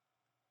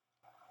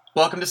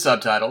Welcome to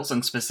Subtitles,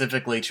 and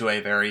specifically to a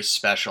very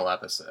special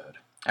episode.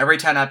 Every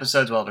 10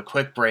 episodes, we'll have a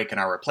quick break in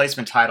our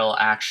replacement title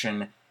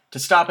action to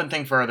stop and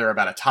think further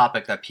about a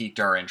topic that piqued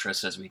our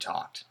interest as we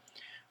talked.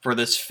 For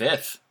this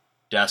fifth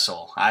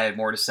Decil, I had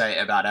more to say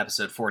about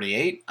episode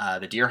 48,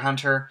 The Deer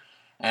Hunter,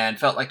 and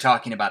felt like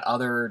talking about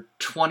other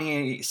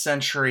 20th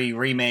century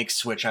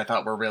remakes which I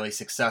thought were really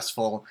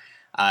successful,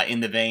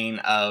 in the vein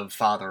of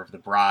Father of the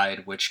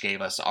Bride, which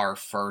gave us our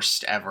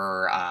first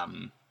ever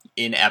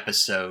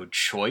in-episode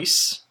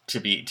choice to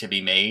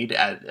be made,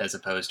 as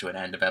opposed to an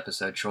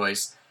end-of-episode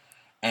choice.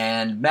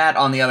 And Matt,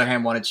 on the other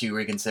hand, wanted to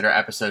reconsider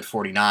episode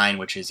 49,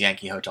 which is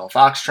Yankee Hotel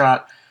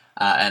Foxtrot,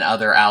 and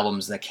other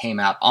albums that came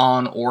out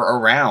on or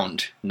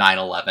around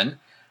 9/11.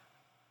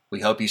 We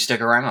hope you stick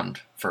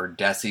around for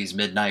Desi's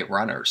Midnight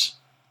Runners.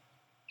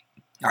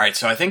 Alright,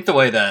 so I think the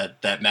way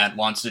that Matt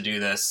wants to do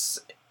this,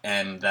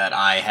 and that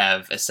I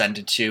have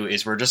ascended to,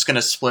 is we're just going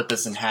to split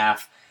this in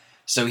half.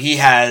 So he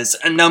has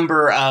a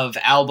number of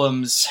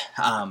albums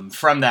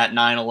from that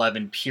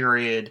 9/11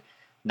 period,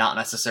 not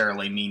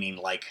necessarily meaning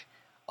like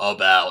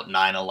about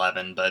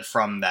 9/11, but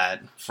from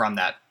that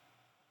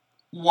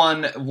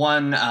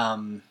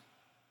one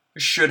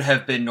should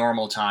have been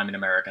normal time in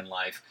American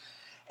life.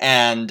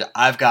 And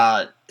I've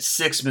got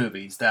 6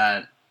 movies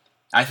that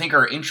I think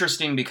are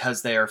interesting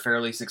because they are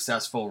fairly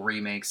successful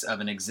remakes of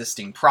an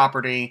existing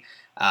property.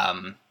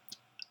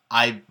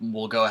 I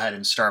will go ahead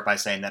and start by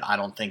saying that I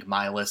don't think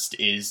my list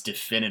is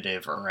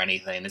definitive or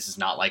anything. This is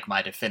not like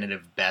my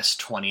definitive best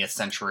 20th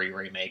century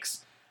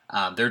remakes.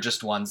 They're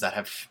just ones that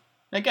have,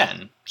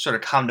 again, sort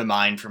of come to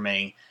mind for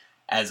me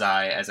as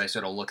I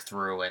sort of look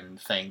through and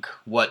think,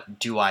 what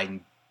do I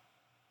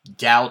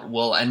doubt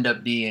will end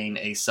up being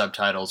a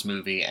subtitles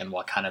movie, and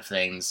what kind of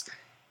things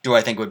do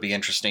I think would be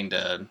interesting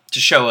to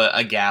show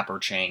a gap or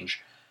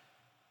change.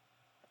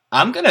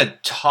 I'm going to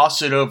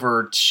toss it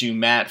over to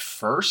Matt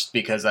first,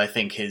 because I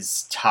think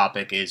his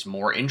topic is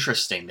more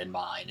interesting than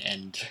mine,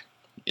 and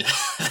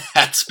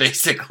that's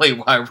basically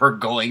why we're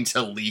going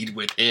to lead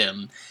with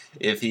him,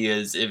 if he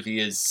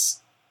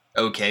is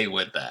okay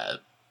with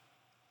that.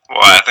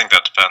 Well, I think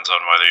that depends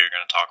on whether you're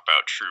going to talk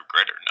about True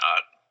Grit or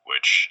not,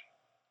 which...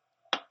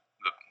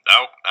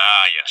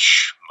 yes,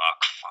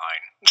 schmuck,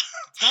 fine.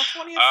 It's not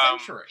 20th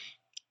century.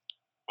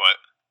 What?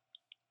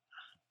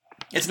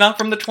 It's not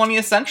from the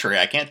 20th century,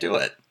 I can't do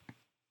it.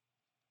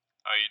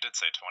 Oh, you did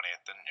say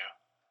 20th, didn't you?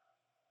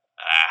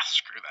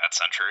 Screw that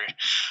century.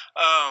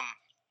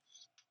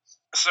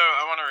 So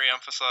I want to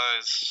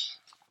reemphasize,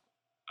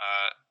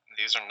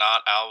 these are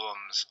not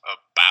albums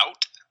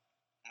about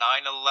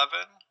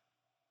 9/11,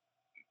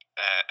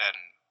 and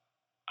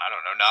I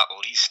don't know, not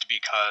least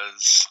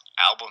because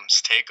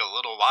albums take a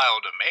little while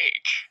to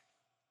make,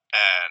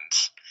 and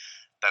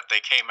that they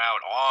came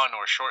out on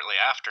or shortly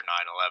after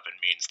 9/11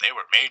 means they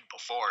were made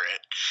before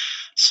it.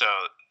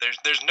 So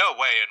there's no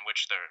way in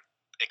which they're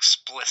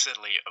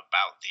explicitly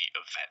about the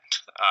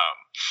event.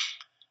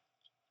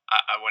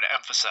 I want to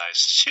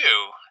emphasize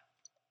too,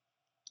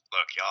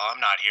 look, y'all, I'm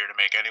not here to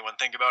make anyone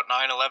think about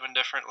 9/11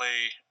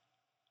 differently.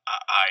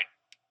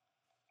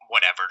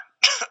 Whatever.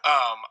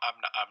 I'm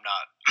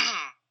not.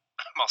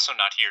 I'm also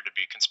not here to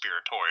be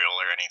conspiratorial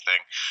or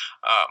anything.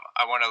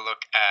 I want to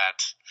look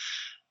at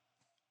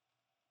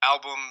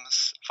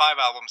 5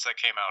 albums that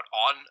came out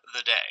on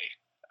the day,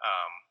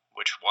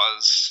 which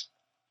was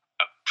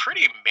a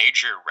pretty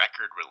major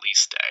record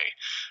release day,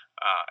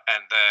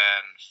 and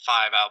then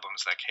 5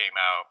 albums that came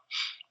out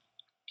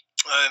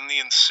in the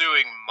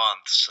ensuing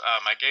months.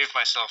 I gave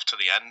myself to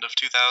the end of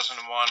 2001.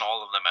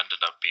 All of them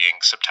ended up being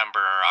September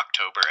or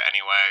October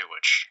anyway,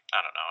 which,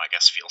 I don't know, I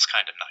guess feels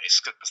kind of nice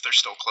because they're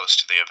still close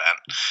to the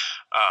event.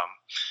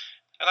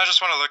 And I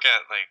just want to look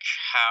at like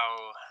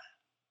how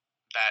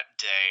that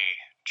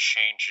day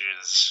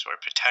changes or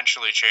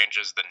potentially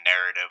changes the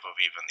narrative of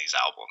even these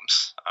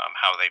albums,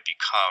 how they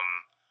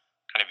become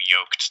kind of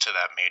yoked to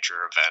that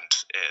major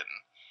event in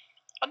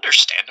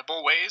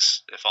understandable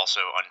ways, if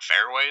also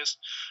unfair ways.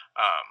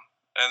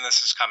 And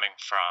this is coming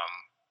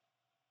from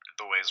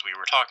the ways we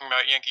were talking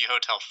about Yankee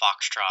Hotel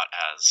Foxtrot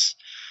as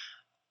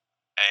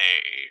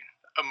a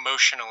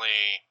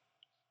emotionally,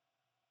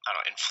 I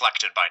don't know,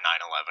 inflected by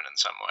 9/11 in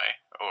some way,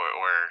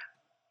 or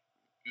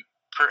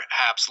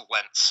perhaps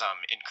lent some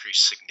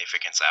increased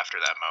significance after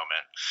that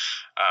moment.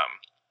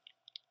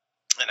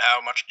 And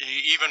how much,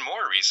 even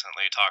more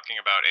recently, talking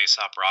about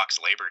Aesop Rock's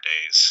Labor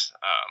Days,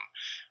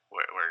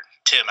 where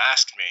Tim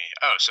asked me,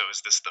 oh, so is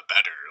this the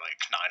better,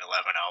 like,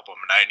 9/11 album?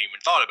 And I hadn't even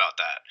thought about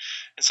that.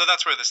 And so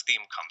that's where this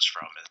theme comes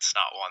from. It's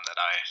not one that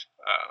I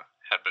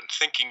had been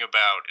thinking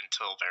about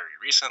until very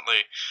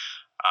recently,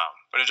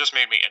 but it just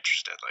made me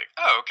interested. Like,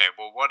 oh, okay,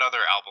 well, what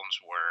other albums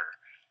were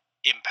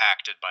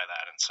impacted by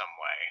that in some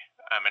way?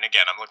 And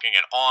again, I'm looking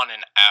at on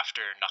and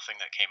after, nothing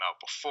that came out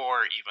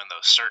before, even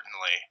though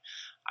certainly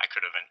I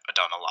could have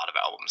done a lot of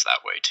albums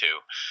that way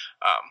too.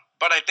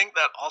 But I think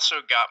that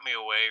also got me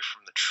away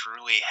from the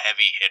truly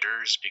heavy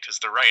hitters, because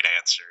the right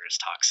answer is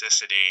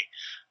Toxicity.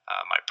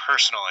 My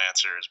personal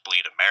answer is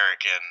Bleed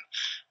American.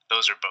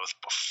 Those are both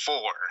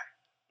before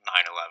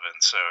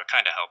 9/11, so it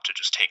kind of helped to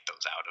just take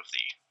those out of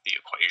the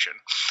equation.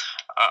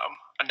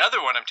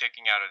 Another one I'm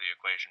taking out of the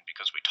equation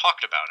because we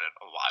talked about it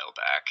a while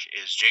back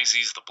is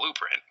Jay-Z's The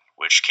Blueprint,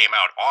 which came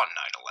out on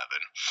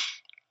 9/11.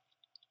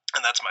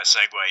 And that's my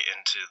segue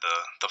into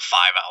the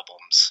 5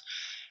 albums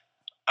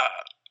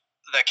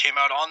that came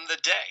out on the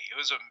day. It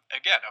was,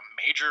 again, a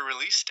major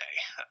release day.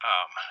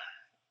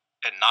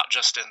 And not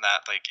just in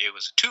that, like, it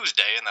was a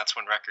Tuesday, and that's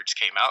when records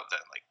came out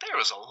then. Like, there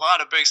was a lot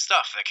of big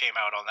stuff that came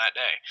out on that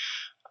day.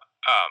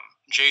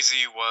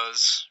 Jay-Z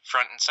was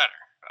front and center.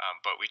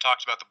 But we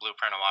talked about The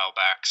Blueprint a while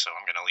back, so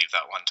I'm going to leave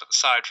that one to the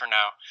side for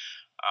now.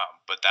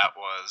 But that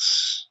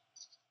was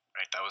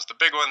the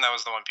big one. That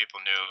was the one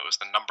people knew. It was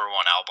the #1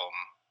 album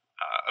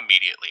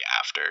immediately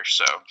after.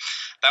 So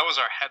that was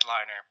our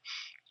headliner.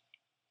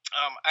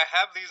 I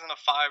have these in a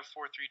 5,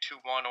 4, 3, 2,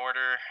 1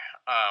 order.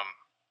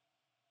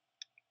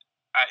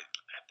 I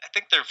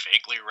think they're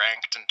vaguely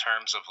ranked in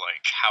terms of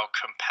like how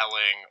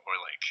compelling or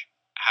like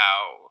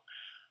how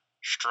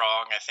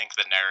strong I think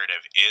the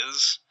narrative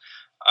is.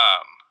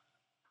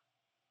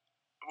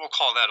 We'll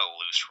call that a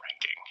loose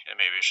ranking, and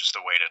maybe it's just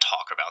a way to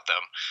talk about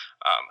them.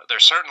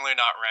 They're certainly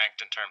not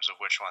ranked in terms of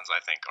which ones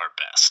I think are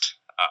best.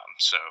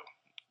 So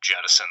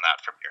jettison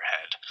that from your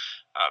head,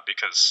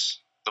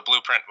 because The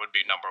Blueprint would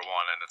be #1,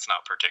 and it's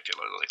not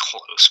particularly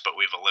close, but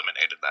we've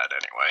eliminated that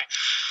anyway.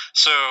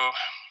 So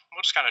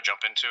we'll just kind of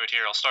jump into it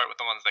here. I'll start with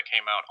the ones that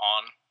came out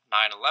on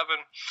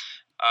 9/11.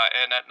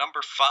 And at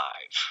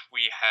 #5,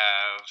 we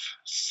have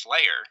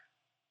Slayer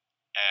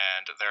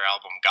and their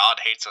album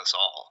God Hates Us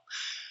All.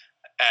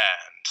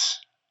 And,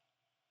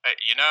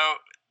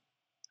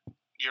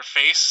 your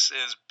face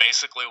is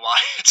basically why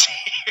it's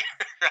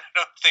here. I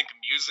don't think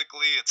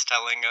musically it's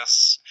telling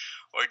us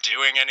or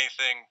doing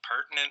anything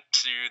pertinent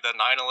to the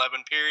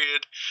 9/11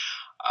 period.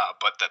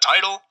 But the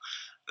title,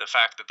 the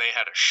fact that they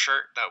had a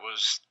shirt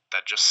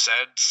that just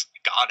said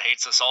God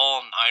Hates Us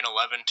All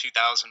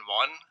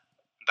 9/11/2001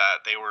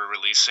 that they were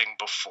releasing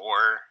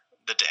before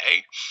the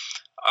day,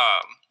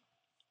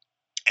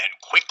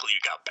 and quickly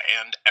got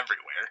banned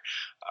everywhere.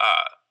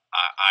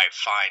 I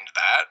find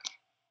that,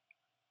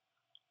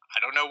 I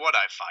don't know what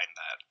I find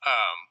that,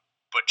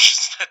 but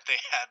just that they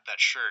had that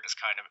shirt is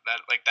kind of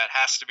that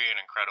has to be an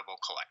incredible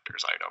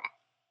collector's item,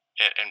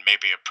 in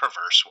maybe a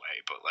perverse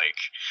way, but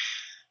like,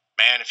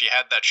 man, if you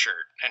had that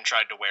shirt and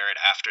tried to wear it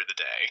after the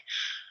day,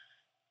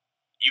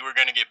 you were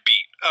gonna get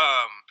beat.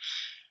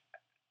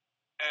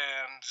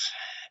 And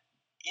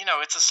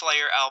it's a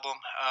Slayer album.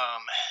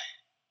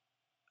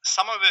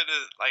 Some of it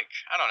is like,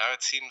 I don't know,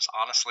 it seems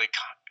honestly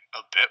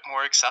a bit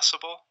more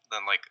accessible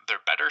than like their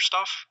better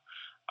stuff.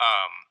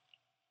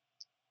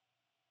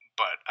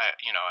 But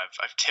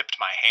I've tipped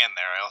my hand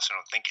there. I also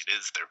don't think it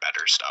is their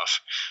better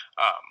stuff.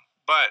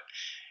 But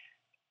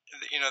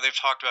they've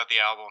talked about the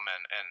album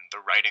and the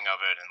writing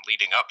of it and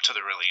leading up to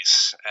the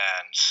release,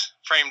 and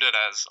framed it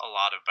as a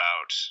lot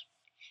about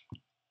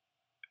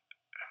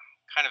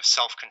kind of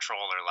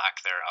self-control or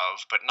lack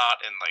thereof, but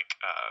not in like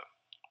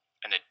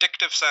an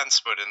addictive sense,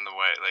 but in the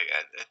way, like,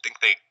 I think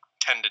they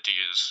tended to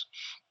use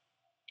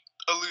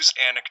a loose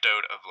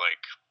anecdote of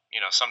like,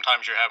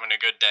 sometimes you're having a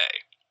good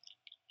day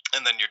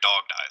and then your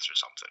dog dies or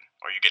something,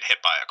 or you get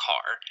hit by a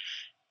car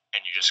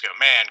and you just go,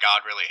 man,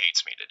 God really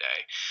hates me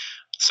today.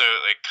 So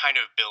like kind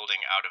of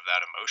building out of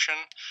that emotion.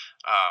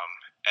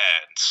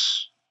 And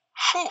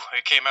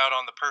it came out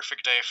on the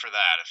perfect day for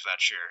that, if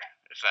that's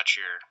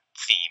your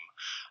theme.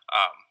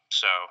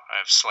 So I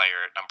have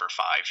Slayer at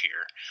 #5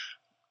 here.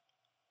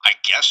 I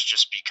guess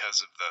just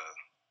because of the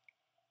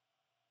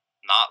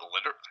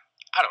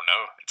I don't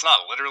know, it's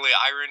not literally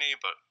irony,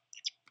 but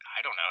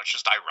I don't know, it's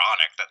just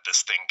ironic that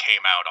this thing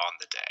came out on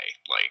the day.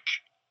 Like,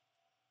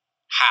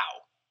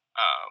 how?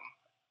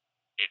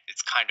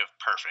 It's kind of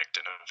perfect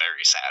in a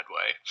very sad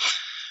way.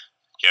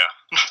 Yeah.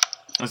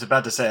 I was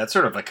about to say, that's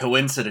sort of a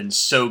coincidence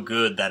so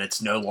good that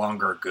it's no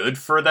longer good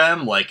for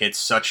them. Like, it's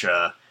such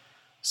a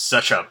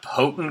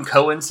potent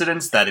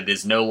coincidence that it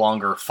is no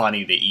longer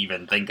funny to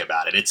even think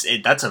about it.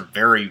 That's a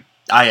very,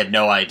 I had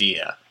no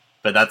idea,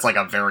 but that's like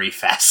a very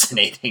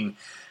fascinating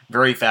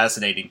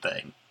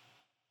thing.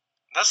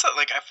 That's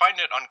like, I find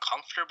it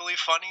uncomfortably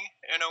funny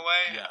in a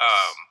way. Yes.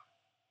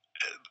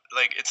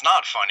 Like, it's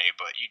not funny,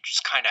 but you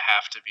just kind of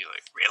have to be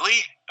like,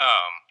 really?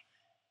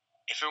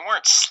 If it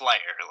weren't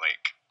Slayer,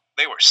 like,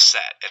 they were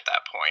set at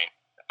that point.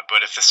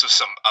 But if this was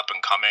some up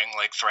and coming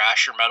like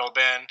thrash or metal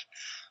band,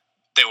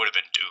 they would have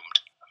been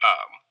doomed.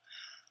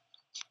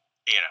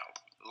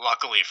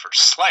 Luckily for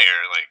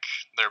Slayer, like,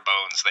 their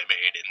bones they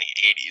made in the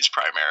 80s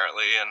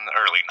primarily and the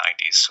early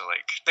 90s, so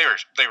like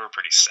they were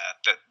pretty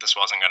set that this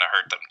wasn't going to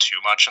hurt them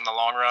too much in the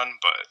long run.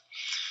 But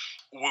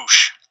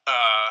whoosh,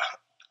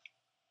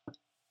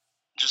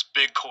 just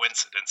big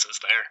coincidences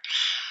there.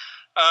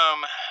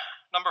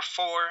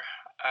 #4,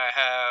 I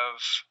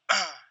have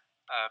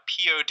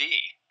POD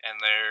and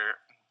their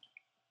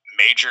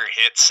major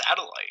hit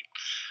Satellite.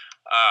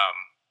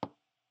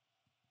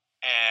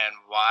 And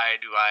why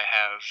do I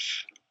have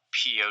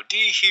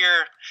POD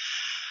here?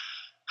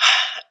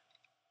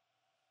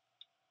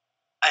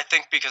 I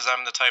think because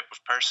I'm the type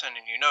of person,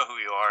 and you know who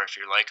you are if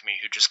you're like me,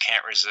 who just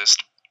can't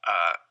resist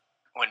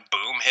when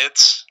boom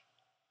hits,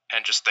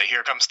 and just the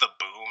here comes the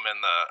boom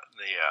and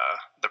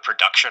the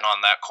production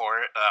on that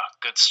chord.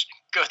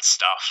 Good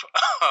stuff.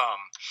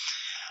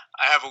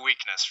 I have a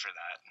weakness for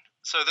that.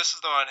 So this is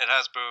the one. It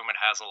has boom. It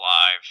has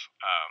alive.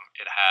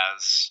 It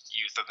has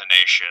Youth of the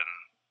Nation.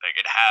 Like,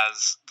 it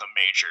has the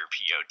major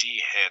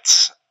POD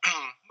hits.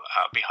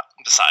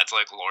 Besides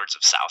like Lords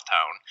of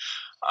Southtown.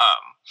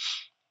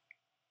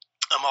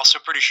 I'm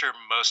also pretty sure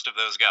most of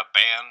those got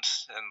banned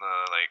in the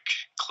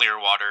like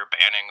Clearwater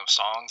banning of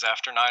songs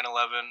after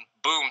 9/11.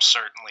 Boom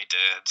certainly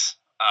did.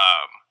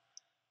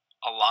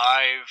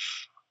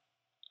 Alive,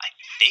 I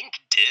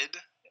think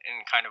did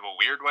in kind of a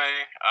weird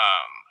way.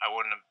 I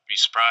wouldn't be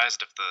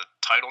surprised if the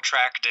title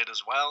track did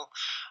as well.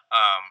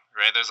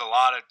 Right, there's a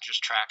lot of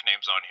just track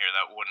names on here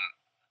that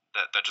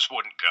just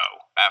wouldn't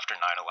go after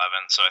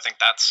 9/11. So I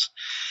think that's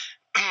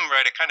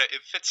right.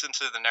 It fits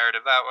into the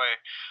narrative that way.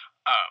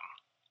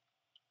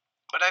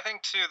 But I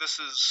think too, this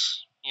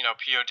is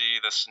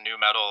POD, this new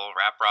metal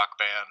rap rock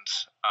band.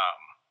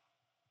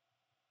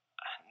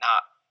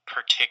 Not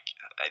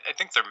I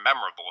think they're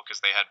memorable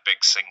because they had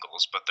big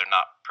singles, but they're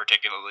not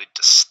particularly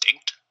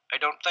distinct. I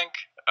don't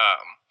think,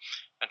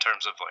 in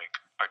terms of like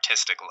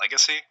artistic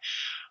legacy.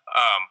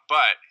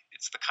 But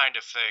it's the kind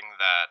of thing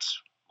that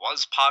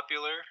was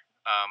popular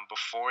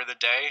before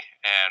the day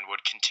and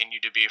would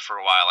continue to be for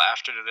a while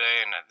after the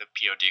day, and the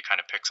POD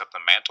kind of picks up the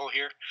mantle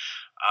here.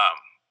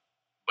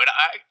 But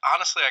I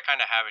honestly, I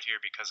kind of have it here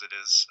because it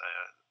is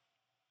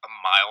a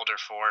milder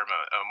form,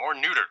 a more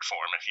neutered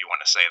form, if you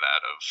want to say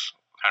that, of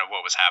kind of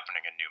what was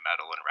happening in new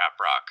metal and rap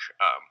rock.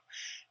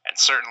 And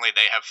certainly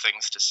they have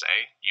things to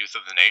say. Youth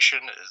of the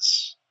Nation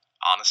is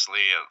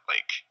honestly a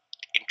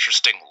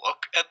interesting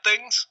look at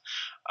things.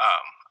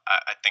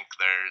 I think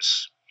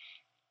there's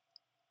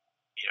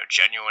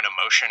genuine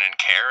emotion and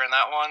care in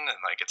that one, and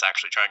it's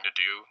actually trying to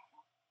do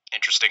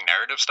interesting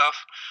narrative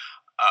stuff.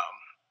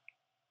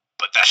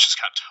 But that's just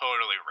got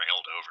totally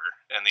railed over,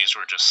 and these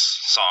were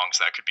just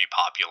songs that could be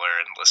popular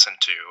and listened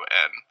to,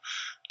 and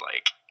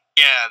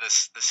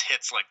this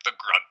hits like the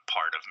grunt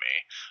part of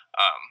me.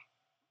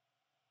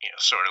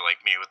 Sort of like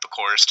me with the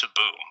chorus to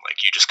Boom.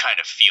 Like, you just kind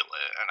of feel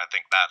it, and I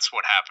think that's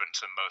what happened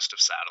to most of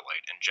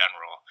Satellite in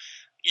general.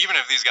 Even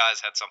if these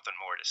guys had something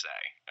more to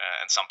say,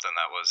 and something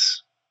that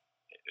was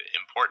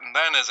important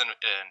then and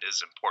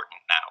is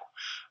important now.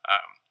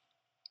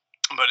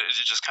 But it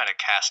just kind of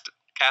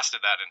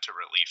casted that into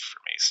relief for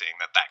me, seeing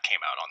that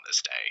came out on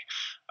this day,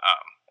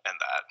 and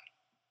that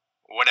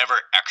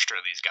whatever extra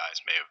these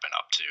guys may have been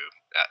up to,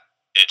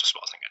 it just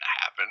wasn't going to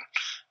happen.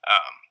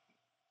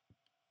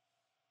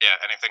 Yeah,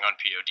 anything on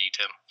POD,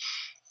 Tim?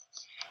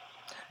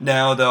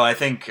 No, though I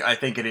think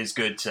it is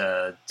good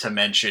to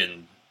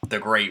mention the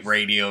great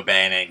radio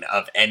banning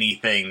of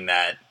anything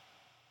that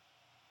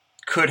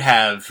could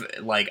have,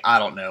 I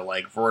don't know,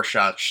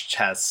 Rorschach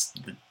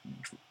tested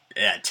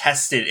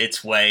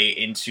its way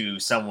into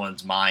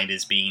someone's mind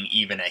as being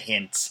even a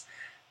hint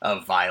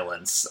of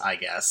violence, I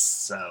guess.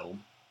 So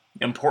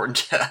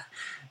important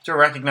to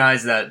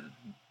recognize that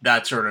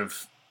sort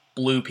of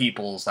blue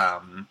people's,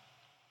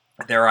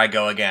 there I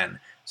go again,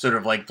 sort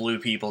of blue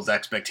people's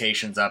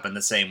expectations up in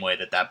the same way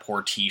that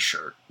poor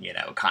T-shirt,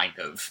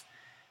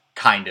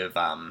 kind of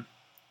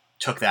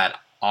took that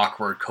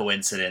awkward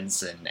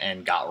coincidence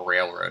and got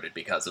railroaded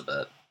because of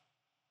it.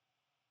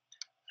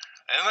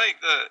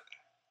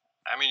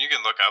 And you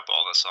can look up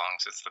all the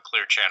songs. It's the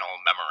Clear Channel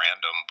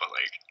Memorandum, but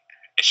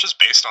it's just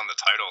based on the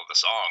title of the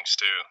songs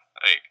too.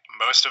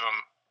 Most of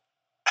them,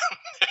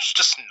 there's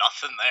just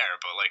nothing there.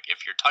 But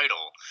if your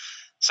title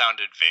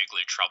sounded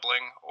vaguely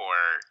troubling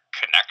or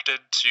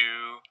connected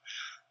to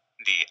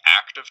the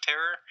act of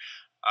terror,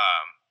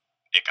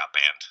 it got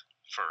banned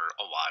for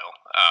a while.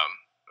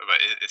 But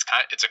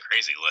it's a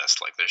crazy list.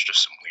 There's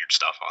just some weird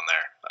stuff on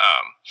there.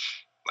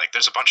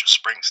 There's a bunch of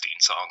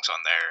Springsteen songs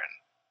on there, and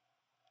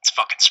it's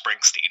fucking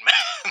Springsteen,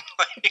 man.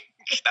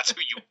 That's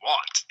who you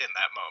want in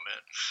that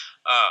moment.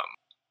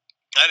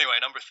 Anyway,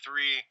 number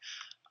 3.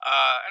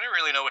 I didn't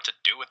really know what to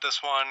do with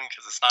this one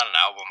because it's not an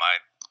album I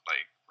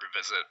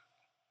revisit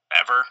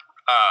ever.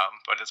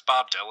 But it's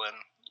Bob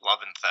Dylan,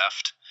 Love and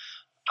Theft.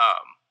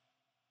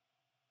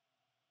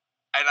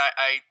 And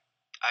I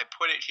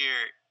put it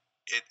here.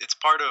 It's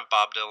part of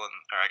Bob Dylan,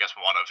 or I guess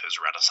one of his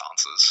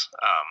renaissances.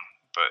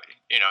 But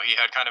he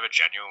had kind of a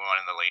genuine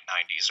one in the late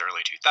 90s,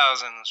 early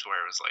 2000s,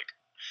 where it was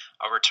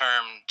a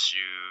return to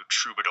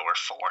troubadour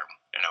form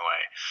in a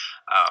way.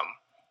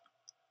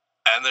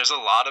 And there's a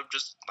lot of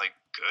just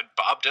good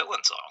Bob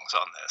Dylan songs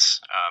on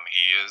this.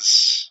 He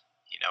is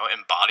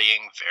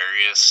embodying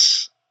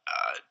various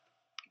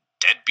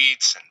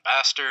deadbeats and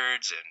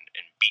bastards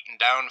and beaten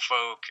down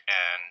folk,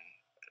 and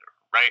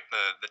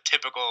the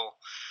typical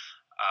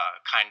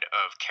kind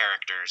of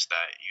characters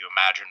that you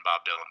imagine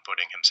Bob Dylan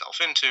putting himself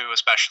into,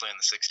 especially in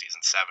the 60s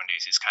and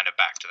 70s. He's kind of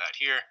back to that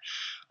here.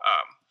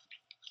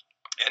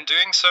 And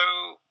doing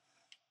so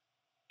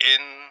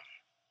in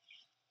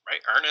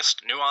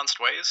earnest, nuanced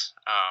ways.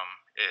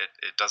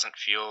 It doesn't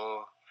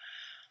feel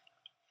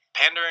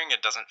pandering. It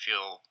doesn't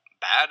feel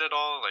bad at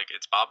all. Like,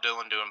 it's Bob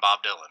Dylan doing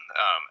Bob Dylan.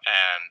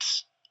 And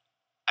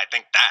I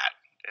think that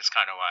is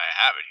kind of why I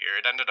have it here.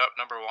 It ended up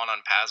number 1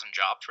 on Paz and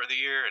Jop for the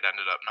year. It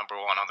ended up number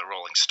 1 on the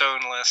Rolling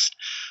Stone list.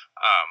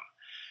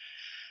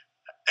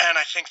 And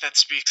I think that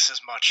speaks as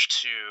much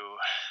to,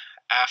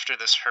 after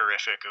this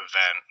horrific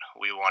event,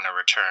 we want to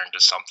return to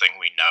something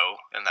we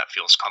know and that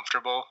feels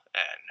comfortable.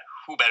 And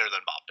who better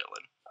than Bob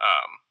Dylan?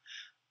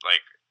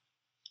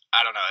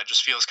 I don't know. It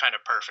just feels kind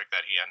of perfect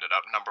that he ended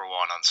up number 1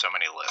 on so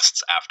many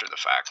lists after the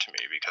fact to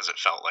me, because it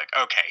felt like,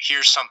 okay,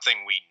 here's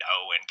something we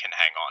know and can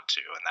hang on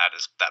to, and that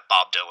is that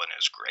Bob Dylan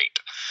is great.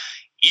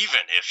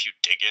 Even if you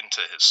dig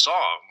into his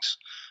songs,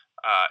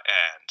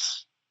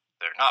 and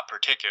they're not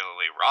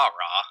particularly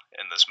rah-rah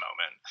in this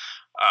moment,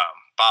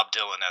 Bob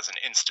Dylan as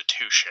an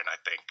institution, I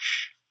think,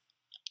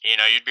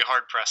 you'd be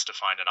hard-pressed to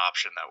find an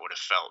option that would have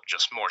felt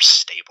just more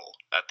stable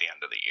at the end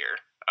of the year.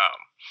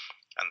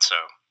 And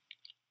so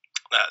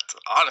that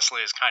honestly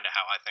is kind of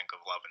how I think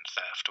of Love and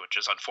Theft, which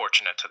is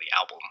unfortunate to the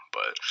album,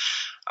 but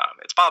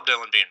it's Bob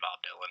Dylan being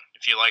Bob Dylan.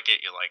 If you like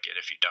it, you like it.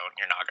 If you don't,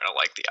 you're not going to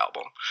like the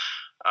album.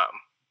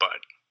 But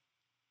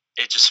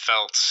it just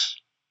felt,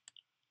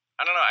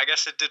 I don't know, I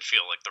guess it did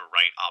feel like the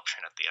right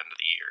option at the end of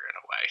the year in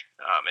a way.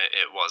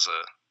 It was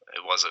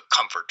a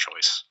comfort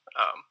choice.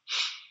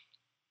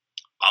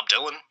 Bob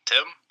Dylan,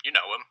 Tim, you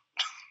know him.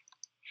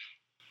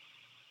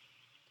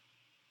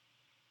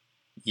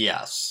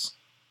 Yes.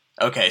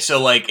 Okay,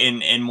 so like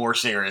in more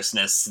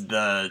seriousness,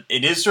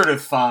 it is sort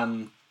of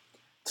fun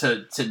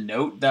to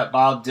note that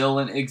Bob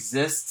Dylan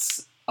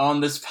exists on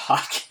this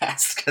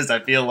podcast, because I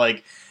feel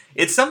like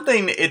it's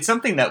something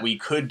that we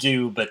could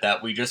do, but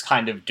that we just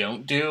kind of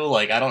don't do.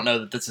 Like, I don't know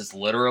that this is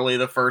literally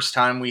the first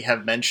time we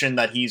have mentioned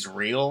that he's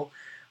real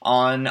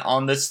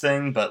on this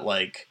thing, but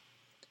like,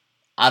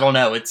 I don't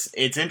know. It's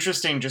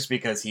interesting just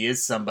because he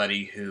is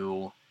somebody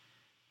who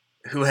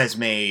has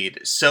made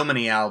so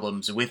many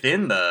albums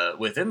within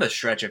the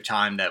stretch of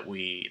time that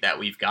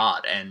we've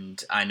got,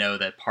 and I know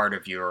that part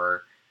of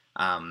your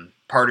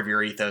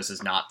ethos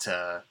is not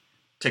to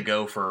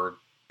go for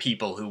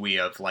people who we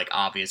have like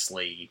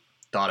obviously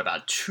thought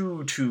about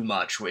too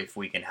much if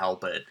we can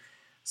help it.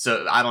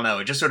 So I don't know.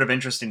 It's just sort of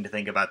interesting to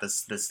think about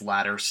this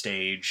latter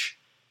stage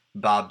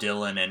Bob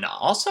Dylan, and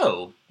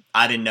also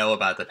I didn't know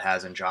about the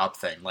Paz and Job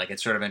thing. Like,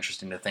 it's sort of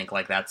interesting to think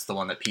like that's the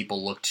one that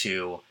people look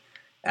to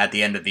at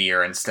the end of the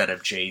year instead of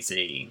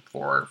Jay-Z,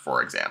 for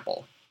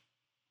example.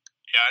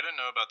 Yeah, I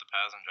didn't know about the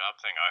Paz and Job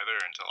thing either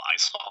until I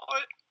saw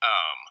it.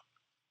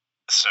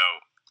 So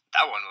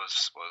that one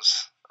was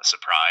a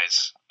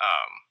surprise.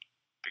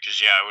 Because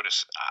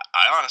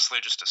I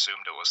honestly just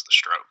assumed it was the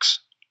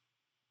Strokes.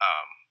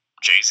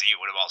 Jay-Z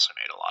would have also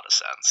made a lot of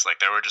sense.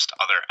 Like, there were just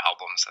other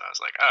albums that I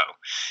was like, oh,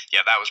 yeah,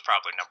 that was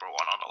probably number 1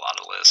 on a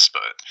lot of lists,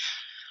 but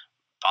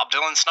Bob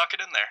Dylan snuck it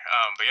in there.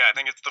 But yeah, I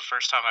think it's the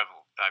first time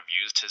I've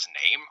used his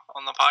name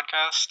on the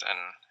podcast,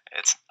 and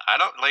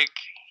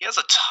he has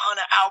a ton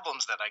of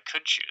albums that I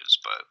could choose,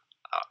 but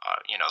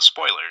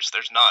spoilers,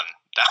 there's none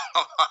down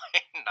the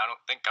line. I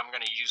don't think I'm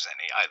going to use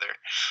any either.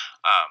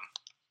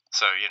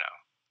 So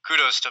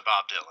kudos to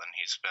Bob Dylan.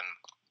 He's been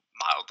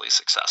mildly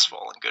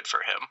successful, and good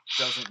for him.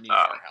 Doesn't need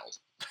our help.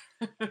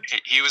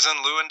 he was in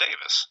Llewyn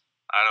Davis.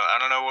 I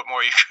don't know what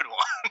more you could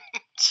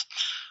want.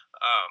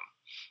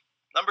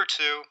 Number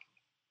 2,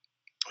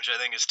 which I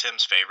think is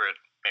Tim's favorite,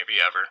 maybe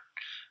ever.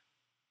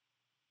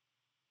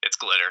 It's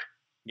Glitter.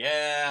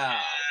 Yeah.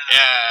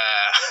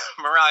 Yeah.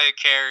 Mariah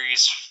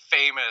Carey's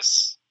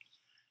famous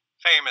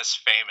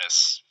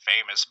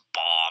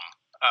bomb.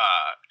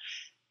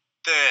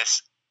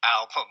 This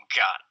album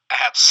got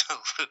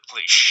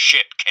absolutely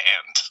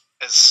shit-canned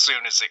as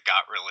soon as it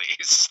got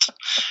released.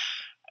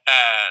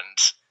 And,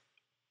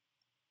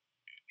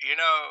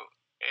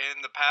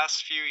 in the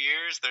past few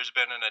years, there's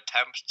been an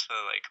attempt to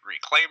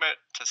reclaim it,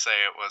 to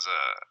say it was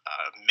a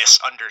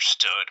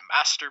misunderstood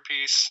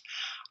masterpiece.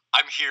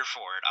 I'm here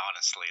for it,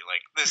 honestly.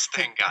 Like, this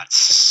thing got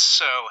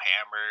so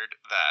hammered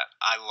that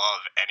I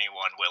love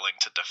anyone willing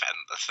to defend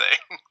the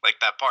thing.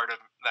 Like, that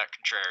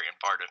contrarian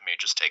part of me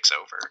just takes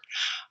over.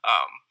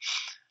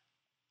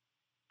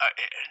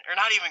 Or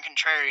not even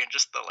contrarian,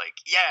 just the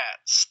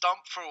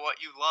stump for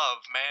what you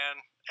love,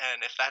 man.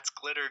 And if that's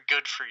Glitter,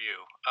 good for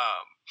you.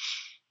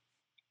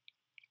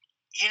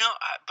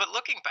 But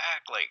looking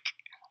back,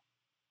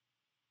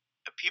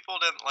 people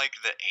didn't like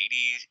the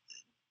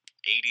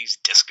 80s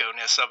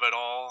disco-ness of it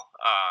all,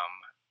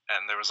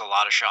 and there was a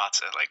lot of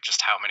shots at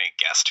just how many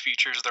guest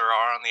features there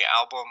are on the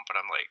album, but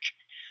I'm like,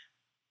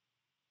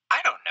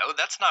 I don't know,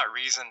 that's not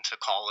reason to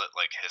call it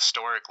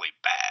historically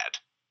bad.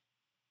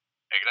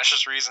 That's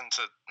just reason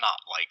to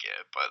not like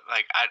it. But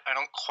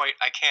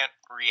I can't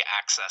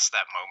re-access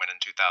that moment in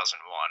 2001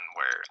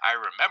 where I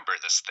remember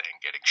this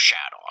thing getting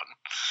shat on,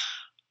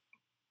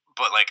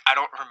 but I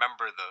don't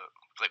remember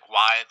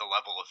why the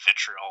level of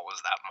vitriol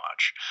was that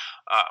much.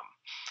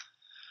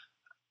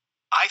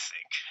 I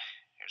think,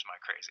 here's my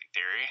crazy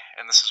theory,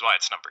 and this is why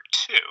it's number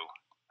 2,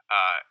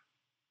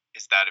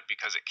 is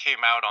because it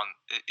came out on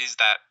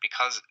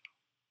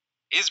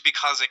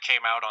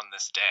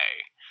this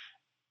day,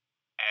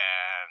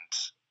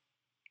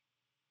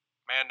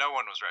 man, no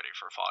one was ready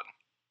for fun.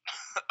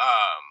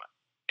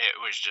 It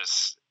was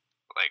just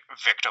like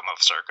victim of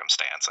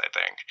circumstance, I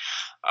think.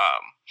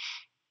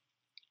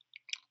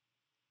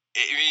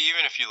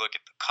 Even if you look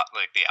at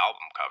the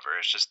album cover,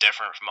 it's just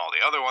different from all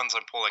the other ones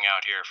I'm pulling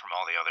out here, from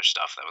all the other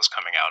stuff that was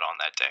coming out on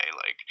that day.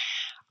 Like,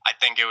 I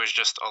think it was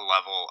just a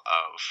level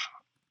of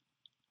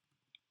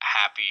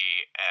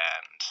happy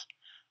and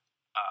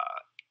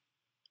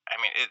I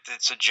mean,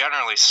 it's a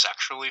generally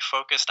sexually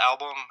focused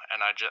album,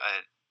 and and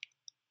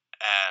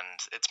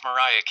it's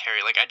Mariah Carey.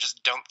 Like, I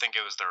just don't think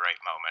it was the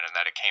right moment, and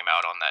that it came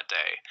out on that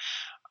day.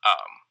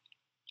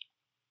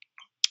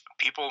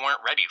 People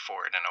weren't ready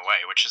for it in a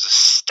way, which is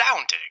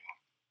astounding,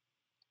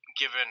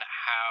 given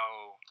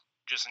how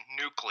just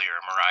nuclear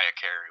Mariah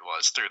Carey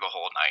was through the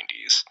whole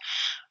 '90s.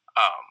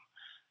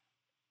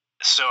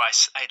 So I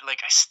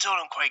still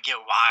don't quite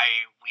get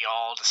why we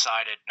all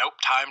decided, nope,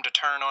 time to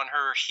turn on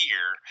her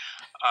here.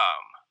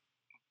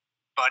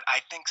 But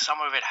I think some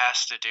of it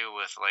has to do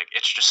with, like,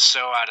 it's just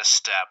so out of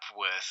step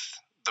with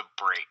the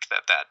break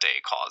that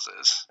day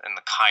causes, and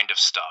the kind of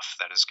stuff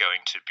that is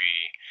going to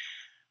be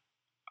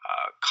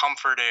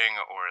comforting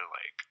or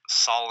like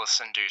solace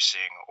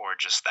inducing, or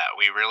just that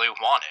we really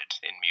wanted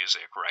in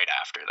music right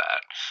after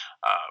that.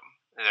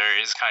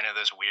 There is kind of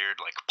this weird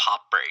like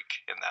pop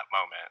break in that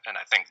moment, and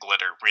I think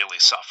Glitter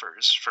really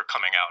suffers for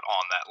coming out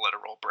on that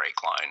literal break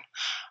line.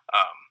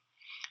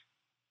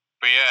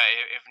 But yeah,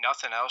 if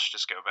nothing else,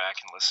 just go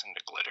back and listen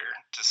to Glitter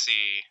to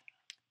see,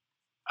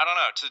 I don't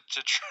know, to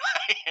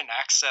try and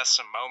access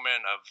a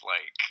moment of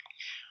like,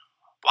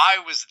 why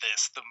was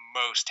this the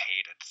most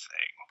hated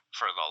thing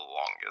for the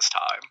longest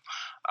time?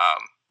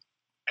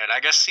 And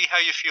I guess see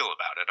how you feel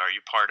about it. Are you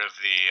part of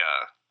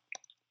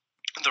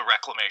the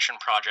reclamation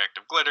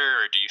project of Glitter,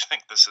 or do you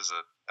think this is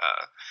a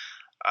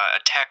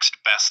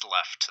text best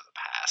left to the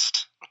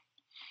past?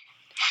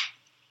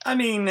 I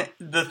mean,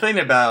 the thing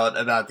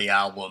about the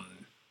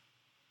album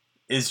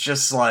is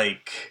just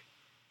like,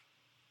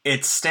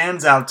 it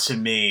stands out to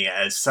me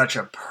as such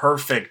a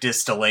perfect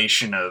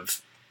distillation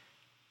of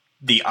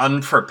the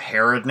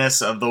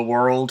unpreparedness of the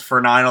world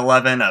for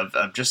 9/11,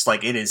 of just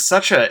like, it is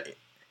such a,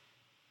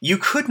 you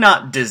could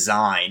not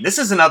design, this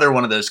is another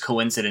one of those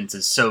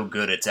coincidences so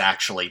good it's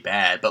actually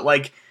bad, but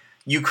like,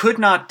 you could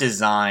not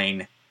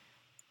design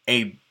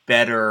a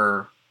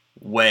better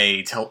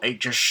way to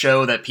just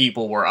show that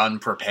people were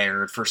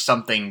unprepared for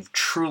something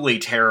truly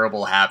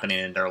terrible happening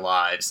in their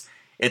lives.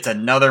 It's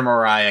another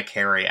Mariah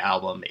Carey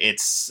album.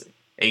 It's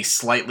a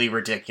slightly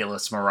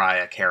ridiculous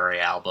Mariah Carey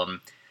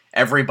album.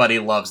 Everybody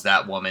loves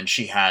that woman.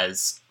 She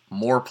has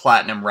more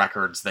platinum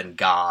records than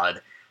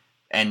God,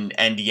 and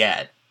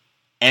yet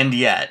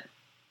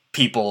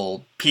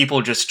people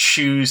just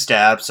choose to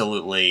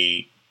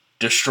absolutely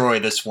destroy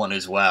this one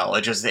as well.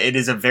 It is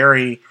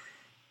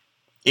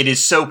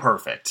so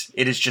perfect.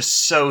 It is just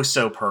so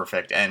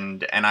perfect,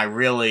 and I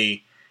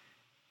really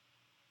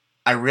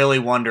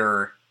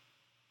wonder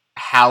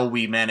how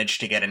we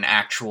managed to get an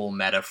actual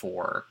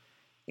metaphor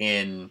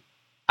in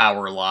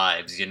our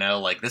lives, you know?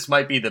 Like, this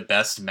might be the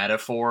best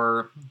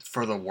metaphor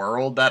for the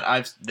world that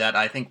I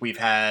think we've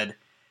had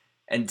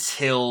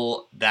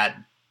until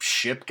that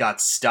ship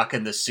got stuck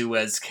in the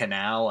Suez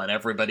Canal and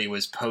everybody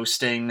was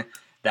posting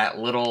that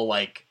little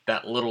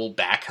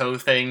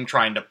backhoe thing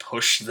trying to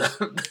push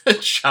the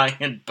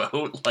giant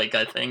boat. Like,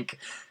 I think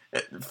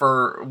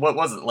for, what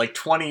was it, like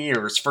 20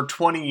 years? For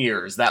 20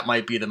 years, that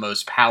might be the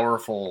most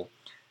powerful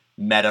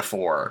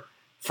metaphor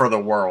for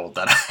the world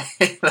that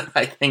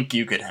I think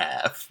you could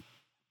have.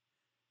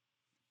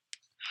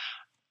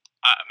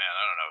 Man,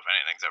 I don't know if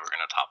anything's ever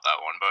going to top that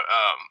one, but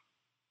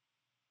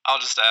I'll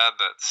just add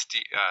that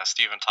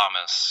Stephen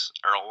Thomas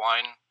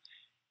Erlewine,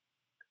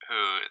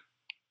 who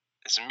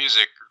is a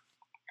music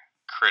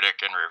critic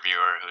and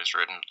reviewer who's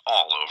written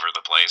all over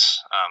the place,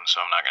 so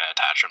I'm not going to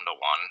attach him to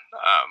one,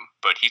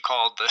 but he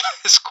called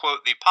this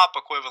quote the pop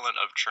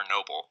equivalent of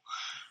Chernobyl.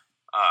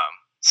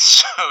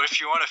 So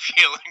if you want a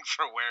feeling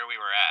for where we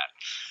were at,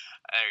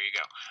 there you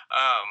go.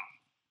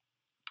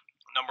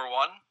 Number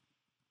one,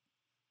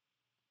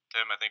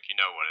 Tim, I think you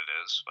know what it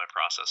is by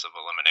process of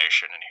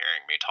elimination and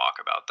hearing me talk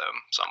about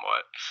them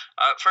somewhat.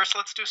 First,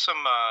 let's do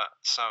some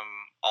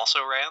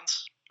also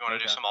rans. You want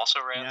to do some also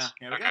rans?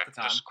 Yeah, we got the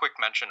time. Just a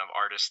quick mention of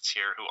artists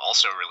here who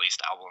also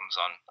released albums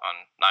on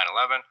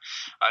 9/11.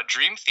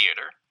 Dream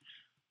Theater,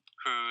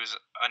 whose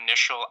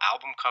initial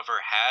album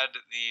cover had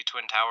the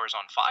Twin Towers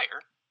on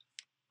fire.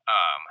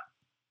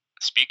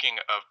 Speaking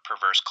of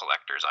perverse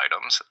collector's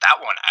items, that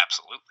one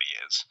absolutely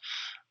is.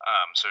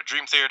 So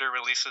Dream Theater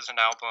releases an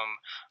album.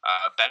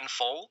 Ben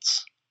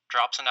Folds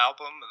drops an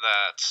album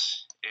that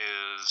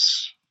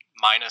is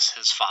minus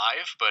his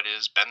 5, but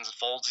is Ben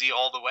Foldsy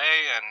all the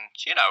way, and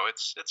you know,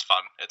 it's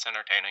fun, it's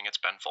entertaining, it's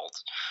Ben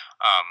Folds.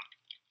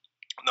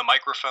 The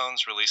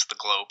Microphones released The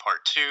Glow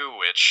Part 2,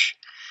 which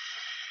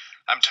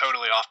I'm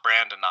totally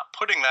off-brand and not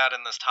putting that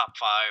in this top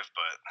 5,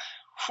 but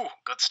whew,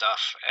 good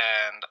stuff.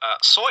 And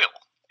Soil,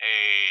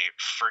 a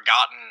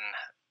forgotten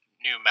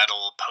new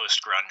metal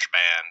post-grunge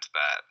band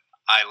that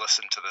I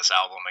listened to this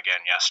album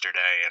again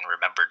yesterday and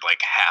remembered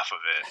like half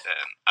of it,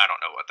 and I don't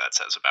know what that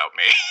says about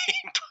me.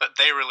 But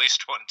they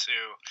released one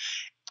too.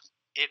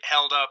 It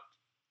held up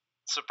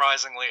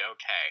surprisingly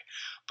okay.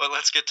 But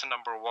let's get to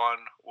number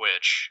one,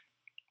 which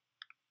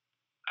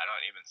I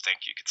don't even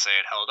think you could say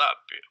it held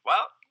up.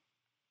 Well,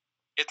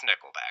 it's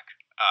Nickelback.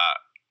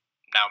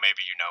 Now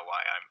maybe you know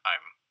why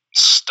I'm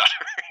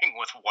stuttering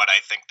with what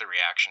I think the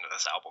reaction to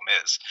this album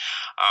is.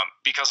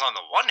 Because on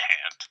the one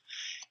hand,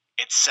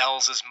 it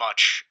sells as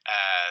much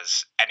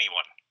as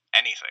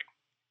anything,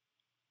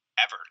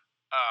 ever.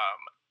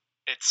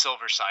 It's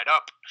Silver Side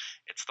Up.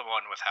 It's the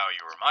one with How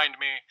You Remind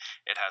Me.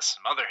 It has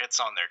some other hits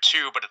on there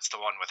too, but it's the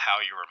one with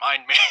How You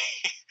Remind Me.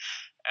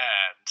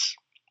 And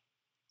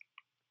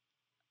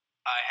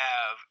I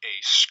have a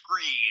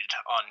screed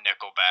on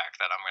Nickelback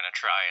that I'm going to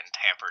try and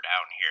tamper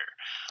down here.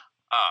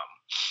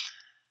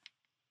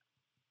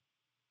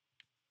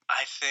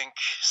 I think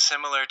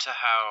similar to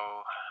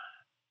how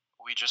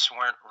we just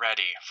weren't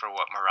ready for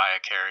what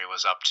Mariah Carey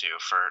was up to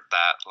for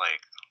that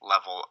like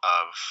level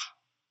of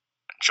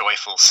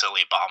joyful,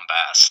 silly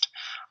bombast.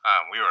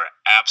 We were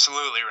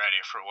absolutely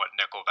ready for what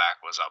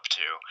Nickelback was up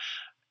to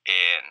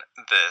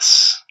in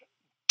this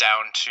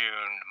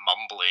down-tuned,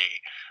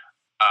 mumbly,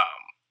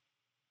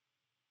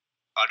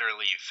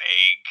 utterly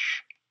vague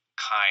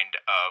kind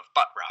of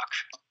butt rock.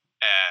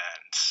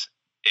 And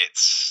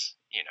it's,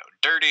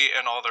 dirty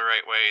in all the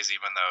right ways,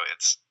 even though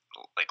it's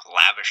like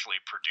lavishly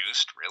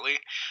produced, really.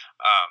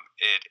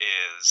 It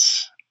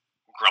is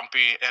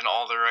grumpy in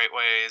all the right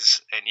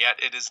ways, and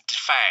yet it is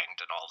defanged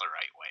in all the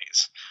right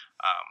ways.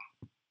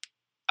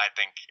 I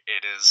think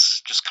it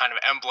is just kind of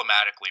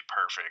emblematically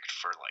perfect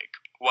for like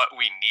what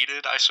we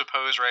needed, I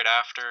suppose, right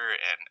after,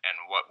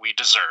 and what we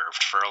deserved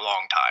for a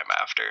long time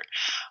after.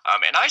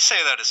 And I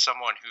say that as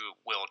someone who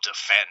will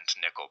defend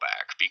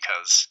Nickelback,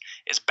 because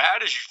as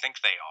bad as you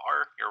think they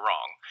are, you're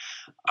wrong.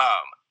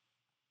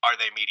 Are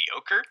they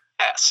mediocre?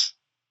 Yes.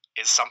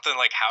 Is something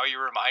like How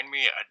You Remind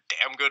Me a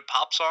damn good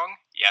pop song?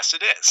 Yes,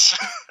 it is.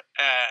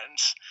 And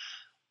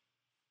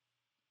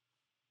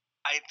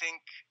I think,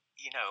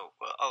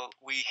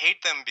 we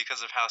hate them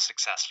because of how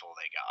successful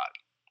they got.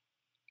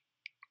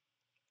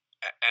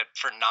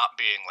 For not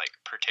being, like,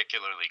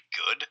 particularly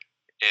good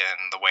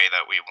in the way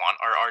that we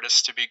want our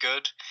artists to be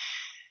good.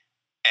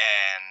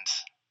 And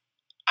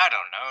I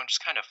don't know,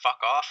 just kind of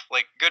fuck off.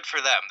 Like, good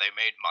for them. They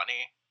made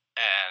money,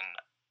 and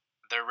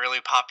they're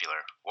really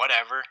popular.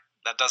 Whatever.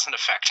 That doesn't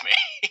affect me.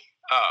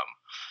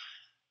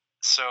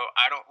 So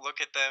I don't look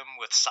at them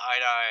with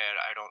side eye, and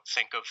I don't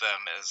think of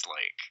them as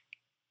like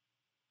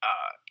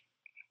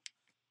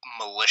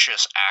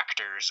malicious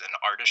actors in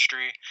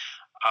artistry.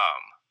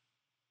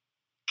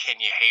 Can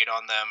you hate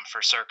on them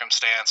for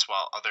circumstance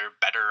while other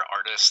better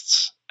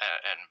artists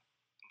and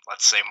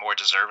let's say more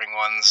deserving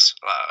ones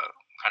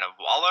kind of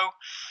wallow?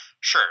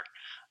 Sure,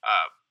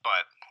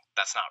 but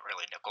that's not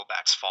really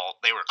Nickelback's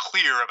fault. They were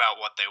clear about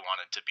what they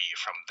wanted to be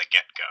from the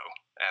get-go,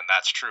 and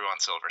that's true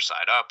on Silver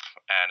Side Up,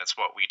 and it's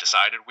what we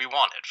decided we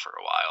wanted for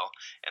a while,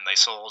 and they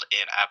sold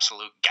in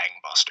absolute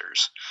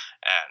gangbusters,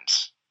 and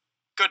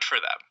good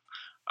for them.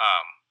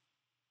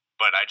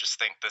 But I just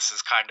think this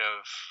is kind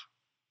of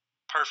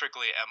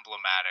perfectly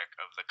emblematic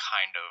of the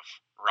kind of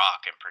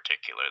rock in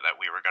particular that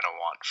we were going to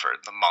want for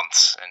the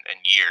months and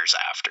years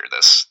after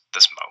this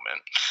moment.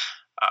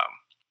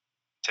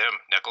 Tim,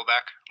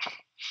 Nickelback?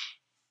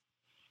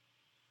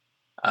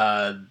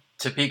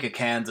 Topeka,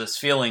 Kansas,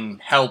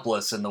 feeling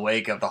helpless in the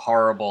wake of the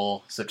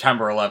horrible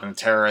September 11th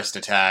terrorist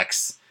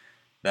attacks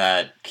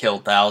that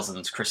killed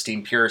thousands,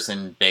 Christine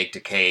Pearson baked a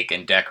cake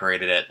and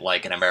decorated it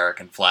like an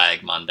American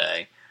flag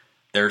Monday.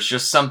 There's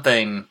just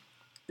something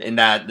in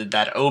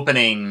that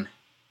opening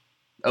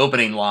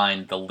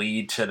line, the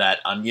lead to that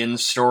Onion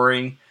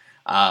story.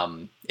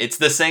 It's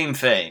the same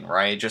thing,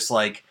 right? Just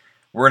like,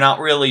 we're not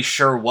really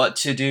sure what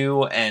to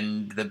do,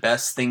 and the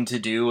best thing to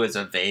do is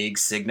a vague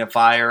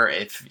signifier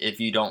if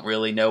you don't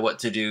really know what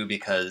to do,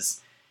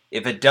 because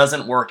if it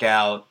doesn't work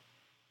out,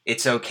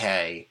 it's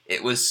okay.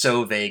 It was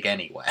so vague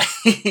anyway.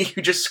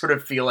 You just sort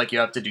of feel like you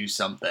have to do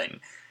something.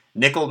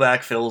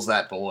 Nickelback fills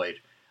that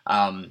void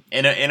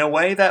in a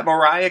way that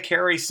Mariah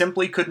Carey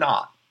simply could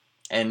not.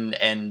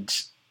 And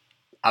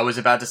I was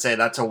about to say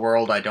that's a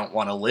world I don't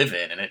want to live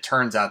in, and it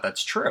turns out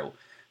that's true.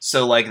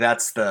 So like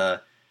that's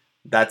the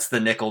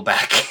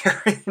Nickelback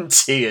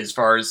guarantee as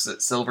far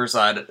as Silver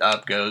Side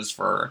Up goes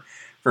for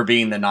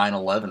being the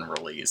 9/11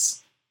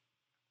 release.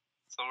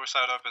 Silver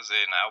Side Up is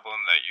an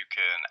album that you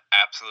can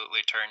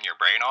absolutely turn your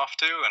brain off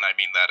to, and I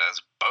mean that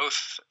as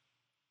both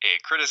a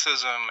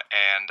criticism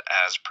and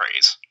as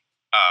praise.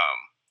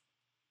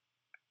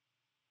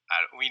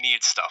 We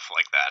need stuff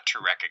like that to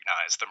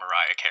recognize the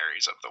Mariah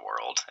Careys of the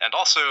world. And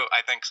also,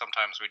 I think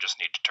sometimes we just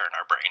need to turn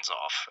our brains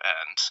off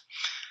and,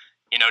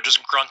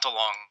 just grunt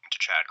along to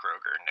Chad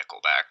Kroeger and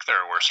Nickelback. There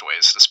are worse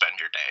ways to spend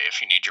your day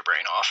if you need your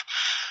brain off.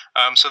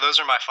 So those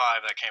are my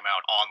 5 that came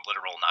out on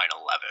literal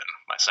 9/11.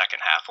 My second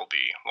half will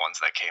be ones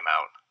that came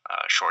out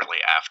shortly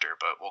after,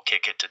 but we'll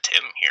kick it to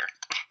Tim here.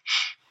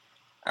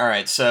 All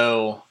right,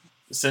 so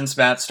since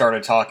Matt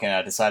started talking,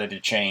 I decided to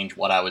change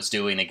what I was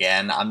doing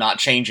again. I'm not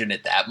changing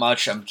it that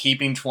much. I'm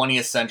keeping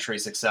 20th century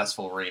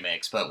successful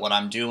remakes, but what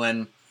I'm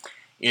doing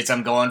is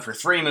I'm going for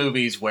 3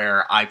 movies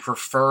where I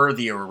prefer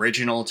the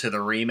original to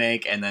the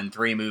remake, and then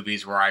 3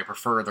 movies where I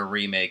prefer the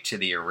remake to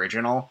the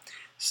original.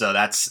 So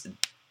that's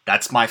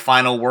my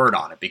final word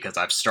on it, because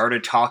I've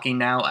started talking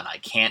now and I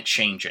can't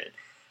change it.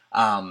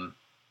 I'm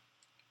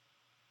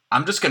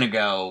just going to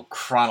go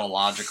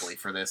chronologically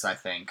for this, I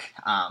think.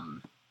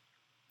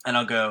 And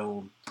I'll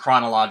go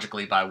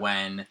chronologically by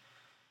when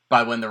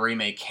the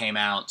remake came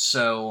out.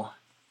 So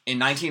in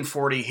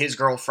 1940, His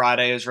Girl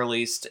Friday is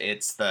released.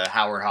 It's the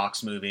Howard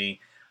Hawks movie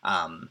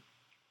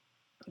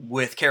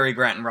with Cary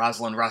Grant and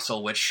Rosalind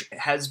Russell, which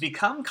has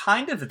become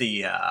kind of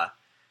a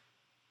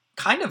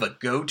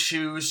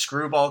go-to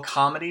screwball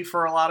comedy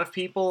for a lot of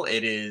people.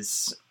 It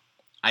is,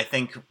 I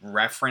think,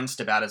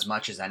 referenced about as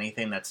much as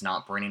anything that's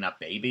not Bringing Up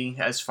Baby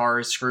as far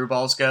as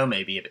screwballs go.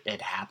 Maybe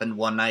it happened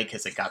one night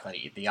because it got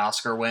the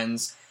Oscar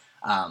wins.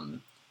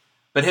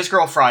 But His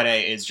Girl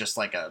Friday is just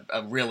like a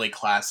really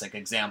classic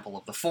example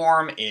of the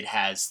form. It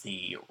has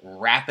the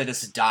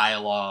rapidest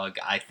dialogue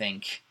I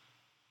think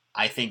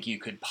you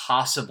could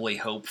possibly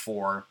hope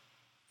for.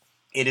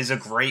 It is a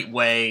great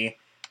way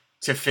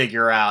to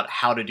figure out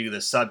how to do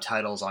the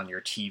subtitles on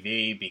your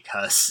TV,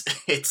 because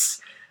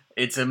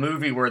it's a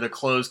movie where the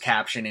closed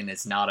captioning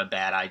is not a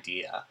bad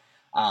idea.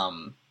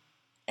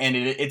 And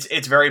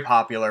it's very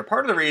popular.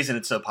 Part of the reason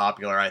it's so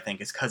popular, I think,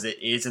 is because it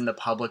is in the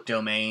public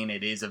domain.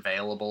 It is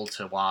available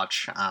to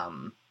watch,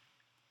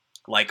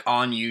 like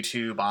on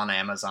YouTube, on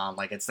Amazon.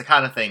 Like, it's the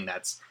kind of thing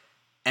that's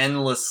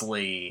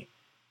endlessly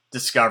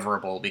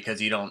discoverable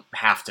because you don't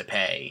have to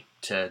pay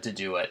to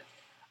do it.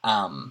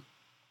 And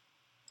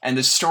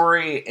the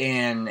story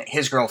in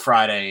His Girl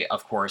Friday,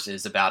 of course,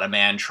 is about a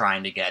man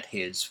trying to get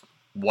his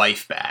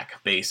wife back.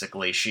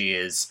 Basically, she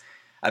is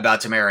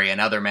about to marry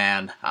another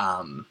man,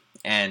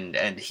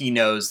 and he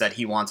knows that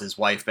he wants his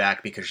wife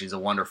back because she's a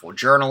wonderful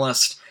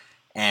journalist,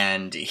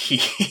 and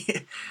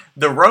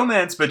the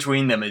romance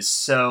between them is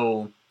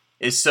so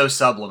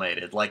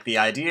sublimated. Like, the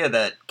idea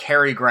that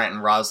Cary Grant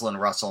and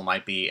Rosalind Russell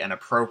might be an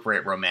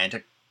appropriate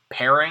romantic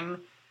pairing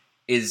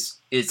is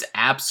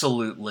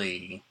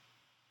absolutely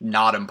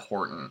not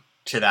important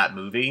to that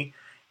movie.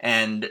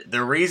 And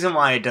the reason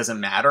why it doesn't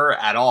matter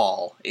at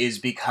all is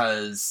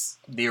because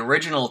the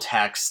original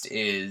text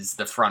is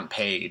the front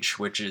page,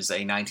 which is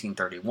a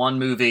 1931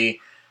 movie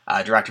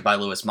directed by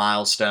Louis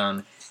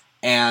Milestone.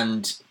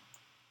 And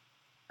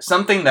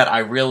something that I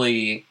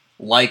really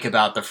like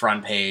about the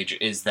front page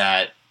is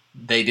that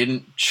they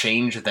didn't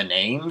change the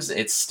names.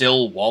 It's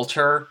still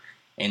Walter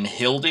and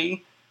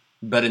Hildy,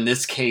 but in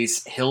this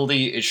case,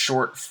 Hildy is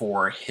short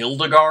for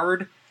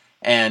Hildegard,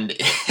 and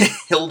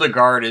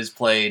Hildegard is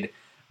played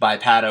by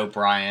Pat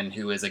O'Brien,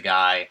 who is a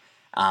guy,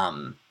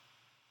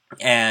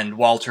 and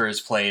Walter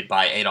is played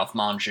by Adolphe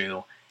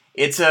Menjou.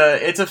 It's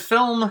a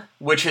film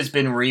which has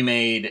been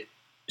remade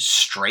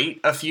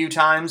straight a few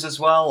times as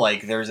well.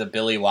 Like, there's a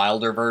Billy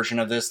Wilder version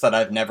of this that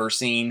I've never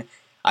seen.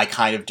 I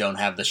kind of don't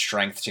have the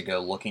strength to go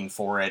looking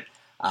for it.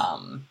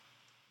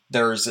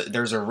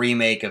 There's a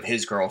remake of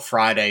His Girl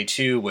Friday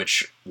too,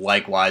 which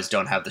likewise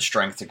don't have the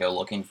strength to go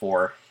looking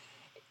for.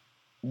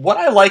 What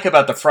I like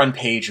about the front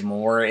page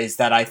more is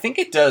that I think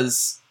it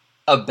does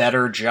a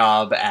better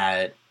job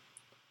at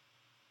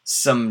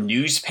some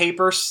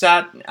newspaper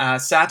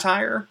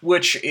satire,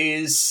 which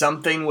is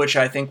something which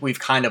I think we've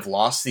kind of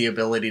lost the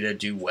ability to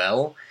do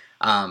well.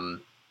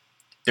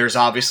 There's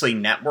obviously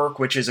Network,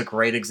 which is a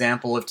great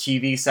example of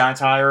TV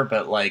satire,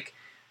 but like,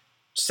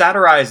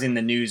 satirizing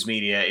the news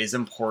media is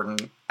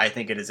important. I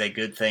think it is a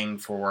good thing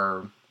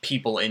for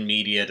people in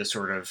media to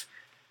sort of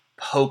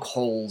poke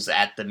holes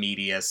at the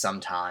media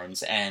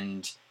sometimes,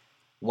 and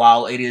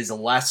while it is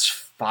less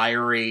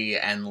fiery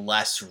and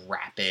less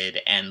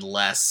rapid and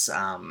less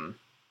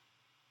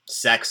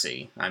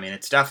sexy, I mean,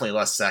 it's definitely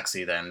less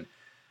sexy than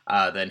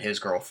His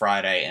Girl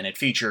Friday, and it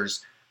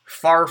features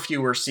far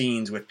fewer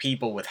scenes with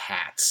people with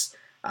hats,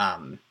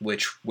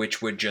 which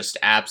would just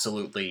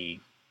absolutely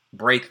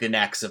break the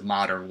necks of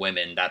modern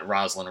women that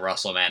Rosalind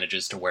Russell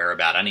manages to wear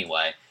about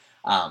anyway.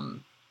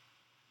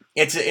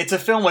 It's a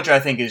film which I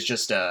think is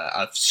just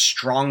a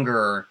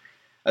stronger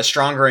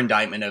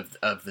indictment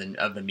of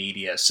the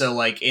media. So,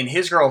 like, in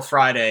His Girl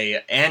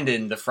Friday and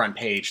in the front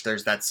page,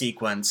 there's that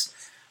sequence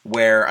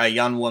where a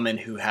young woman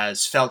who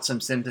has felt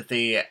some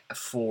sympathy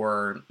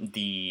for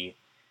the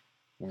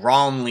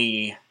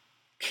wrongly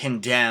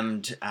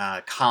condemned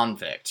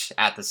convict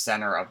at the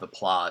center of the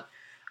plot,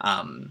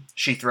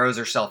 she throws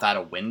herself out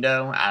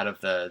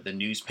of the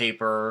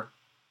newspaper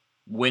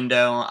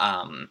window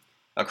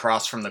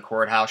across from the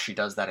courthouse. She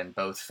does that in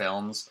both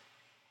films.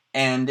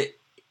 And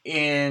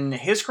in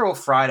His Girl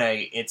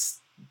Friday, it's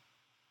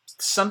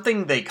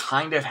something they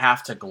kind of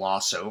have to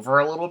gloss over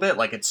a little bit.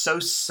 Like, it's so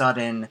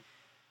sudden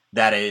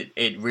that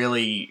it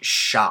really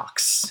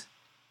shocks,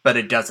 but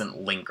it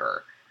doesn't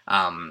linger.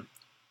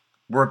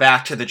 We're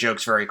back to the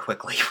jokes very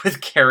quickly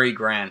with Cary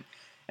Grant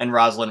and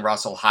Rosalind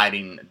Russell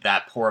hiding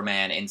that poor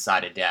man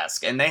inside a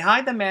desk. And they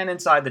hide the man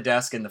inside the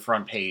desk in the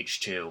front page,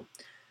 too.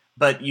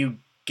 But you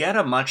get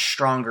a much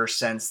stronger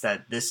sense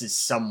that this is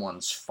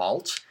someone's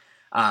fault.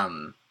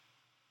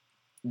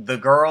 The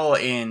girl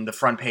in the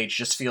front page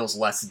just feels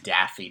less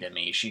daffy to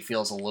me. She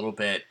feels a little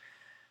bit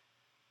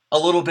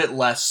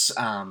less,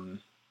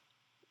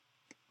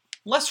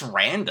 less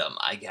random,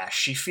 I guess.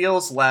 She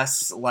feels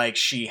less like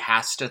she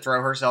has to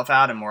throw herself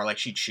out and more like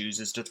she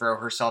chooses to throw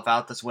herself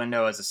out this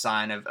window as a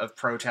sign of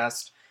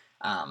protest.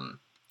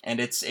 And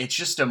it's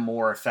just a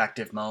more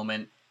effective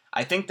moment.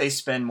 I think they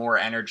spend more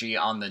energy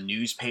on the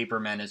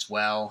newspapermen as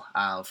well.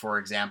 For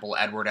example,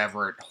 Edward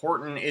Everett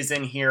Horton is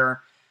in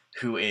here,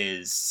 who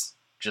is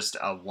just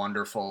a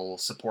wonderful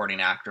supporting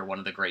actor, one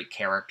of the great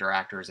character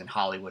actors in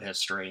Hollywood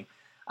history.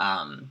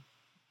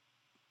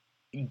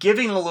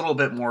 Giving a little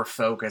bit more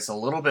focus, a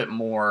little bit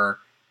more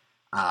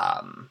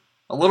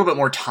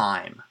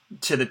time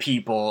to the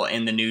people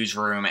in the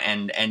newsroom,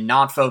 and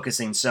not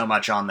focusing so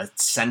much on the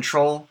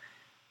central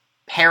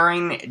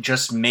pairing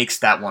just makes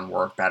that one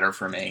work better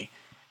for me.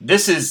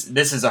 This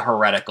is a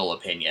heretical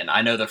opinion.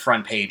 I know the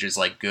front page is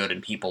like good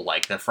and people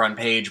like the front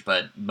page,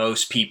 but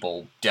most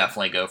people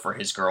definitely go for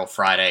His Girl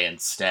Friday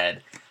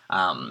instead.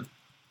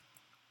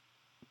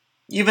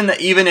 Even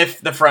if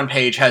the front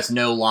page has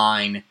no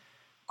line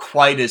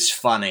quite as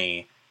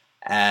funny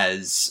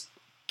as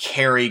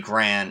Cary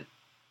Grant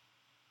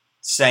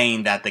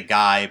saying that the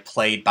guy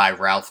played by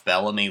Ralph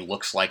Bellamy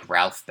looks like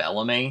Ralph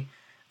Bellamy.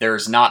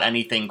 There's not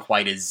anything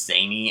quite as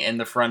zany in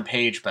the front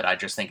page, but I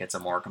just think it's a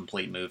more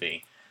complete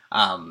movie.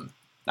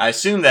 I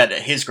assume that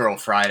His Girl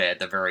Friday, at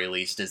the very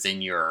least, is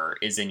in your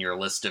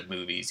list of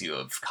movies you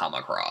have come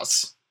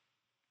across.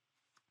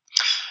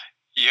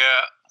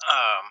 Yeah,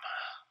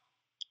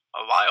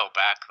 a while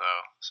back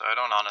though, so I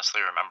don't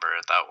honestly remember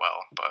it that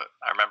well, but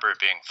I remember it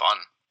being fun.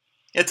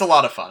 It's a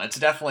lot of fun. It's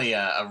definitely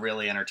a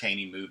really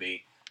entertaining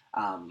movie.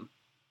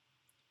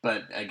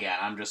 But again,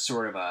 I'm just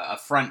sort of a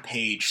front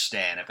page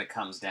stan if it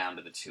comes down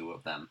to the two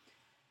of them.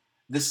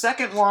 The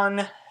second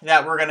one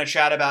that we're going to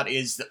chat about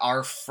is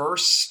our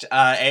first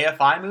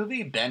AFI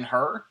movie,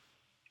 Ben-Hur,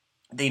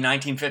 the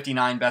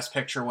 1959 Best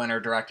Picture winner,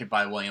 directed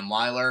by William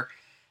Wyler.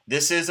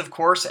 This is, of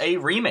course, a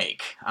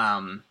remake.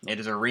 It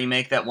is a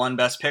remake that won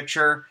Best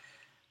Picture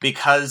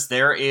because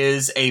there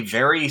is a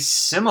very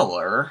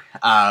similar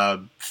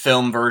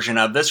film version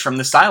of this from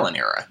the silent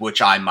era,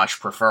 which I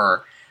much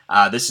prefer.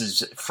 This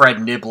is Fred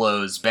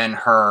Niblow's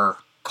Ben-Hur: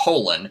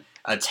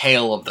 A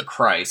Tale of the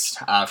Christ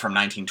from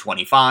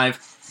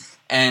 1925.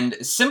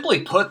 And simply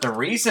put, the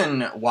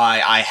reason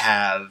why I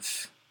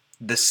have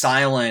the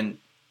silent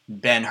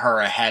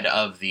Ben-Hur ahead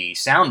of the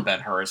sound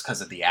Ben-Hur is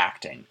because of the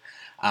acting.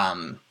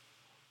 I've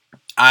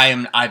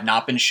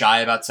not been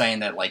shy about saying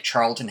that, like,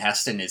 Charlton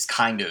Heston is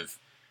kind of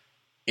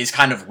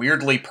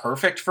weirdly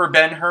perfect for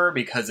Ben-Hur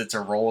because it's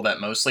a role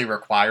that mostly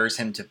requires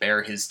him to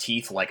bare his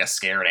teeth like a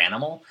scared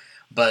animal.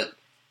 But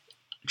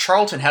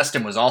Charlton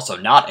Heston was also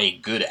not a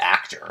good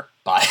actor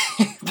by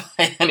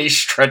any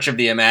stretch of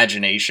the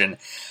imagination.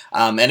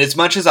 And as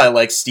much as I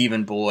like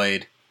Stephen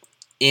Boyd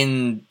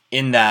in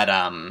that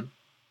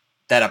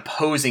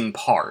opposing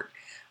part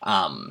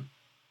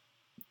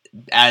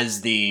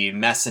as the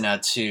Messina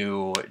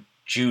to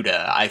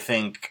Judah, I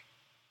think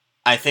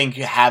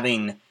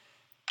having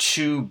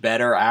two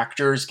better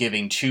actors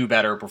giving two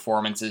better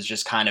performances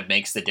just kind of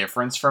makes the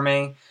difference for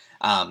me.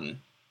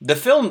 The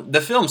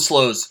film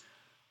slows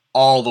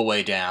all the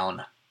way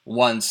down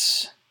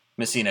once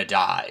Messina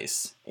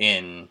dies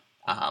in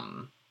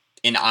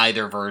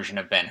either version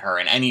of Ben-Hur,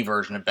 in any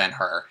version of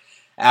Ben-Hur.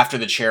 After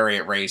the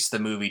chariot race, the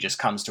movie just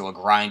comes to a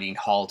grinding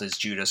halt as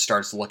Judah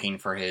starts looking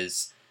for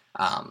his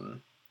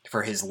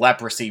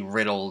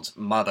leprosy-riddled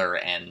mother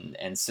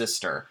and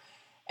sister.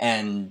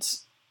 And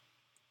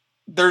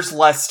there's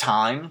less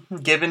time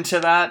given to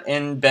that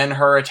in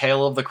Ben-Hur: A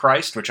Tale of the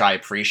Christ, which I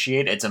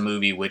appreciate. It's a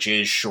movie which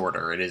is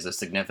shorter. It is a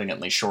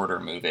significantly shorter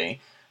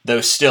movie,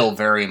 though still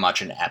very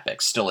much an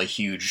epic, still a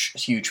huge,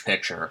 huge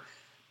picture.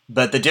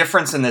 But the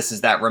difference in this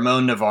is that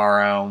Ramon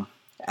Navarro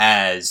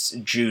as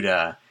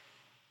Judah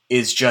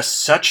is just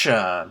such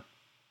a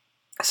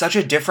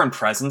different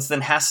presence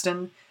than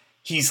Heston.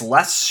 He's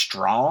less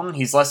strong.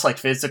 He's less, like,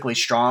 physically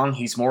strong.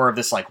 He's more of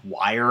this, like,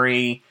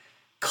 wiry,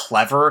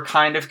 clever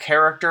kind of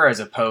character as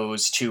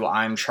opposed to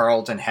I'm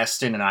Charlton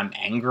Heston and I'm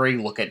angry,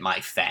 look at my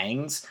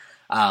fangs.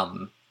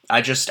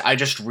 I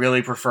just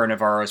really prefer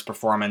Navarro's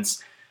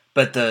performance.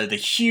 But the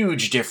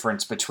huge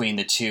difference between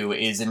the two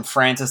is in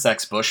Francis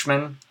X.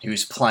 Bushman,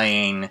 who's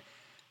playing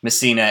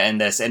Messina in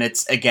this. And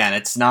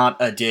it's not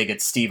a dig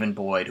at Stephen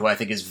Boyd, who I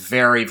think is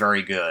very,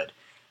 very good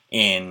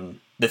in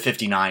the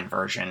 59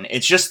 version.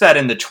 It's just that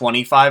in the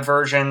 25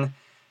 version,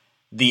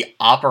 the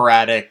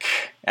operatic,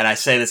 and I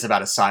say this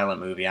about a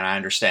silent movie, and I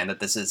understand that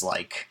this is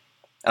like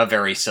a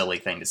very silly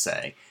thing to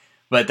say,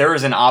 but there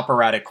is an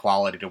operatic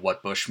quality to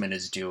what Bushman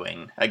is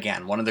doing.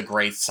 Again, one of the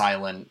great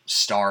silent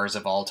stars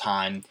of all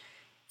time.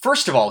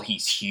 First of all,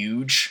 he's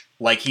huge.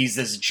 Like, he's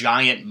this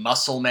giant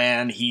muscle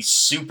man. He's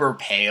super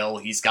pale.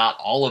 He's got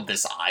all of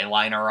this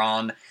eyeliner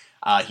on.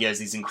 He has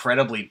these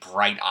incredibly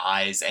bright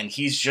eyes, and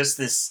he's just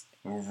this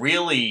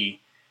really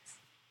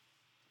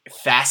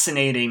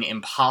fascinating,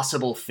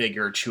 impossible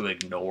figure to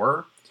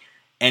ignore.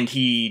 And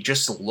he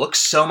just looks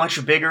so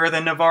much bigger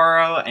than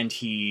Navarro, and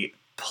he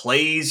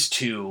plays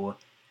to,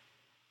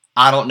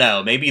 I don't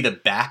know, maybe the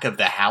back of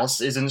the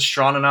house isn't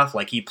strong enough.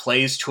 Like, he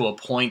plays to a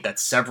point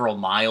that's several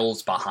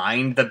miles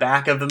behind the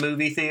back of the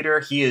movie theater.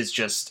 He is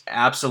just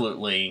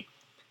absolutely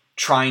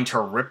trying to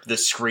rip the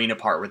screen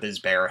apart with his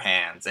bare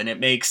hands. And it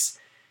makes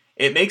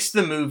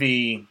the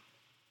movie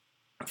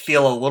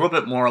feel a little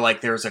bit more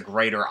like there's a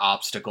greater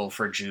obstacle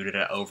for Judah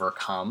to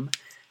overcome.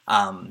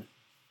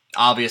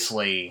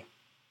 Obviously,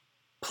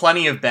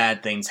 plenty of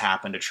bad things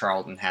happen to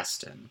Charlton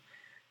Heston,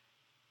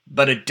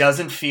 but it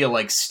doesn't feel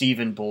like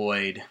Stephen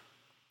Boyd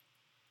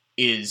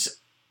is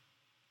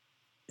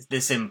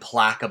this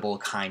implacable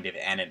kind of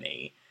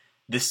enemy.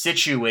 The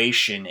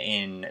situation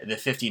in the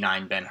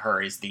 59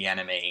 Ben-Hur is the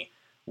enemy,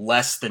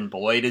 less than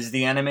Boyd is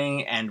the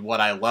enemy, and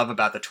what I love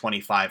about the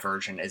 25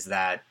 version is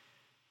that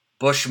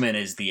Bushman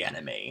is the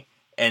enemy,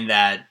 and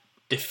that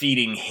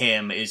defeating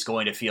him is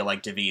going to feel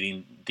like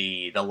defeating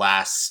the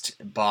last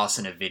boss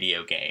in a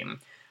video game.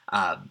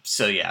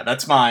 So yeah,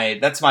 that's my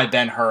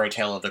Ben-Hur: A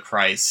Tale of the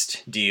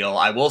Christ deal.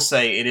 I will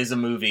say it is a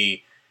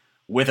movie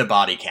with a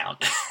body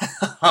count.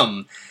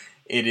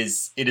 It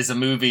is a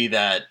movie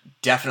that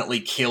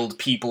definitely killed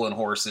people and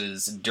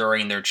horses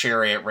during their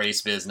chariot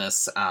race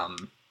business.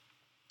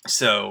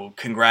 So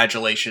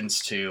congratulations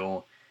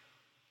to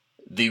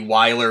the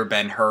Wyler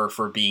Ben-Hur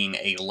for being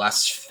a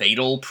less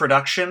fatal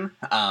production.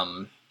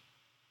 I'm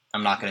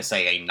not going to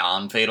say a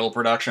non-fatal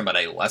production, but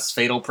a less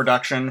fatal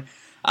production.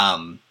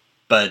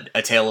 But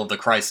A Tale of the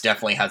Christ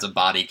definitely has a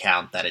body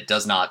count that it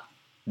does not.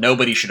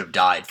 Nobody should have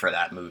died for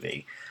that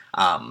movie.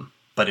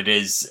 But it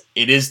is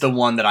the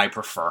one that I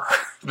prefer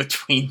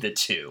between the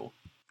two.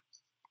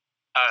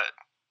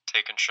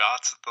 Taking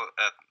shots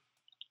at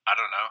I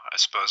don't know. I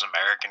suppose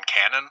American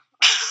canon.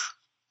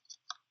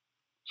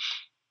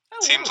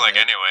 Seems like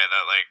anyway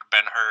that like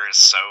Ben-Hur is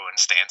so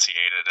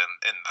instantiated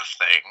in the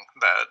thing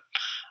that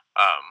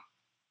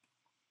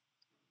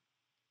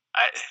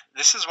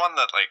this is one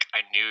that like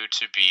I knew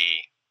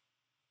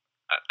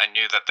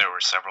that there were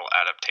several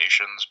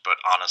adaptations, but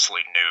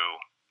honestly knew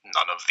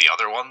none of the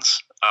other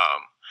ones.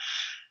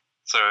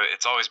 So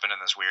it's always been in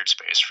this weird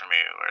space for me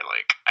where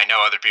like I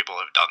know other people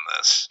have done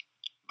this,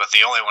 but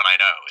the only one I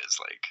know is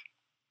like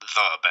the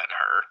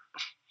Ben-Hur.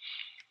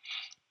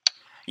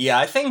 Yeah,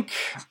 I think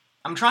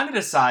I'm trying to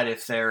decide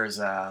if there's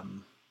I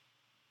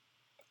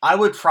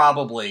would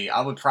probably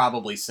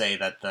say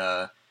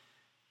that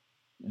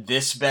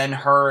this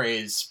Ben-Hur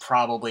is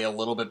probably a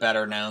little bit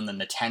better known than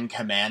the Ten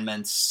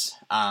Commandments,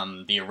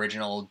 the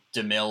original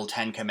DeMille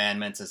Ten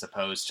Commandments, as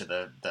opposed to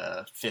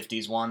the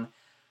 50s one.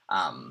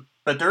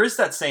 But there is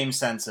that same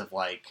sense of,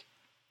 like,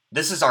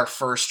 this is our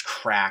first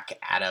crack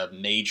at a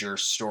major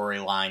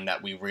storyline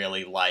that we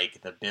really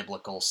like, the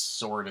biblical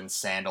sword and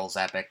sandals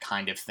epic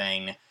kind of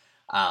thing.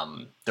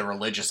 The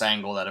religious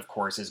angle that, of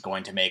course, is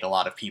going to make a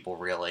lot of people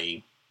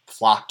really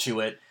flock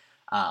to it.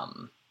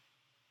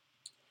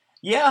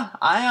 Yeah,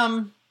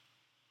 I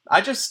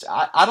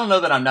don't know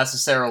that I'm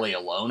necessarily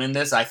alone in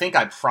this. I think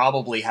I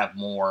probably have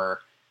more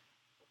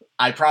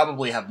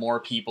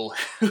people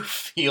who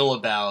feel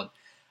about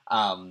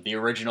the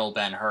original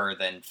Ben-Hur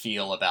than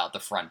feel about the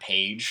front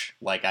page.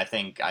 Like, I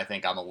think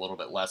I'm a little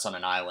bit less on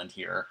an island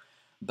here.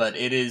 But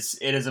it is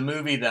a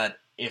movie that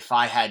if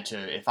I had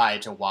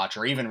to watch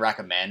or even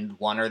recommend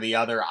one or the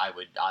other, I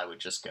would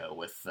just go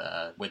with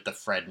the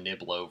Fred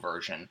Niblo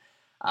version.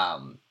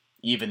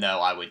 Even though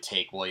I would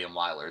take William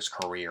Wyler's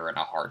career in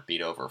a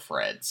heartbeat over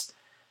Fred's.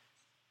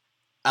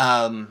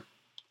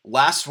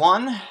 Last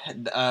one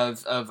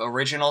of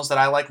originals that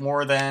I like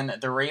more than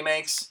the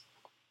remakes.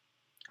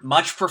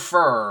 Much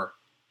prefer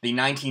the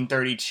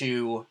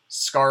 1932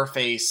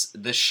 Scarface,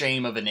 The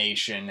Shame of a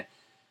Nation,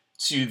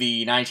 to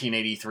the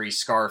 1983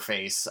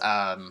 Scarface.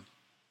 And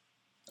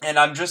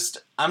I'm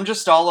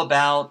just all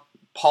about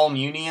Paul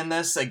Muni in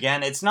this.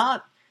 Again, it's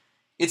not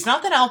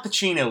that Al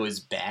Pacino is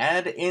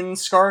bad in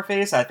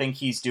Scarface. I think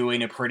he's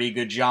doing a pretty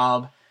good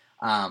job.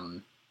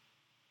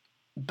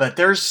 But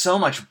there's so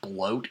much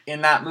bloat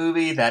in that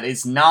movie that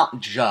is not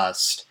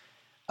just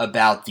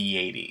about the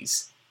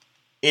 80s.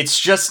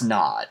 It's just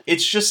not.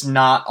 It's just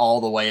not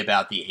all the way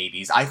about the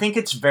 80s. I think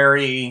it's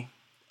very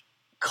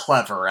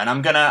clever, and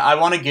I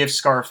want to give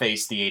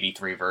Scarface, the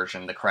 83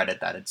 version, the credit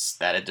that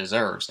it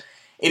deserves.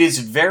 It is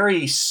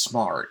very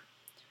smart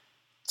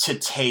to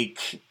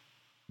take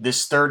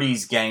this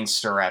 30s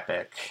gangster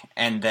epic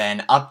and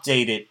then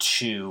update it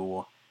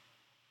to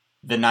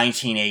the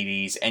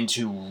 1980s and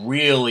to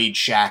really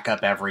jack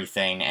up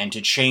everything and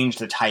to change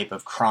the type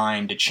of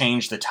crime, to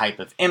change the type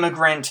of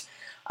immigrant,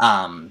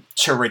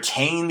 to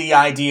retain the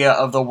idea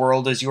of the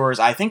world is yours.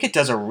 I think it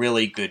does a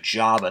really good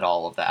job at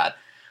all of that.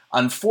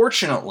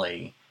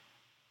 Unfortunately,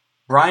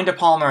 Brian De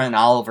Palma and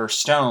Oliver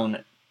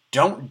Stone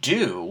don't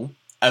do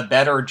a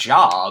better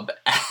job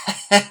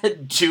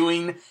at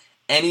doing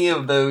any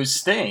of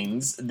those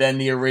things than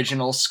the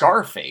original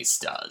Scarface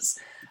does.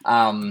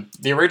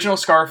 The original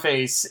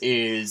Scarface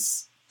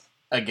is,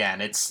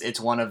 again, it's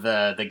one of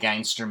the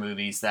gangster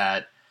movies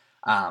that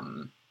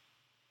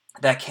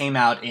that came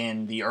out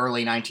in the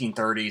early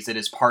 1930s. It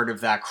is part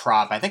of that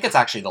crop. I think it's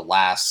actually the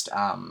last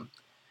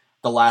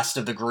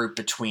of the group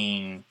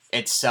between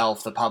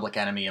itself, The Public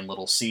Enemy, and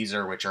Little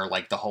Caesar, which are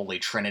like the holy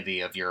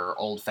trinity of your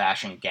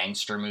old-fashioned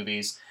gangster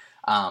movies.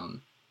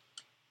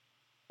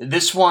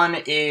 This one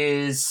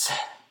is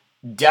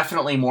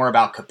definitely more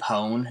about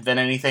Capone than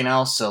anything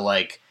else. So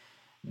like,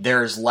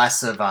 there's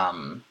less of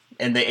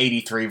in the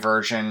 '83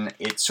 version,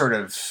 it sort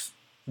of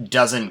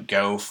doesn't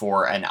go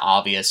for an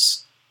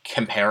obvious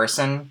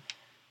comparison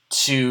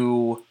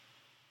to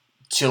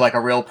like a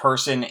real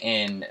person.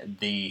 In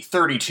the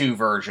 '32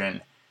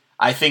 version,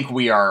 I think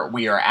we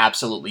are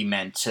absolutely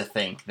meant to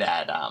think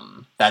that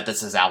that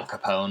this is Al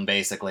Capone,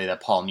 basically,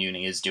 that Paul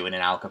Muni is doing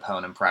an Al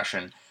Capone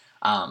impression.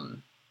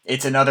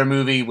 It's another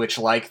movie which,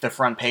 like The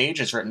Front Page,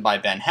 is written by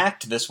Ben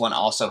Hecht. This one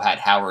also had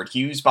Howard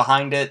Hughes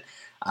behind it,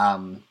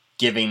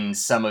 giving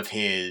some of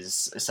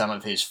his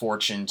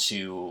fortune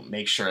to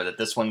make sure that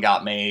this one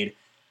got made.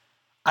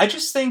 I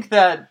just think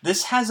that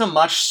this has a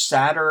much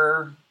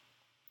sadder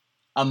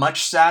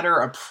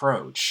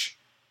approach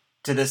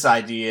to this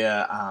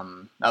idea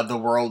of the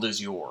world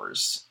is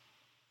yours.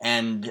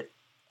 And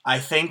I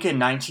think in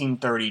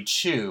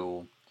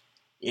 1932,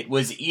 it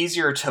was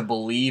easier to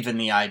believe in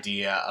the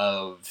idea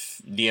of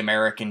the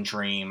American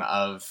dream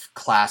of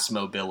class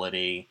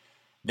mobility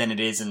than it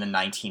is in the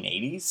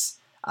 1980s.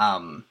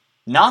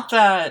 Not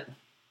that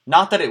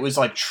it was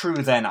like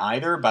true then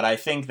either, but I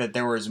think that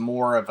there was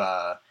more of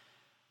a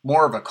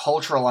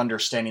cultural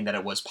understanding that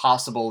it was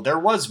possible. There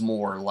was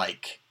more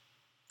like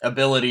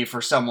ability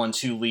for someone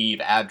to leave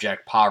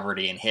abject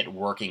poverty and hit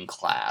working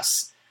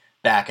class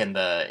back in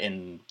the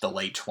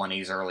late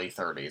 20s, early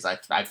 30s.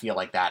 I feel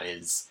like that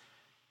is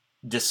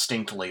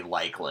distinctly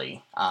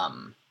likely,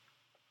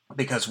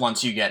 because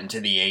once you get into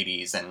the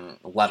 80s, and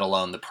let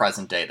alone the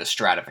present day, the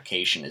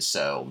stratification is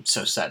so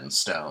set in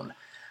stone.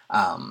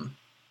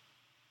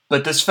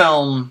 But this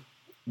film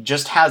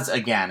just has,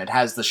 again, it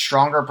has the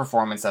stronger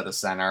performance at the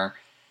center.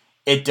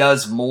 It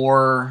does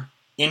more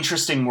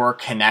interesting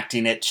work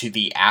connecting it to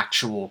the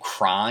actual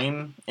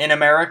crime in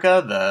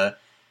America,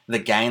 the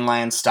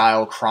gangland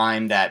style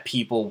crime that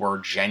people were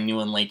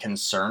genuinely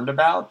concerned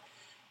about.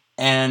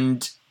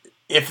 And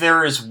if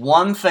there is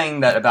one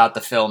thing that about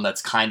the film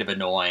that's kind of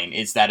annoying,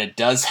 is that it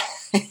does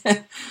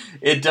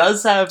it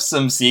does have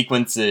some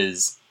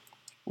sequences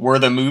where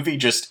the movie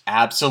just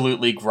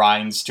absolutely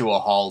grinds to a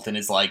halt and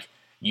is like,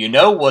 you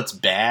know what's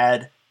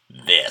bad?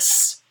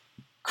 This.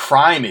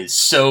 Crime is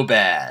so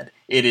bad.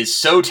 It is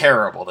so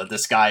terrible that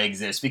this guy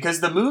exists, because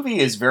the movie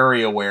is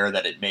very aware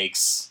that it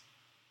makes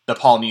the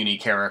Paul Muni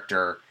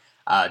character,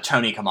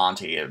 Tony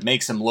Camonte, it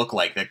makes him look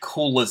like the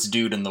coolest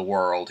dude in the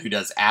world who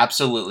does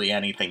absolutely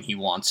anything he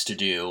wants to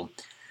do.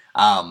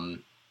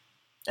 And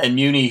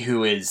Muni,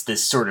 who is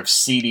this sort of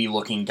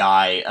seedy-looking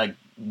guy,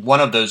 one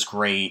of those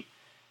great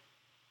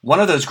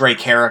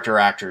character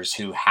actors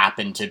who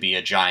happened to be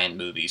a giant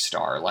movie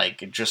star,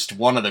 like just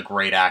one of the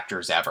great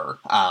actors ever,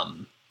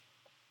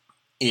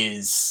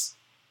 is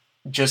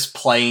just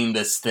playing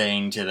this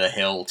thing to the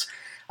hilt.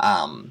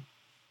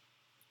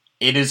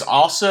 It is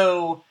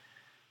also,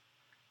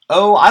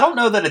 I don't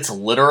know that it's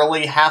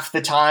literally half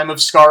the time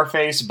of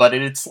Scarface, but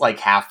it's like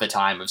half the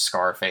time of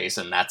Scarface,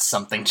 and that's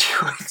something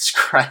to its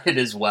credit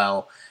as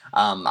well.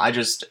 I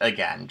just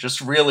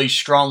really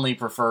strongly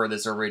prefer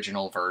this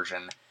original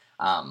version,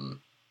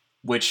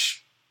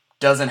 which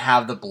doesn't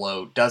have the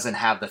bloat, doesn't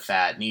have the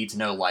fat, needs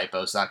no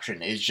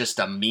liposuction, is just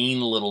a mean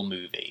little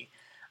movie,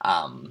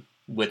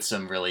 with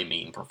some really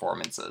mean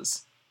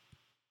performances.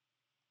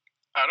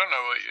 I don't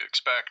know what you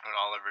expect when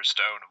Oliver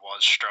Stone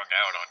was strung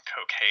out on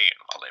cocaine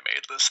while they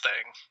made this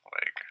thing.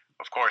 Like,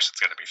 of course it's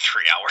going to be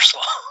 3 hours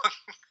long.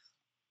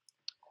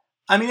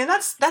 I mean, and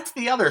that's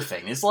the other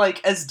thing, is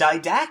like, as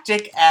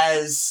didactic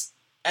as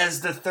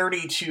the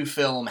 32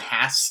 film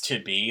has to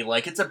be,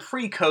 like, it's a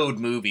pre-code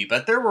movie,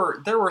 but there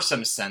were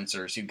some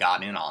censors who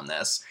got in on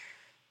this.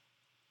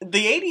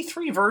 The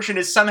 83 version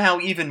is somehow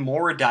even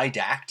more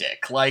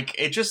didactic. Like,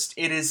 it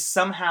is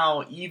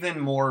somehow even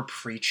more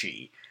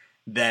preachy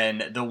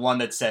than the one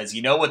that says,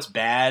 you know what's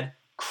bad?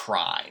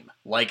 Crime.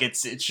 Like,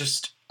 it's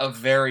just a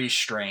very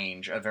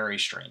strange thing.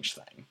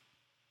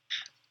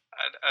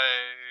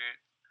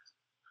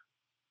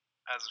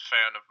 As a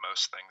fan of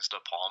most things De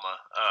Palma,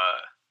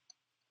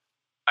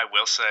 I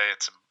will say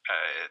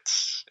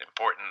it's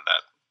important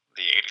that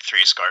the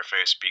 '83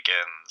 Scarface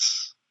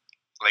begins,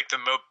 like, the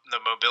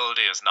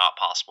mobility is not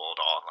possible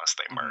at all unless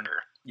they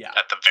murder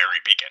at the very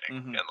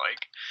beginning, and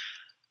like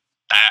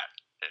that,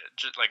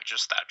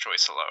 just that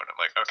choice alone, I'm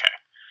like, okay,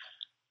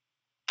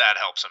 that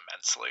helps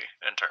immensely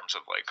in terms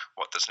of like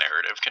what this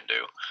narrative can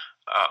do.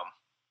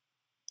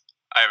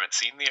 I haven't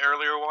seen the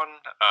earlier one.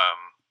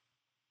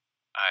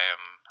 I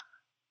am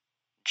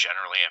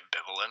generally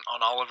ambivalent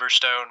on Oliver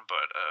Stone,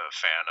 but a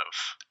fan of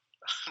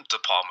De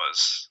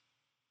Palma's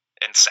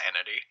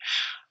insanity.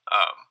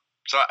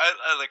 So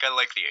I like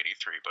the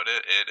 '83, but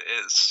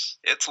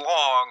it's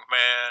long,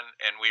 man,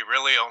 and we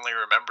really only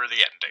remember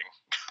the ending.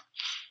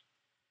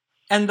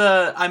 And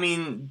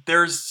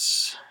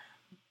there's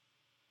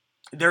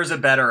a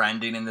better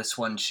ending in this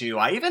one too.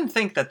 I even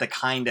think that the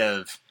kind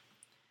of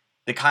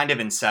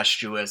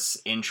incestuous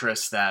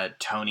interest that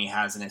Tony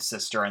has in his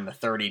sister in the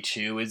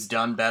 32 is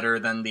done better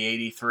than the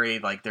 83.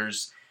 Like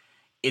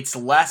it's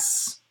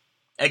less,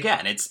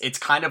 again, it's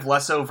kind of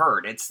less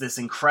overt. It's this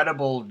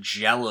incredible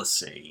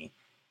jealousy,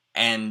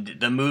 and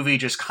the movie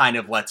just kind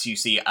of lets you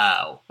see,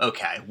 oh,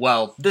 okay,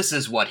 well, this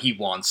is what he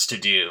wants to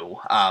do,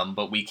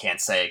 but we can't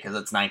say it because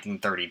it's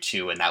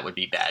 1932 and that would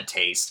be bad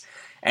taste.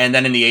 And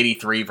then in the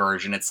 83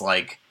 version, it's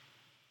like,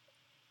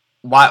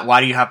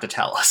 why do you have to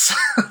tell us?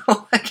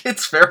 Like,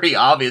 it's very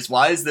obvious.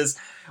 Why is this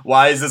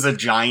a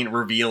giant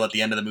reveal at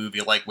the end of the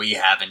movie? Like, we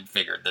haven't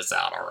figured this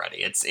out already.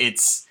 It's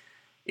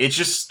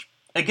just,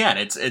 again,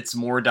 it's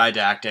more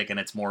didactic and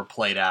it's more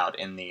played out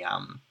in the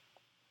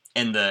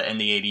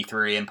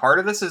 83. And part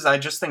of this is I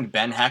just think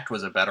Ben Hecht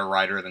was a better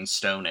writer than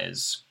Stone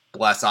is.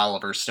 Bless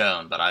Oliver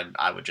Stone, but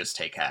I would just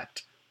take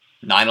Hecht.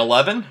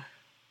 9/11.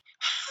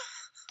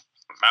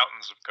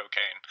 Mountains of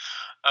cocaine.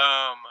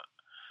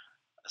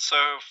 So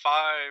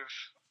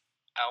 5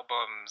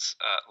 albums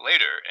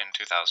later in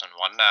 2001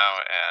 now,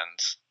 and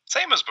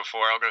same as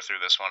before, I'll go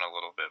through this one a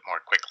little bit more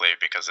quickly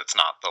because it's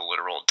not the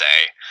literal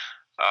day.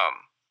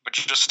 But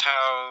just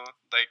how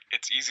like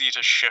it's easy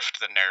to shift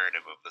the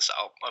narrative of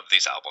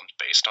these albums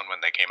based on when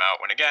they came out.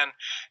 When again,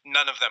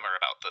 none of them are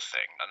about the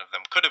thing. None of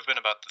them could have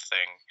been about the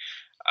thing,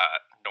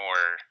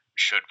 nor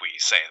should we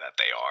say that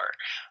they are.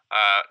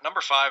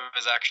 Number 5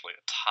 is actually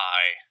a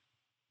tie,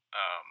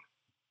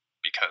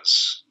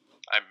 because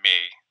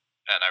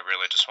and I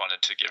really just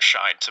wanted to give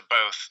shine to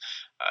both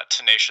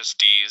Tenacious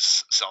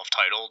D's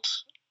self-titled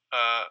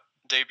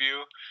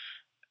debut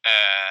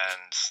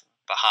and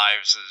The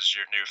Hives is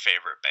your new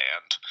favorite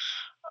band.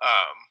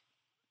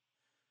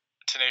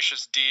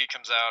 Tenacious D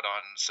comes out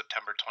on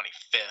September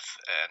 25th,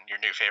 and your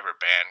new favorite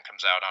band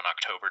comes out on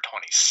October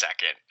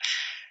 22nd.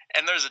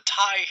 And there's a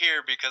tie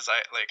here because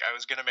I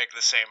was gonna make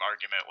the same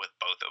argument with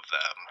both of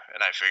them,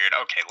 and I figured,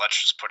 okay, let's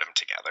just put them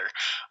together.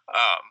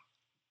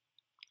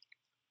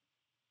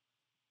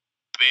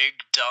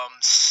 Big,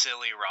 dumb,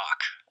 silly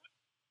rock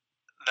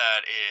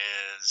that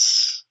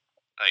is,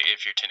 like,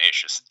 if you're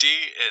Tenacious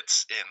D,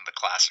 it's in the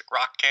classic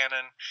rock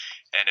canon,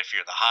 and if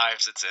you're the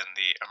Hives, it's in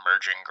the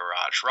emerging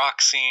garage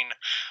rock scene.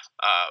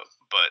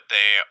 But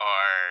they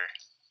are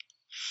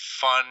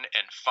fun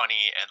and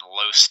funny and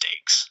low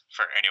stakes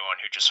for anyone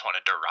who just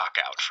wanted to rock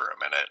out for a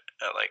minute,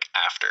 like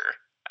after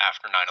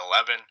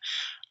 9/11.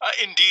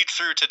 Indeed,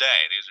 through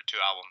today, these are 2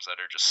 albums that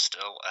are just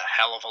still a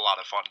hell of a lot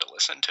of fun to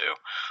listen to.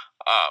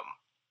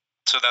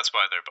 So that's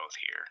why they're both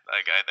here.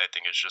 Like I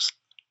think it's just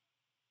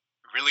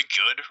really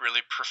good,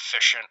 really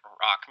proficient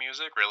rock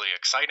music, really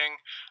exciting,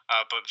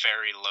 but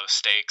very low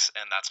stakes,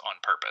 and that's on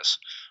purpose.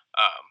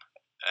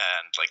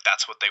 And like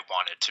that's what they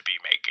wanted to be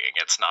making.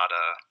 It's not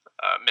a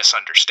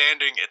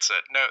misunderstanding. It's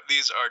no.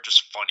 These are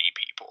just funny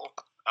people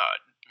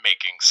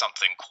making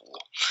something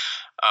cool,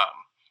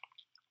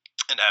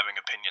 and having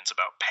opinions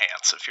about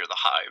pants. If you're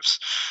the Hives.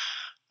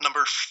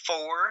 Number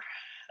 4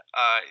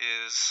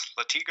 is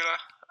La Tigra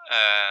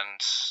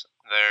and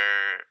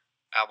their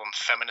album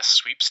Feminist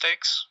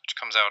Sweepstakes, which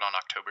comes out on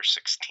October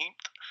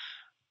 16th.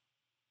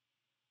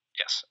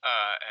 Yes,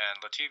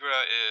 and La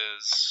Tigra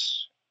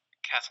is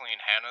Kathleen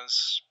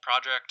Hanna's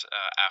project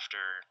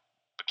after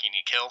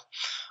Bikini Kill.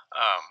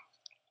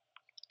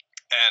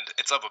 And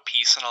it's of a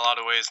piece in a lot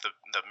of ways.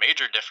 The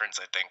major difference,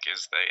 I think,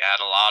 is they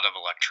add a lot of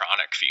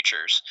electronic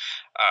features.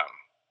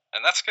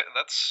 And that's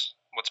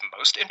what's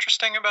most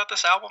interesting about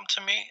this album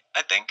to me,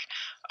 I think.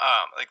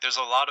 Like there's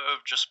a lot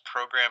of just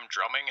programmed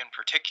drumming in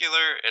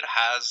particular. It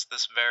has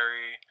this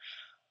very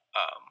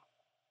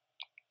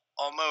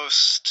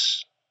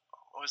almost,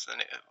 what was the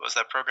name? Was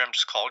that program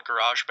just called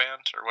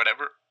GarageBand or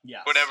whatever?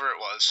 Yes. Whatever it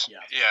was.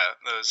 Yes. Yeah,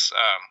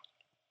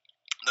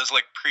 those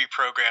like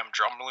pre-programmed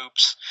drum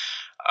loops.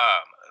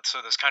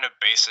 So this kind of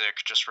basic,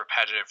 just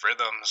repetitive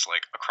rhythms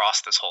like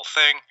across this whole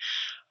thing.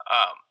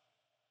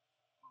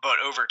 But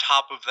over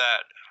top of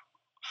that,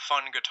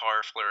 fun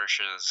guitar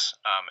flourishes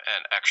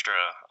and extra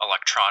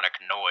electronic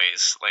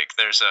noise. Like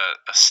there's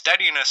a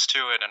steadiness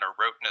to it and a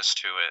roteness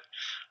to it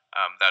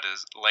that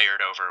is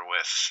layered over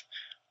with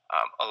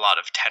a lot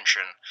of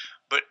tension.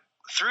 But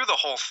through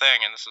the whole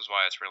thing, and this is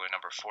why it's really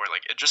number 4,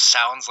 like it just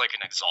sounds like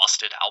an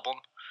exhausted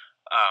album,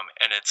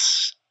 and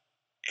it's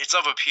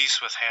of a piece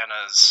with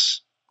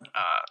Hannah's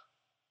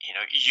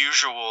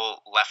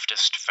usual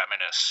leftist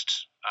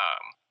feminist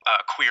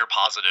queer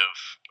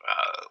positive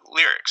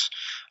lyrics,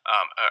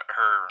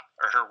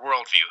 her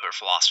worldview, her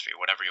philosophy,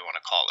 whatever you want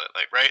to call it.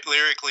 Like right,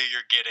 lyrically,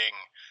 you're getting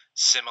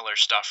similar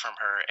stuff from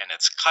her, and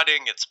it's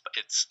cutting, it's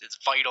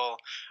vital,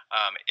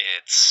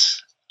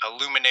 it's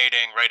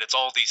illuminating, right? It's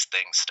all these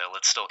things still.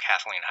 It's still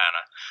Kathleen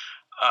Hanna.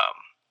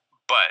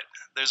 But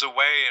there's a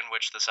way in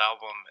which this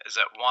album is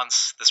at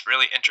once this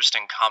really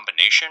interesting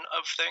combination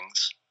of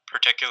things,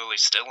 particularly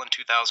still in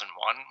 2001,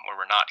 where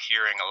we're not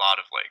hearing a lot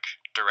of like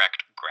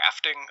direct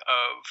grafting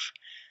of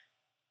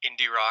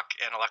indie rock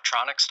and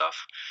electronic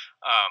stuff.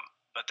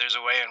 But there's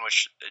a way in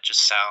which it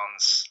just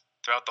sounds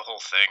throughout the whole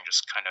thing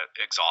just kind of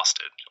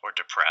exhausted or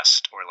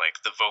depressed, or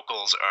like the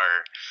vocals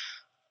are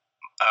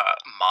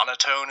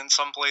monotone in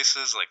some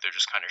places, like they're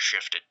just kind of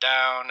shifted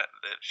down.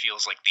 It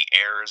feels like the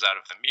air is out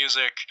of the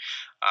music,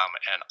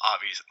 and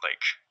obvious,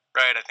 like,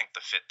 right, I think the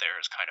fit there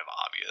is kind of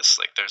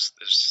obvious. Like there's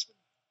this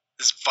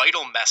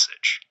vital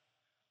message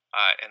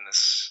and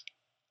this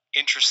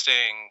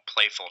interesting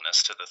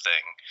playfulness to the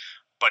thing,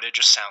 but it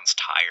just sounds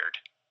tired.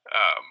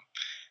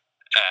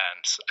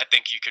 And I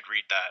think you could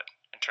read that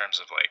in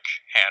terms of like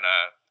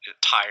Hannah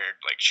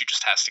tired, like she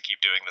just has to keep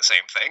doing the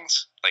same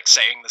things, like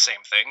saying the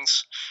same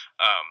things,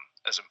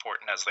 as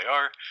important as they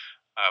are.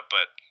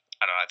 But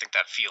I don't know, I think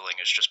that feeling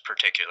is just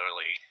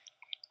particularly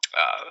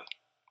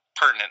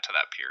pertinent to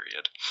that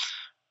period.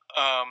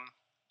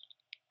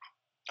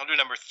 I'll do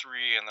number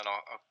 3, and then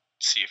I'll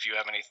see if you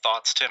have any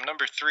thoughts, Tim.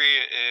 Number 3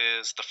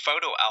 is the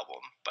Photo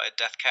album by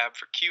Death Cab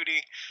for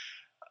Cutie.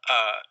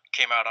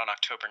 Came out on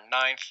October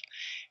 9th.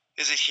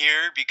 Is it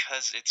here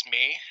because it's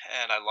me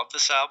and I love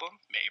this album?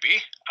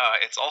 Maybe.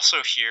 It's also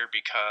here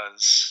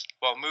because,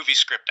 well, movie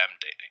script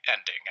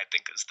ending, I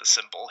think, is the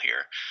symbol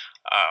here.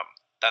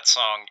 That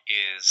song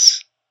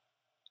is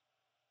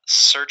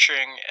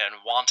searching and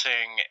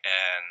wanting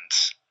and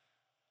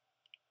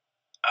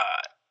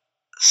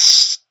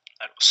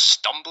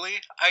stumbly,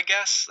 I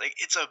guess. Like,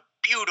 it's a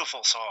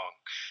beautiful song,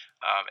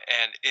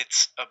 and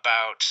it's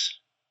about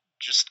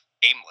just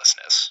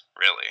aimlessness,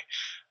 really.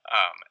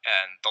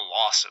 And the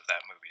loss of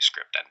that movie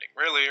script ending,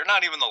 really, or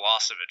not even the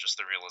loss of it, just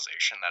the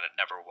realization that it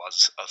never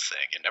was a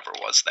thing, it never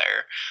was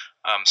there.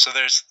 So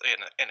there's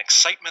an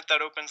excitement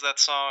that opens that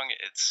song.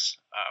 It's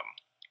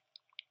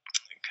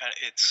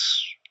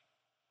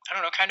I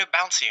don't know, kind of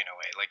bouncy in a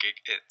way. Like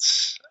it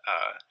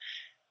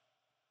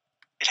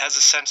has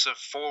a sense of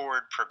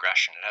forward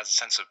progression. It has a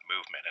sense of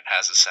movement. It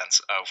has a sense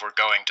of we're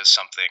going to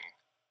something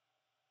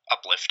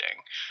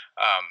uplifting.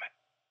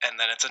 And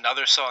then it's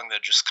another song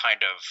that just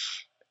kind of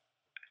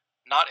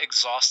not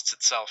exhausts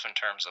itself in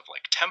terms of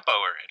like tempo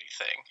or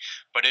anything,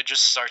 but it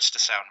just starts to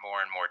sound more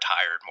and more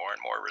tired, more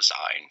and more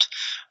resigned,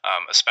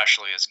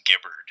 especially as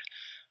Gibbard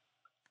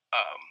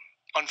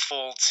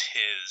unfolds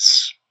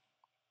his,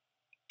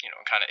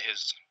 kind of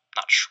his,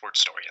 not short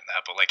story in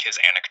that, but like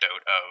his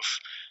anecdote of,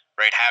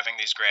 right, having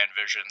these grand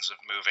visions of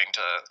moving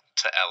to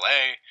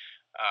LA,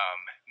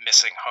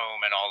 missing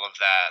home and all of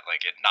that,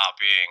 like it not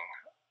being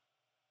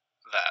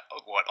that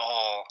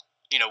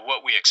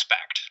what we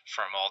expect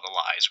from all the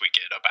lies we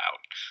get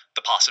about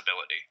the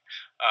possibility,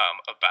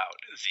 about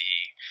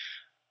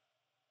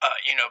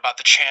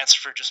the chance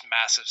for just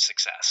massive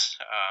success,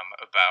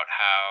 about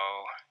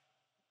how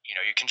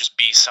you can just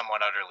be someone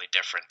utterly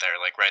different there.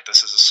 Like, right,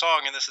 this is a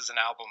song and this is an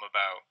album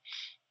about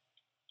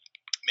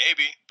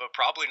maybe, but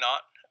probably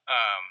not,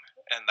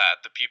 and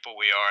that the people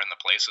we are and the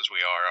places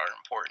we are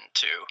important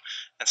too.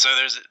 And so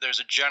there's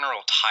a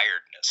general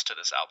tiredness to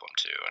this album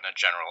too, and a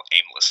general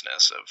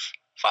aimlessness of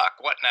fuck,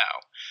 what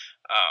now?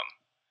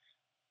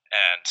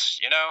 And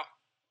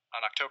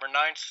on October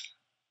 9th,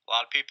 a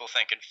lot of people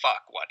thinking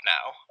fuck, what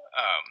now?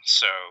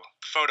 So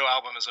the Photo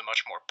album is a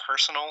much more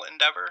personal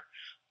endeavor.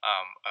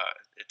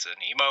 It's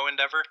an emo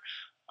endeavor,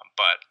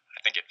 but I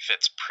think it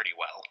fits pretty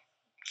well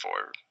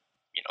for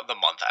the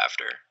month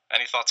after.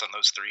 Any thoughts on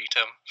those 3,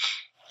 Tim?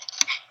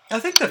 I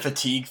think the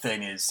fatigue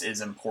thing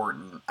is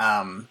important,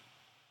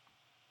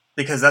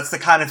 because that's the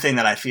kind of thing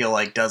that I feel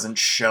like doesn't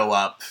show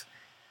up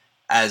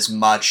as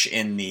much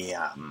in the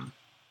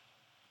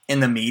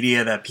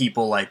media that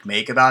people like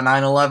make about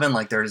 9/11.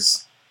 Like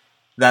there's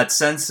that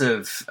sense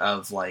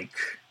of like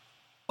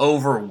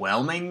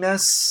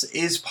overwhelmingness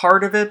is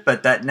part of it,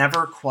 but that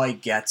never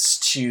quite gets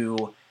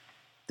to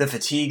the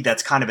fatigue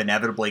that's kind of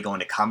inevitably going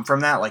to come from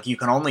that. Like you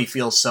can only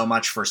feel so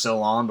much for so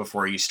long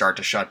before you start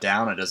to shut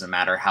down. It doesn't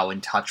matter how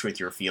in touch with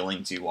your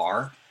feelings you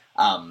are.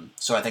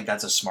 So I think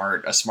that's a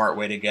smart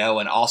way to go.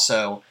 And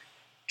also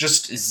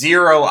just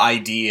zero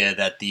idea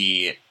that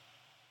the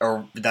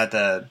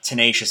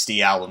Tenacious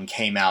D album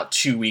came out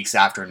 2 weeks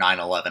after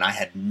 9/11. I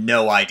had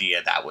no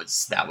idea that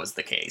was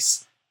the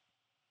case.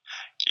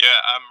 Yeah,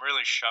 I'm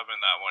really shoving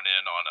that one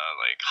in on a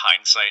like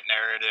hindsight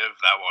narrative.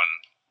 That one,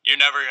 you're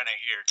never gonna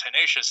hear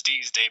Tenacious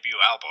D's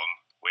debut album,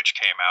 which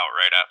came out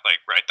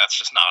right. That's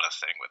just not a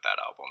thing with that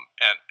album.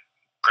 And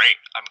great,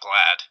 I'm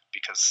glad,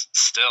 because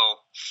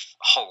still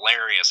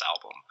hilarious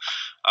album.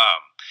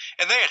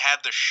 And they had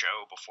the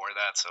show before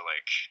that, so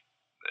like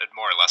it had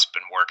more or less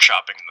been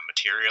workshopping the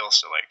material.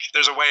 So like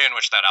there's a way in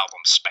which that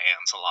album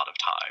spans a lot of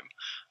time.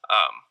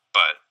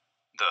 But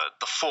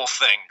the full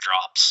thing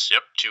drops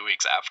 2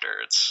 weeks after.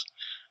 It's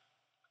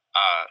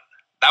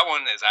that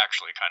one is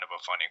actually kind of a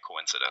funny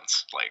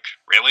coincidence. Like,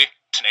 really?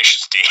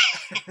 Tenacious D.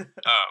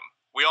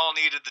 We all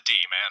needed the D,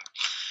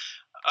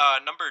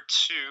 man. Number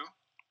 2,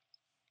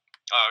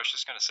 I was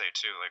just going to say,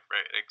 too, like,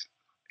 right,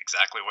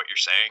 exactly what you're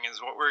saying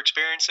is what we're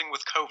experiencing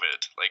with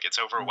COVID. Like, it's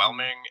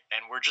overwhelming,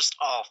 and we're just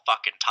all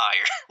fucking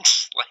tired.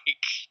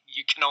 Like,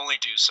 you can only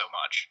do so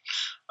much.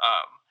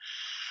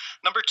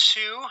 Number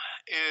 2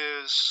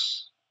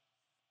 is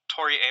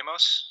Tori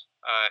Amos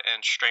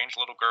and Strange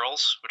Little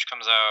Girls, which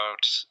comes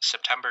out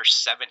September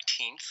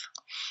 17th.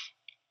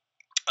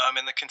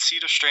 And the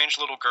conceit of Strange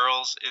Little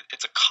Girls,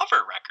 it's a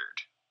cover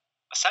record,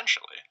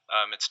 essentially.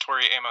 It's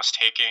Tori Amos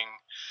taking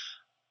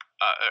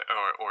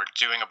or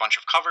doing a bunch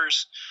of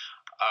covers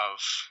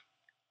of,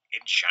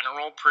 in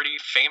general, pretty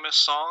famous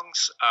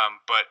songs,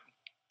 but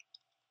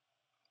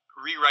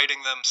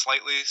rewriting them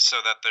slightly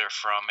so that they're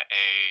from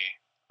a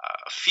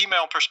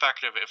female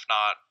perspective, if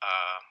not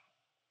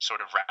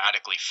sort of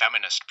radically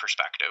feminist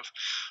perspective.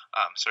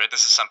 So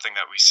this is something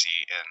that we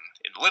see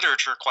in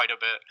literature quite a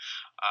bit.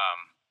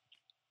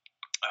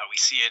 We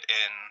see it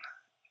in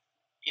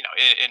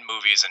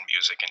movies and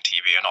music and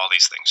TV and all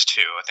these things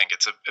too. I think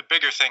it's a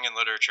bigger thing in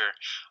literature,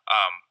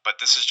 but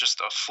this is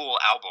just a full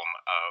album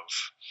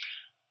of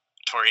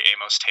Tori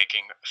Amos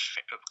taking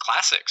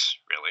classics,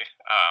 really,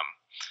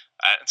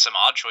 and some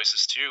odd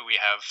choices too. We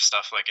have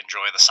stuff like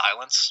 "Enjoy the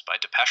Silence" by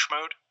Depeche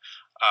Mode,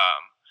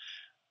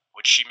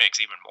 which she makes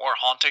even more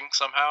haunting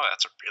somehow.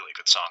 That's a really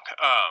good song.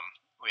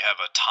 We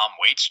have a Tom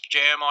Waits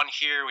jam on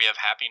here. We have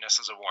 "Happiness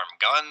is a Warm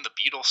Gun," the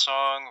Beatles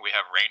song. We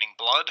have "Raining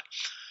Blood,"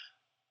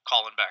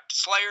 calling back to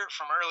Slayer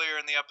from earlier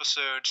in the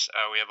episode.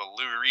 We have a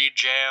Lou Reed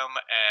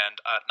jam and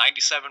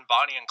 97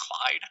 Bonnie and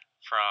Clyde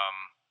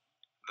from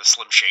the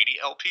Slim Shady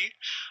LP.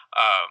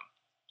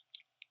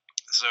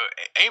 So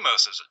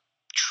Amos is a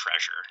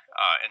treasure,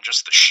 and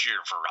just the sheer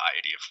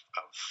variety of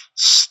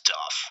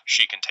stuff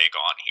she can take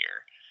on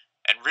here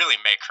and really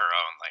make her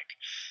own. Like,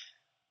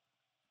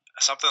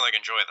 something like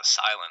 "Enjoy the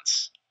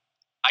Silence."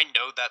 I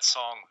know that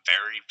song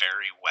very,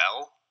 very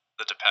well,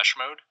 the Depeche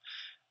Mode,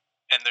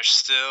 and there's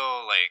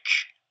still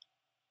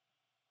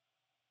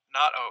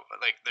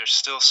there's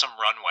still some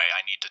runway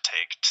I need to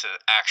take to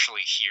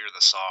actually hear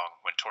the song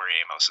when Tori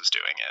Amos is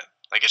doing it.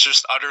 Like, it's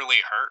just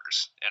utterly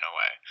hers in a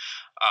way.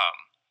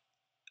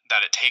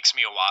 That it takes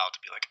me a while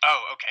to be like,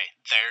 oh, okay,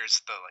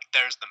 there's the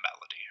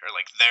melody, or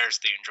like there's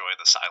the "Enjoy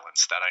the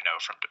Silence" that I know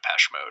from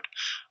Depeche Mode,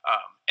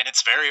 and it's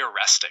very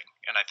arresting.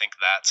 And I think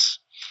right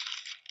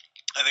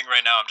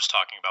now I'm just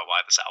talking about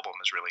why this album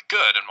is really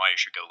good and why you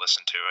should go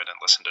listen to it and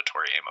listen to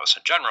Tori Amos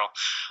in general.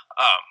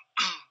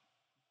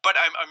 But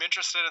I'm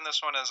interested in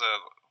this one as 6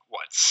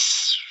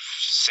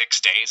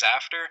 days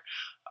after,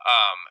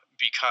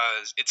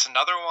 because it's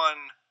another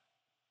one.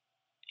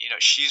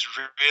 She's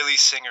really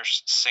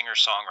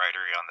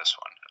singer-songwritery on this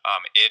one.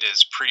 It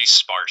is pretty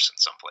sparse in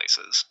some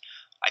places,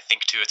 I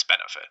think to its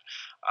benefit.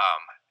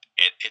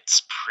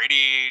 It's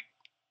pretty...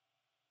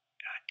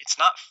 It's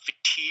not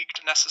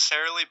fatigued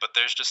necessarily, but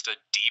there's just a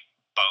deep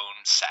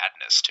bone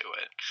sadness to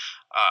it.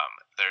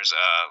 There's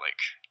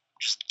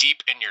just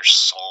deep in your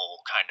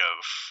soul kind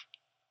of,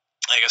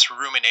 I guess,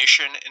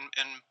 rumination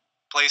in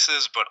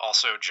places, but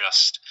also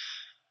just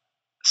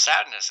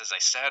sadness, as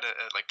I said,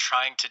 like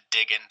trying to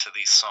dig into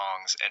these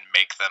songs and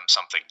make them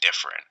something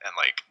different, and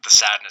like the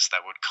sadness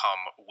that would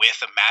come with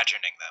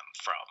imagining them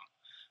from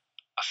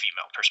a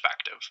female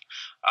perspective,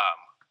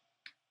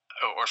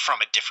 or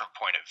from a different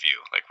point of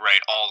view. Like,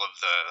 right, all of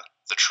the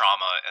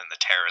trauma and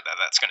the terror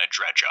that's going to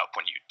dredge up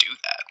when you do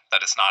that.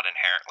 That is not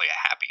inherently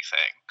a happy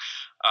thing.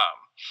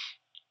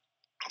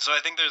 So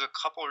I think there's a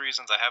couple of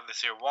reasons I have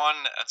this here.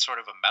 One, at sort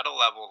of a meta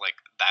level,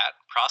 like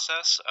that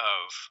process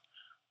of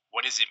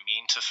what does it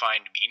mean to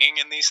find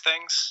meaning in these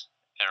things?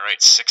 And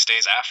right, 6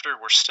 days after,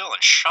 we're still in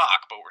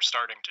shock, but we're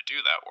starting to do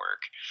that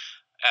work.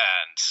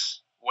 And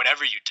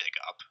whatever you dig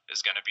up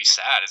is going to be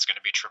sad. It's going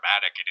to be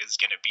traumatic. It is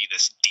going to be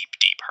this deep,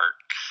 deep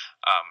hurt.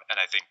 And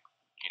I think,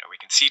 we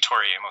can see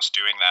Tori Amos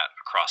doing that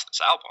across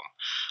this album.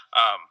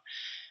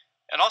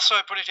 And also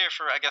I put it here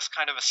for, I guess,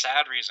 kind of a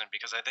sad reason,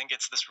 because I think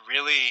it's this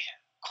really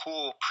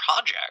cool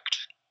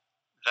project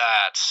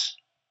that...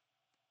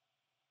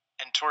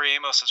 And Tori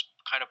Amos is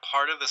kind of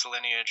part of this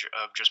lineage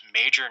of just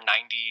major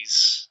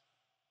 90s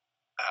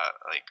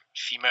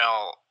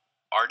female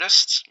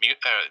artists. I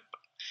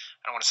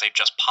don't want to say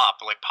just pop,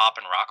 but like pop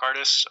and rock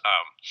artists.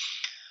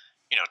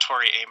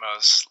 Tori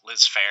Amos,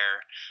 Liz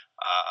Phair,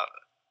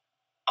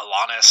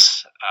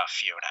 Alanis,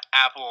 Fiona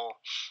Apple,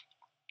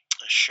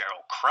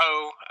 Sheryl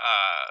Crow,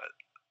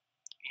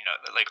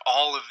 like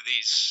all of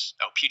these,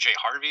 PJ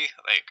Harvey,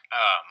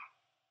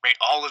 right,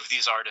 all of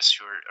these artists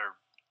who are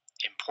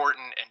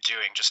important and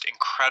doing just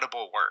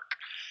incredible work.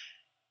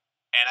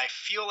 And I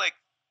feel like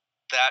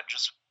that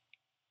just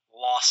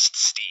lost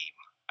steam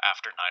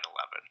after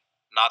 9/11.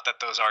 Not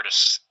that those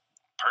artists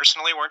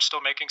personally weren't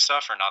still making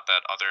stuff, or not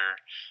that other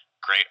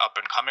great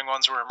up-and-coming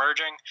ones were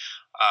emerging,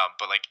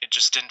 but like it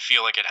just didn't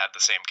feel like it had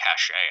the same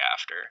cachet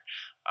after.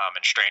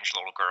 And Strange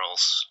Little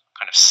Girls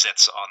kind of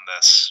sits on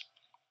this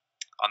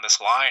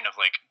line of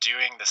like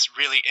doing this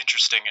really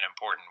interesting and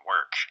important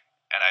work,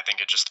 and I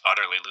think it just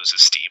utterly loses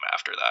steam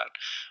after that.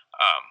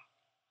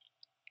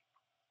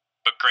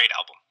 But great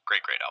album,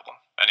 great album.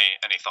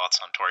 Any thoughts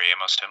on Tori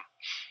Amos, Tim?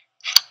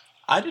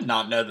 I did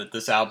not know that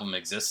this album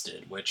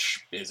existed,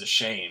 which is a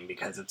shame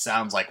because it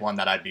sounds like one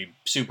that I'd be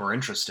super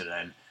interested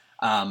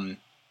in.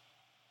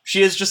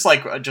 She is just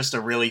just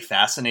a really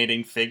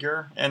fascinating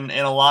figure in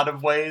a lot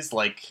of ways.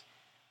 Like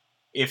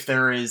if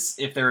there is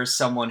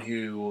someone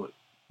who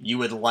you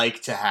would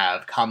like to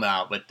have come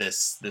out with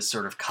this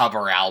sort of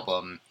cover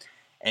album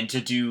and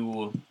to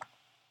do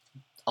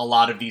a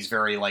lot of these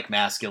very like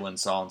masculine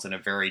songs in a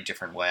very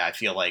different way, I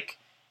feel like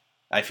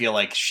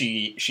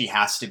she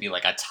has to be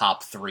like a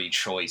top 3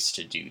 choice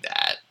to do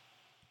that.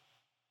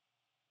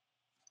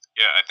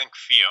 Yeah, I think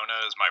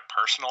Fiona is my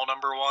personal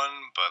number one,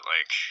 but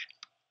like,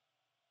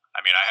 I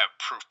mean, I have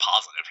proof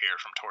positive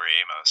here from Tori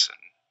Amos, and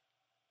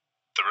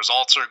the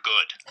results are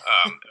good,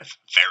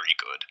 very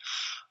good.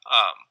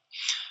 All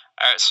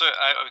right, so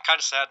I'm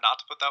kind of sad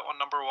not to put that one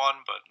number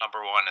one, but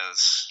number one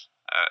is,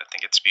 I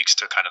think it speaks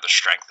to kind of the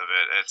strength of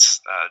it. It's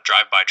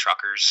Drive-By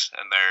Truckers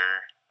and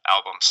their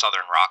album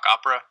Southern Rock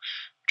Opera,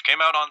 which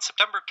came out on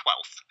September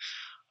 12th.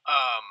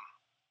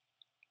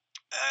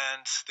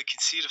 And the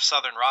conceit of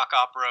Southern Rock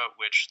Opera,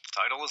 which the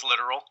title is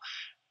literal,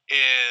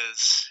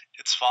 is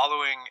it's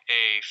following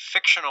a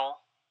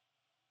fictional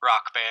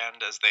rock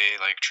band as they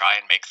like try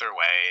and make their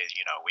way.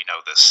 You know, we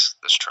know this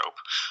trope,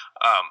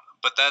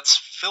 but that's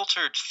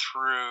filtered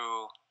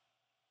through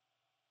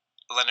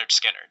Leonard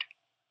Skinnard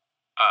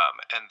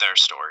and their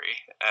story,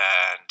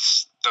 and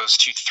those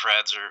two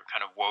threads are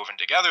kind of woven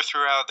together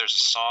throughout. There's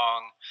a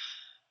song,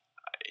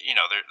 you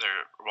know,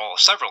 there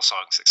several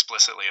songs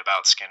explicitly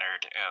about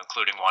Skinnard,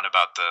 including one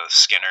about the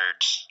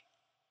Skinnard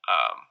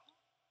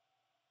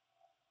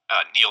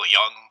Neil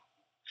Young,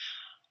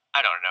 I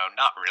don't know,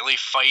 not really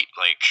fight.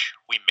 Like,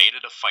 we made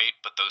it a fight,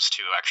 but those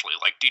two actually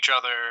liked each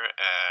other.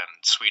 And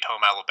Sweet Home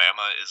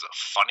Alabama is a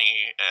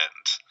funny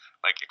and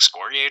like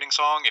excoriating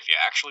song if you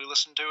actually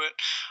listen to it.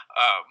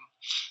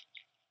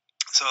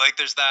 So like,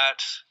 there's that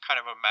kind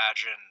of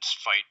imagined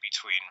fight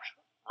between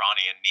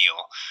Ronnie and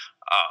Neil.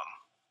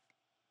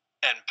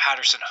 And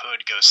Patterson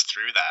Hood goes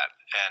through that,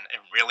 and it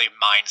really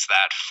mines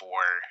that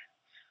for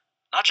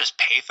not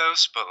just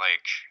pathos, but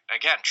like,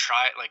 again,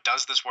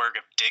 does this work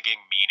of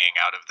digging meaning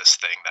out of this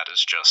thing that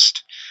is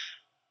just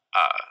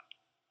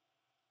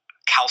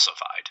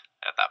calcified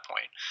at that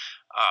point.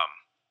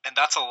 And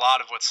that's a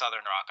lot of what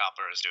Southern Rock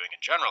Opera is doing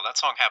in general. That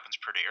song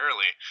happens pretty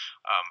early.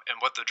 And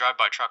what the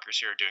Drive-By Truckers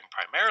here are doing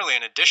primarily,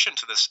 in addition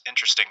to this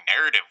interesting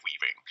narrative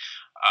weaving,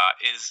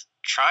 is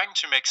trying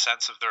to make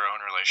sense of their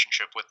own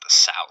relationship with the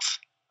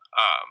South,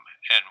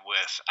 and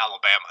with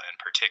Alabama in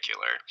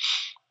particular.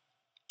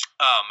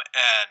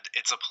 And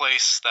it's a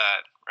place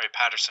that, right,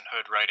 Patterson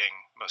Hood writing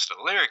most of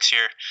the lyrics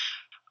here,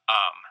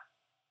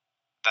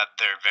 that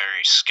they're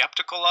very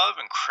skeptical of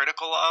and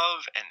critical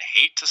of and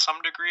hate to some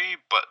degree,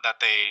 but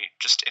that they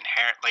just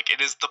like,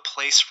 it is the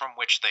place from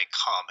which they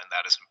come, and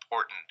that is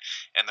important.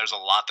 And there's a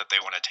lot that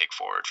they want to take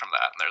forward from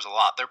that, and there's a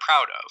lot they're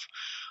proud of,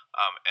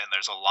 and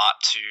there's a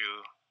lot to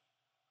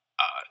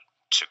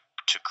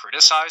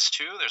criticize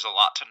too. There's a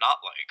lot to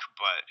not like,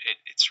 but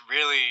it's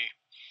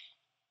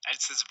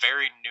this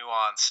very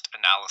nuanced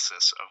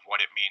analysis of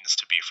what it means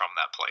to be from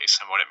that place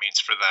and what it means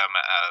for them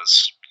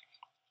as,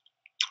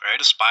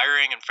 right,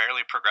 aspiring and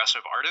fairly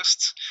progressive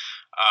artists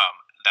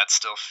that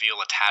still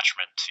feel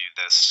attachment to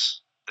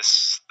this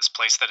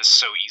place that is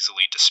so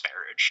easily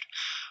disparaged.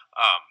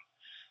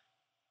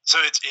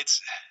 So it's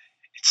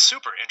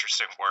super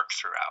interesting work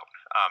throughout.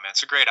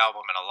 It's a great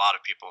album, and a lot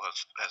of people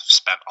have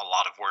spent a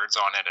lot of words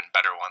on it, and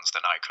better ones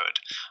than I could.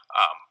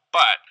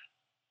 But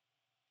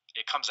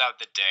it comes out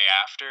the day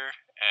after,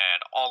 and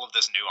all of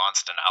this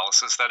nuanced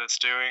analysis that it's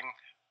doing,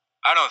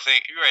 I don't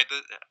think you're right.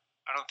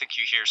 I don't think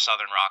you hear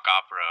Southern Rock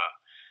Opera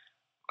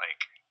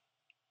like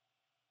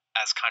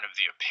as kind of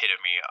the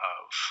epitome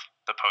of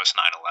the post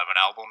 9/11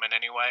 album in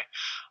any way.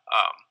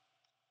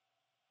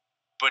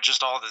 But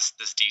just all this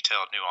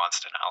detailed,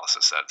 nuanced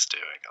analysis that it's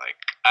doing, like,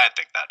 I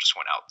think that just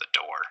went out the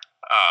door.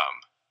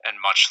 And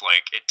much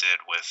like it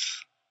did with,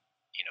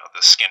 you know,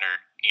 the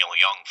Skinnard Neil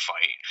Young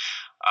fight,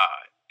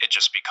 it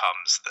just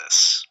becomes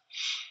this,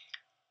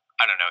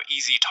 I don't know,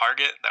 easy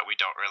target that we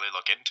don't really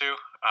look into.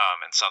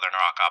 And Southern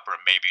Rock Opera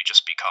maybe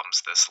just becomes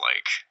this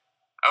like,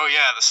 oh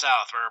yeah, the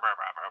South, blah, blah,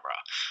 blah, blah,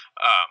 blah.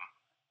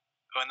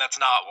 And that's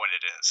not what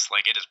it is.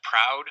 Like, it is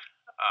proud,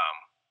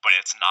 but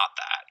it's not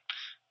that.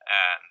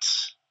 And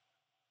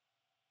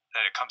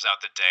that it comes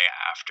out the day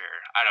after,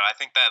 I don't know, I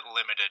think that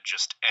limited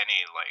just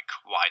any like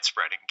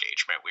widespread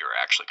engagement we were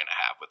actually going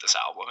to have with this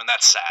album, and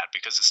that's sad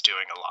because it's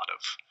doing a lot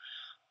of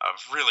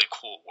really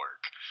cool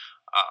work.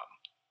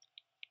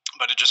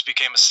 But it just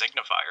became a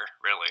signifier,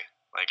 really.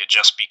 Like, it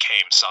just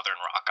became Southern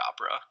Rock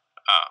Opera.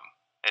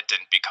 It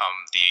didn't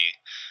become the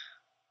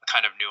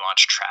kind of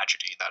nuanced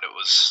tragedy that it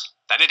was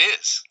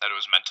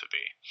meant to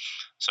be.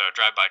 So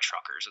Drive-By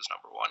Truckers is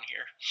number one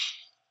here.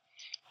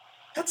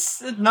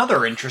 That's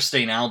another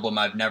interesting album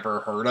I've never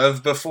heard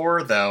of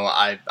before, though.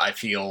 I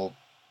feel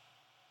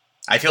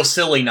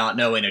silly not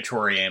knowing a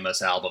Tori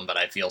Amos album, but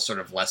I feel sort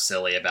of less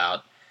silly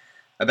about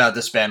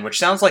this band, which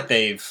sounds like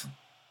they've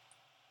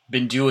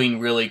been doing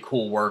really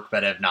cool work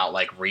but have not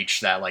like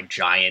reached that like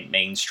giant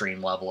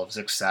mainstream level of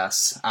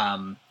success.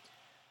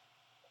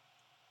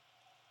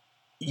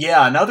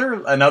 Yeah,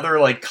 another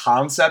like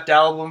concept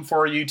album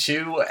for you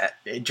too.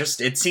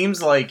 It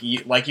seems like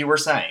you were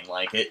saying,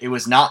 like it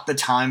was not the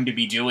time to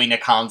be doing a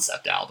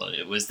concept album.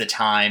 It was the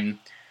time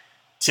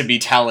to be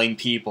telling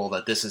people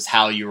that this is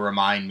how you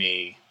remind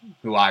me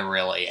who I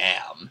really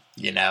am.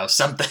 You know,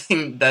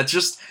 something that's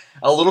just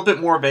a little bit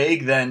more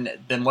vague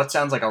than what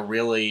sounds like a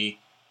really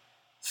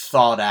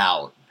thought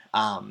out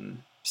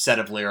set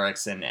of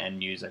lyrics and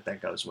music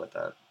that goes with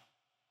it.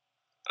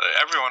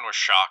 Everyone was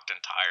shocked and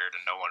tired,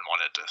 and no one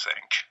wanted to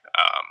think.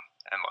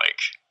 And like,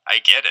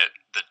 I get it.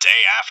 The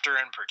day after,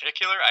 in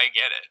particular, I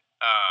get it.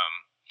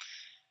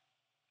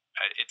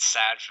 It's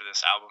sad for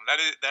this album.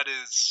 That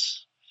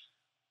is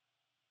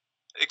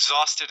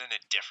exhausted in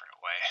a different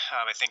way.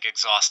 I think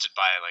exhausted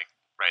by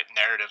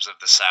narratives of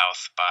the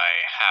South,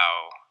 by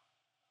how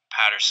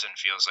Patterson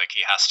feels like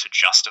he has to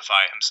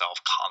justify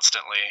himself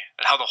constantly,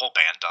 and how the whole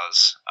band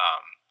does.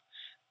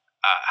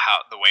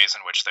 How the ways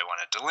in which they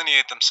want to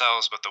delineate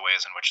themselves, but the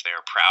ways in which they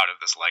are proud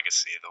of this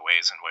legacy, the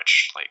ways in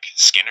which like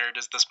Skynyrd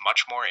is this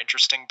much more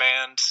interesting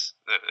band,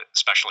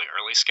 especially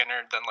early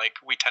Skynyrd, than like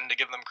we tend to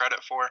give them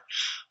credit for.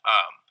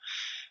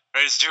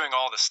 Right, it's doing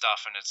all this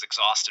stuff and it's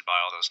exhausted by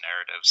all those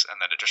narratives, and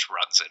then it just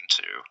runs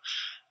into,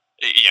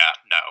 yeah,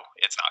 no,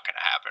 it's not going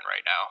to happen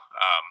right now.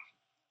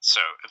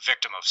 So a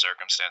victim of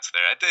circumstance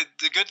there.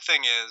 The good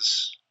thing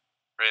is,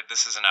 right,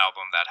 this is an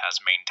album that has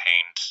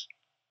maintained.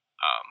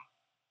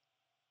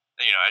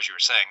 As you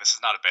were saying, this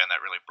is not a band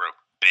that really broke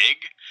big,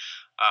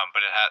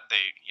 but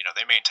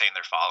they maintain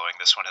their following.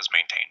 This one has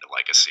maintained a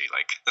legacy.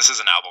 Like, this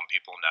is an album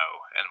people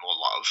know and will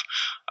love.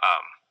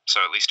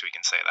 So at least we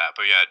can say that.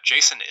 But yeah,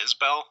 Jason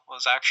Isbell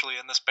was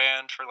actually in this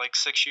band for like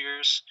 6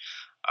 years,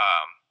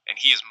 and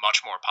he is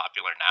much more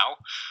popular now.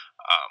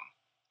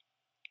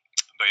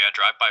 But yeah,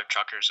 Drive By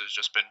Truckers has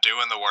just been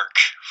doing the work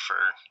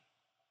for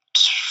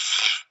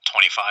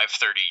 25,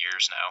 30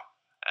 years now,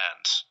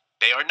 and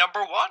they are number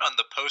one on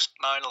the post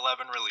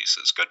 9/11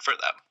 releases. Good for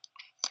them.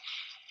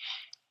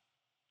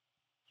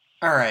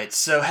 All right,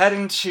 so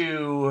heading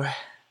to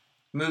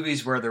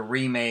movies where the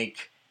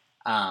remake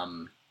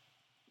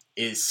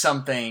is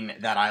something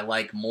that I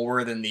like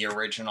more than the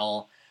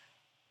original.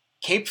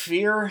 Cape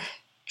Fear,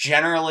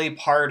 generally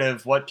part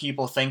of what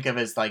people think of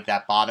as like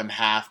that bottom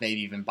half,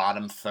 maybe even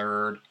bottom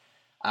third,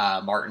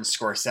 Martin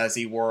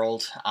Scorsese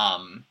world,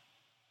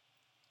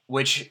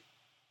 which...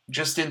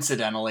 Just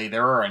incidentally,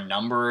 there are a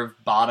number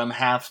of bottom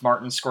half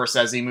Martin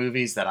Scorsese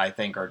movies that I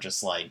think are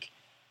just, like,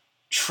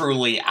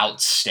 truly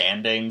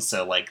outstanding.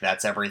 So, like,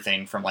 that's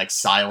everything from, like,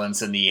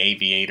 Silence and the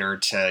Aviator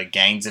to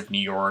Gangs of New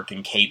York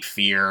and Cape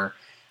Fear,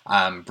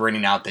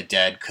 Bringing Out the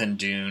Dead,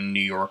 Kundun, New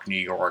York, New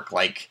York.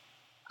 Like,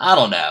 I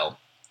don't know.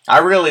 I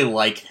really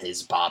like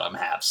his bottom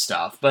half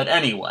stuff. But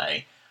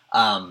anyway,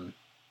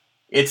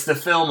 it's the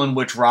film in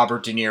which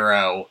Robert De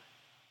Niro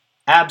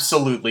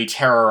absolutely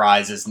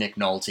terrorizes Nick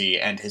Nolte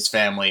and his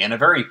family in a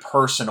very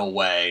personal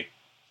way,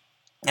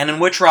 and in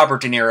which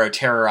Robert De Niro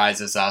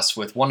terrorizes us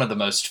with one of the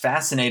most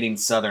fascinating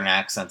Southern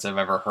accents I've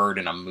ever heard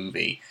in a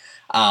movie.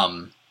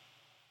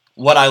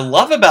 What I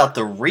love about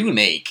the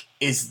remake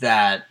is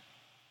that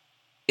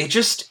it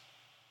just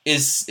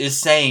is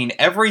saying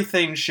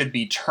everything should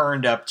be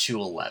turned up to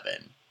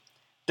 11.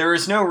 There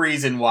is no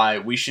reason why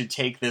we should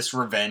take this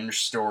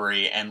revenge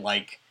story and,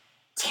 like,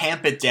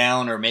 tamp it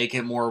down or make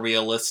it more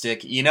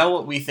realistic. You know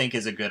what we think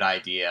is a good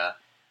idea?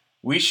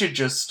 We should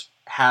just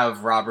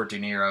have Robert De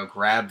Niro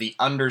grab the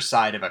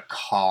underside of a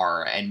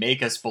car and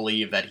make us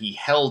believe that he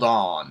held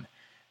on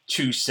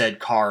to said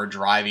car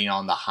driving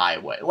on the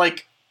highway.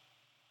 Like,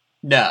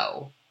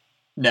 no,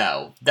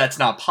 that's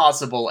not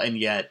possible, and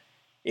yet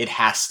it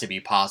has to be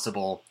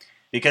possible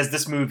because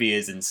this movie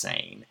is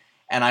insane.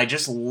 And I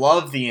just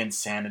love the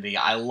insanity.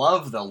 I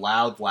love the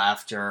loud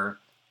laughter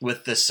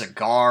with the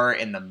cigar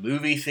in the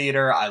movie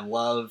theater. I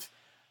love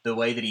the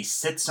way that he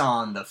sits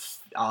on the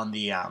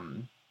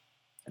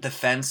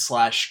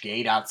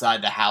fence/gate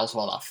outside the house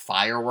while the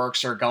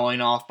fireworks are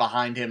going off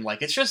behind him.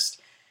 Like, it's just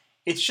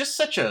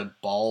such a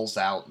balls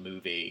out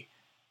movie,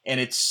 and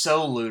it's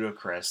so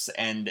ludicrous,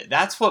 and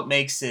that's what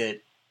makes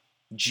it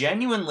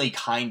genuinely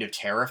kind of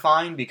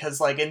terrifying, because,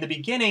 like, in the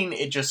beginning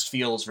it just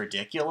feels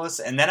ridiculous,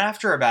 and then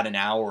after about an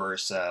hour or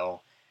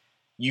so,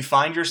 you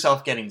find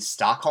yourself getting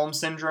Stockholm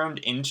Syndromed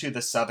into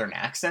the Southern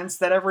accents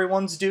that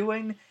everyone's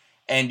doing,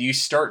 and you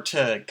start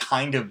to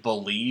kind of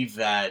believe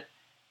that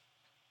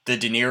the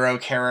De Niro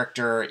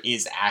character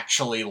is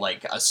actually,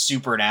 like, a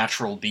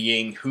supernatural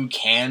being who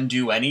can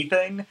do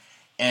anything,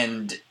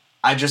 and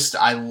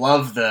I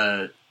love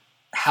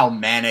how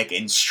manic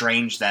and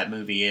strange that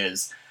movie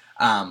is.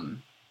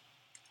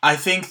 I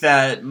think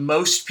that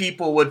most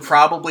people would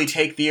probably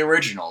take the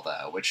original,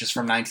 though, which is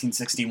from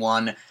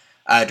 1961,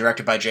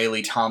 directed by J.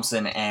 Lee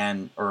Thompson,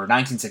 or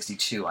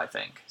 1962, I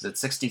think. Is it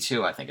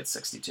 62? I think it's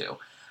 62.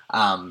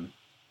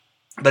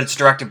 But it's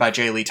directed by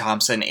J. Lee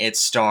Thompson. It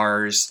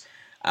stars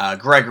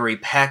Gregory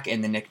Peck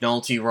in the Nick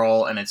Nolte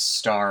role, and it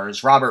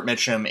stars Robert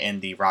Mitchum in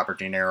the Robert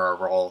De Niro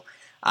role.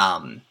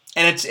 And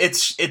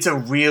it's a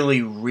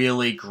really,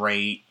 really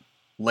great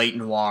late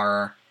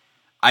noir.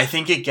 I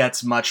think it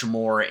gets much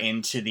more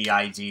into the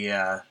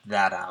idea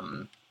that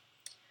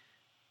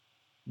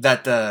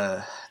that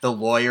the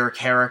lawyer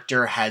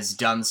character has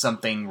done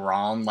something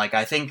wrong. Like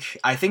I think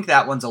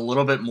that one's a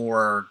little bit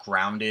more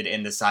grounded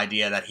in this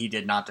idea that he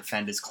did not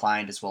defend his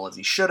client as well as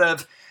he should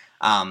have.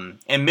 And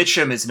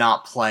Mitchum is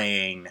not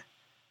playing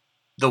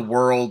the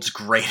world's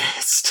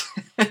greatest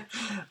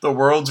the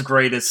world's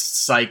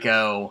greatest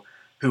psycho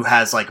who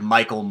has like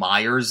Michael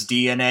Myers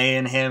DNA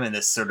in him in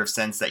this sort of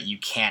sense that you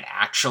can't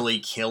actually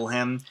kill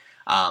him.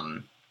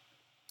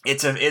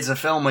 It's a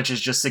film which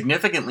is just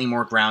significantly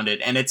more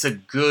grounded, and it's a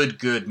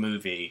good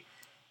movie.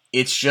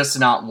 It's just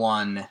not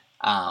one.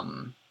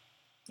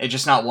 It's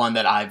just not one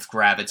that I've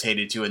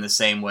gravitated to in the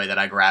same way that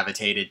I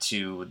gravitated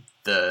to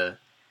the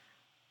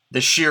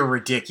sheer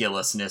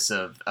ridiculousness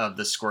of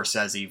the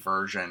Scorsese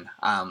version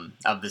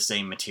of the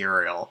same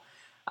material.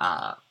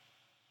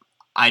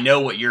 I know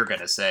what you're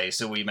gonna say,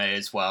 so we may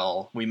as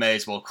well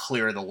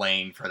clear the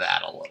lane for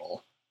that a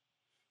little.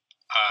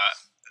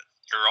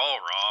 You're all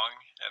wrong,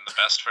 and the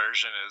best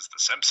version is the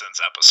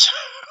Simpsons episode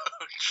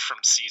from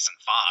season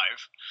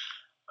 5,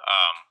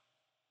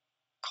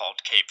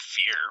 called Cape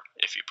Fear.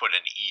 If you put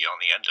an E on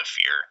the end of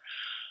fear,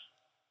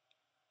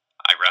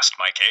 I rest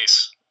my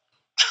case.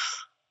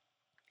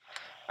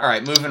 All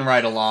right, moving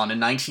right along. In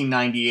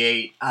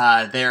 1998,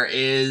 there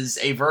is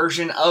a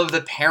version of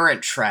The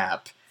Parent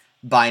Trap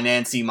by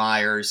Nancy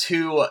Meyers,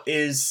 who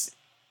is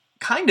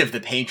kind of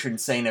the patron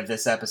saint of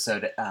this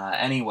episode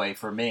anyway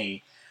for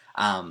me.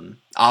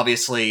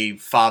 Obviously,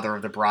 Father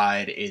of the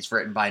Bride is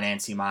written by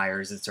Nancy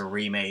Meyers. It's a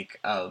remake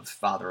of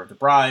Father of the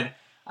Bride.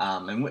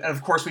 And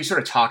of course, we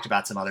sort of talked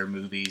about some other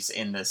movies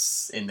in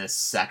this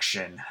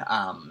section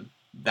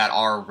that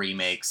are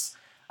remakes.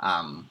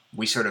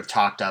 We sort of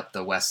talked up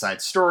the West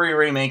Side Story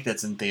remake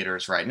that's in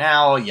theaters right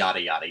now,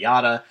 yada, yada,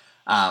 yada.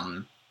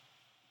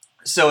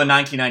 So in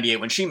 1998,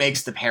 when she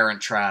makes The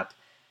Parent Trap,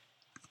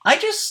 I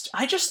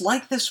just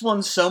like this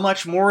one so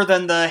much more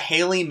than the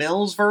Hayley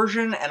Mills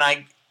version, and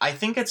I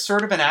think it's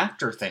sort of an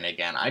actor thing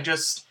again. I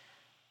just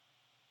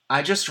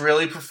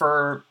really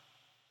prefer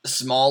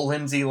small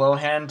Lindsay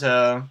Lohan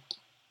to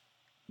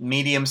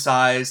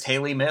medium-sized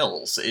Hayley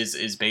Mills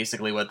is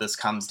basically what this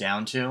comes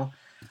down to.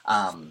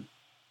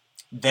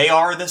 They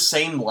are the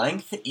same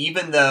length,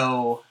 even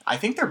though I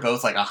think they're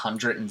both like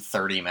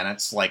 130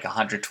 minutes, like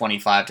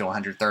 125 to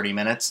 130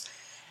 minutes.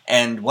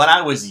 And when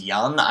I was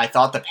young, I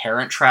thought The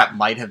Parent Trap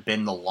might have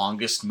been the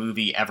longest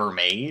movie ever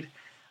made.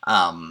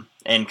 And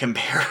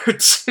compared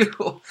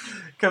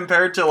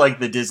to like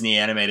the Disney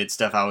animated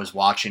stuff I was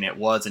watching, it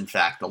was in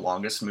fact the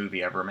longest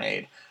movie ever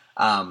made.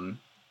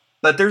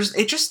 But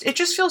it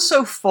just feels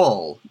so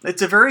full.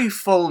 It's a very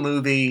full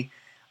movie.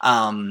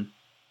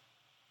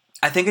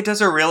 I think it does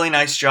a really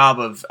nice job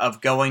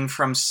of going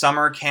from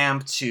summer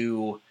camp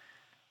to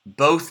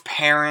both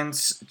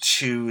parents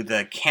to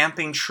the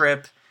camping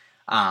trip.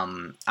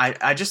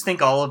 I just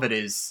think all of it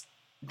is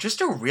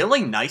just a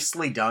really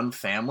nicely done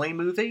family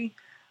movie.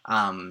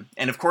 And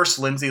of course,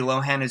 Lindsay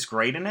Lohan is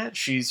great in it.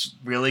 She's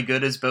really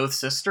good as both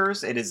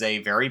sisters. It is a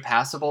very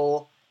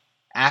passable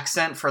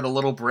accent for the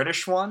little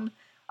British one.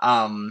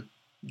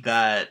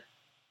 That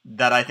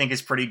I think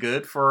is pretty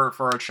good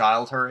for a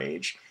child her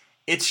age.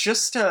 It's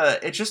just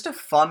a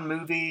fun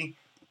movie.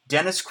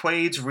 Dennis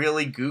Quaid's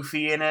really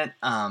goofy in it.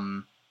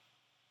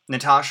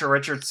 Natasha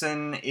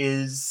Richardson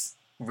is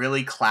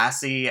really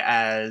classy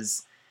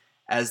as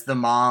the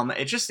mom.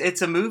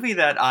 It's a movie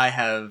that I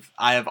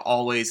have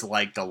always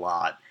liked a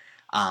lot.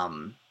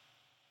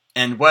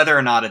 And whether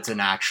or not it's an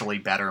actually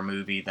better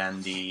movie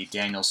than the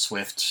Daniel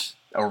Swift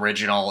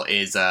original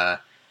is an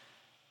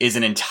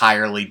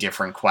entirely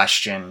different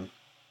question.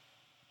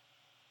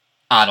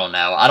 I don't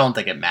know. I don't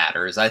think it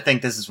matters. I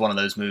think this is one of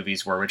those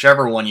movies where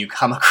whichever one you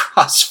come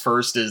across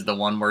first is the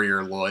one where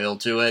you're loyal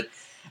to it.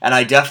 And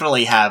I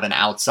definitely have an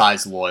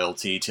outsized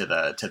loyalty to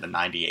the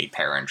 98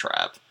 Parent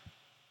Trap.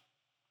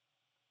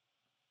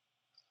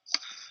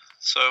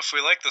 So if we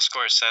like the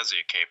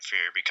Scorsese Cape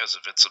Fear because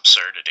of its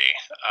absurdity,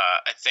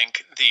 I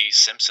think the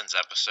Simpsons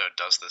episode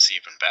does this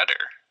even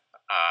better.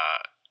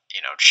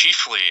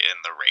 Chiefly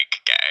in the rake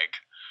gag.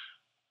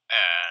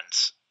 And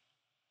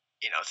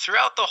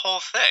throughout the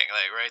whole thing,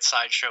 like, right,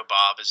 Sideshow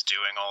Bob is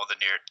doing all the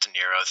De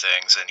Niro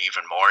things, and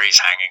even more, he's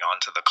hanging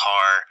onto the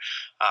car.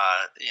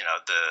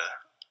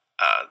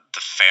 The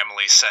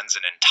family sends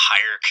an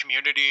entire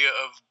community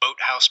of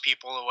boathouse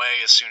people away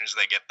as soon as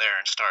they get there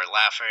and start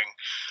laughing.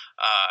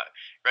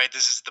 Right,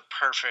 this is the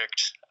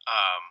perfect.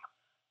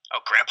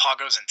 Grandpa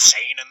goes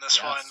insane in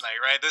this one. Like,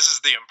 right, this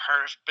is the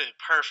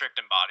perfect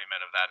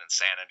embodiment of that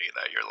insanity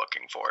that you're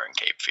looking for in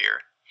Cape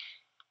Fear.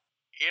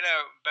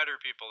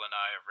 Better people than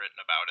I have written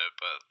about it,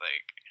 but,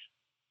 like,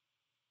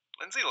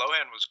 Lindsay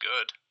Lohan was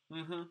good.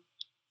 Mm-hmm.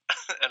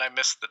 And I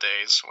miss the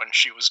days when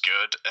she was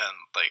good and,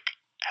 like,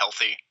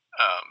 healthy.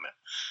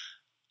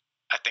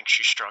 I think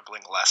she's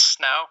struggling less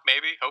now,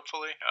 maybe,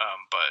 hopefully.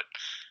 But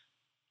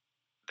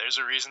there's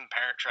a reason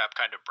Parent Trap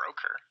kind of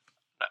broke her.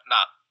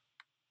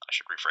 I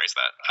should rephrase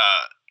that.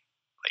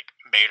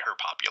 made her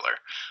popular.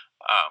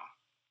 I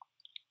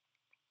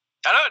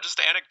don't know, just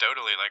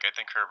anecdotally, like, I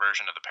think her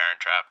version of The Parent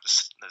Trap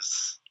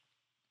is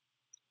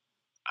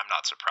I'm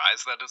not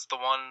surprised that it's the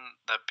one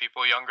that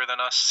people younger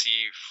than us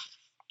see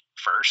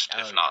first,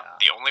 if not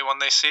the only one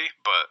they see.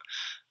 But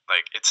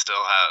like, it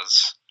still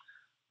has,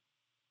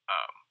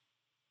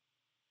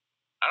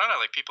 I don't know,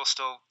 like, people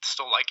still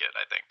like it.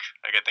 I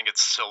think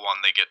it's still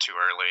one they get to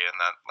early, and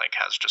that like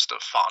has just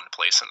a fond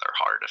place in their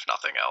heart, if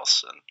nothing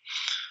else. And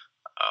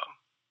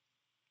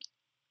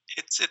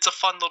it's a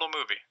fun little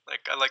movie.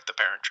 Like, I like The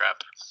Parent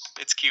Trap.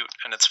 It's cute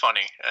and it's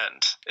funny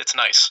and it's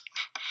nice.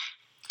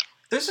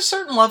 There's a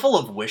certain level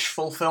of wish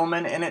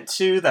fulfillment in it,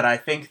 too, that I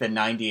think the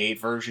 98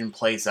 version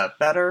plays up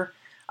better.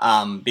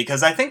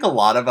 Because I think a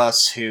lot of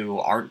us who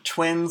aren't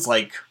twins,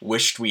 like,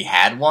 wished we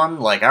had one.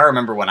 Like, I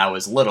remember when I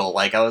was little,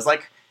 like, I was,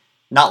 like,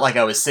 not like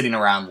I was sitting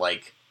around,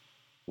 like,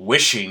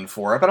 wishing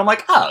for it, but I'm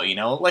like, oh, you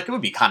know, like, it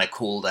would be kind of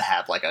cool to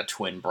have, like, a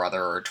twin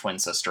brother or twin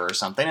sister or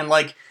something. And,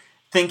 like,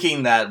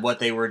 thinking that what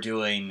they were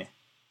doing,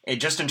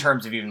 just in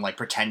terms of even, like,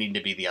 pretending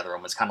to be the other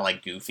one was kind of,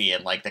 like, goofy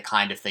and, like, the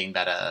kind of thing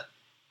that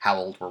how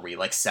old were we?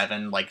 Like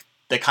 7? Like,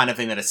 the kind of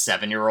thing that a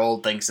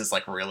 7-year-old thinks is,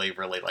 like, really,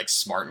 really, like,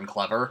 smart and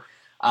clever.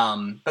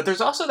 But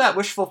there's also that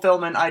wish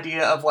fulfillment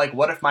idea of, like,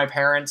 what if my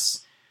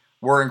parents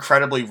were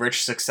incredibly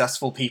rich,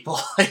 successful people?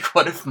 Like,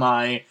 what if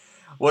my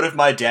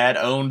dad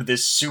owned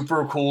this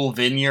super cool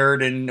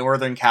vineyard in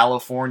Northern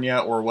California?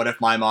 Or what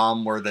if my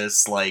mom were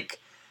this, like,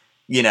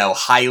 you know,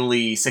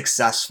 highly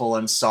successful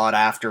and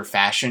sought-after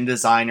fashion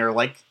designer?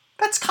 Like,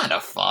 that's kind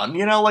of fun,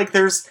 you know? Like,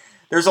 there's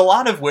a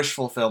lot of wish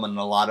fulfillment and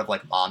a lot of,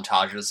 like,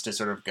 montages to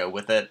sort of go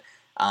with it,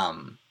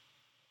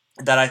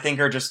 that I think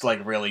are just,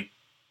 like, really,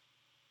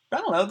 I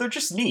don't know, they're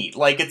just neat.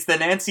 Like, it's the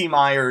Nancy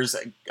Meyers,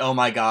 oh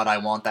my god, I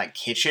want that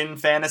kitchen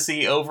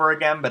fantasy over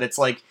again, but it's,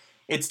 like,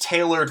 it's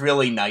tailored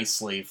really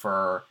nicely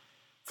for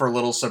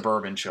little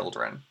suburban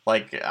children.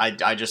 Like,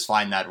 I just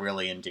find that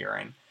really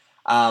endearing.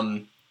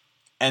 And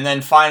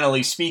then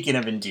finally, speaking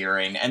of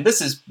endearing, and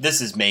this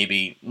is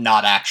maybe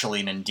not actually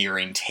an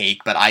endearing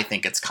take, but I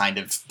think it's kind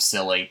of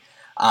silly.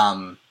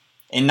 In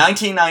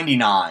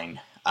 1999,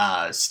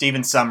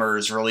 Stephen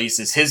Sommers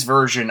releases his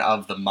version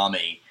of The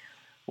Mummy,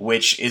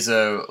 which is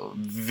a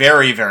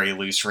very, very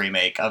loose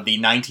remake of the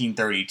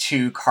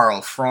 1932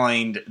 Karl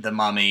Freund The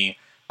Mummy,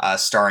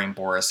 starring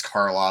Boris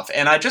Karloff.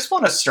 And I just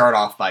want to start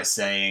off by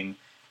saying,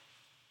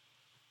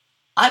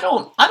 I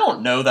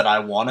don't know that I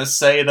want to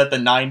say that the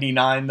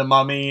 99 The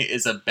Mummy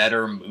is a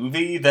better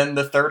movie than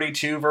the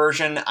 32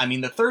 version. I mean,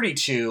 the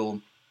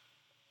 32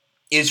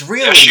 is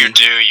really... Yes, you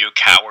do, you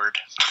coward.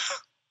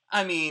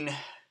 I mean,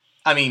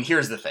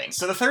 here's the thing.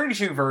 So the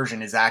 32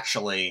 version is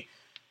actually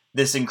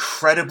this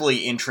incredibly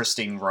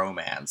interesting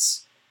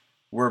romance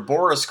where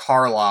Boris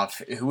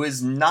Karloff, who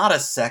is not a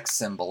sex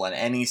symbol in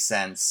any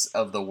sense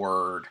of the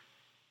word,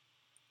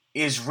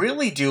 is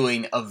really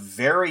doing a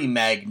very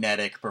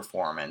magnetic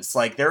performance.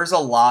 Like, there's a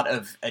lot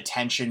of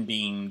attention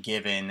being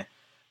given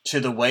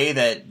to the way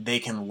that they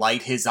can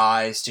light his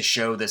eyes to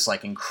show this,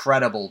 like,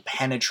 incredible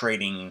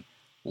penetrating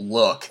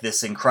look,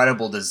 this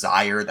incredible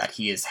desire that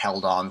he has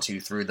held on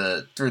to through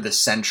the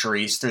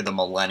centuries, through the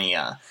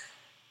millennia.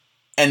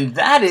 And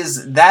that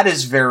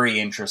is very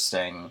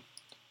interesting.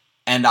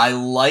 And I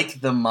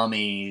like The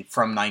Mummy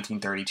from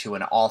 1932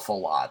 an awful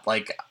lot.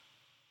 Like,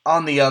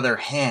 on the other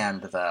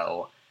hand,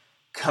 though,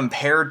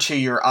 compared to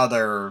your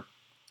other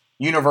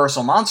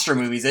Universal monster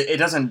movies, it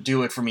doesn't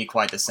do it for me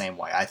quite the same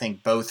way. I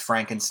think both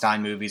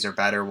Frankenstein movies are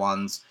better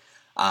ones.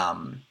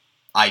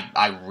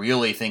 I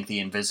really think The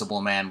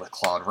Invisible Man with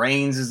Claude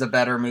Rains is a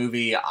better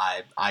movie.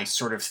 I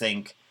sort of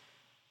think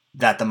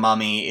that The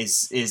Mummy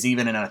is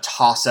even in a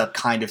toss-up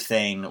kind of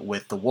thing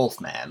with The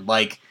Wolfman.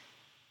 Like,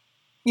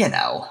 you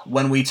know,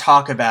 when we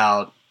talk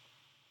about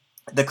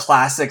the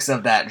classics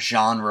of that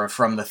genre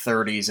from the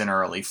 30s and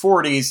early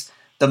 40s,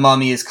 The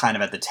Mummy is kind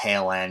of at the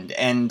tail end.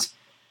 And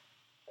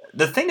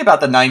the thing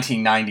about the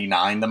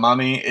 1999 The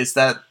Mummy is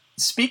that,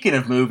 speaking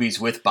of movies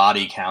with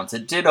body counts,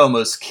 it did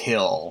almost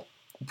kill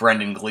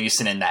Brendan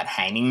Gleeson in that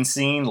hanging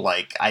scene.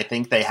 Like, I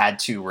think they had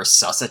to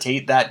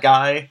resuscitate that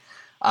guy.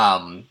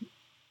 And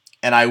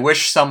I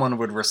wish someone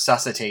would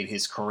resuscitate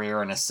his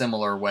career in a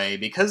similar way,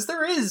 because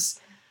there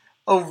is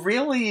a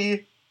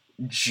really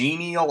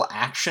genial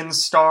action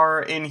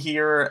star in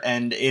here,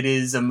 and it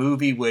is a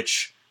movie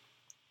which,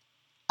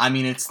 I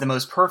mean, it's the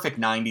most perfect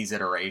 90s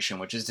iteration,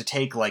 which is to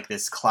take, like,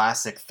 this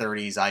classic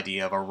 30s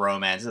idea of a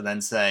romance and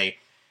then say,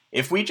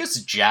 if we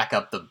just jack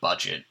up the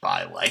budget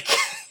by, like,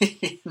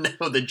 you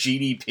know, the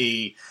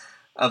GDP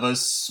of a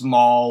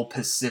small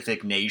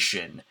Pacific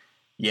nation,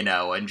 you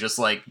know, and just,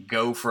 like,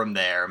 go from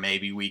there,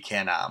 maybe we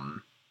can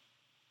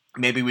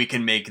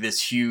make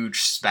this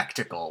huge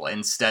spectacle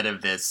instead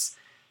of this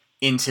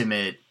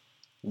intimate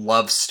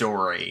love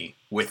story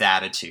with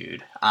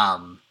attitude.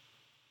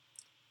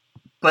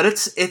 But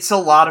it's a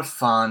lot of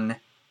fun.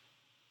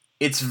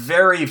 It's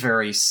very,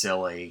 very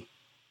silly.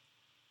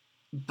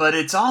 But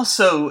it's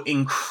also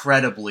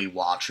incredibly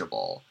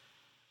watchable.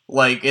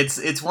 Like,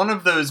 it's one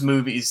of those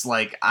movies,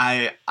 like,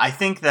 I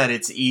think that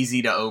it's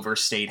easy to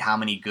overstate how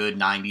many good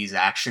 90s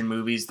action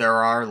movies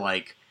there are.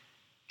 Like,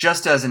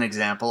 just as an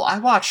example, I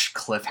watched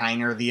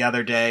Cliffhanger the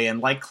other day,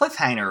 and, like,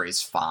 Cliffhanger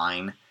is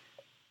fine.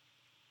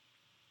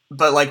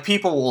 But, like,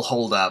 people will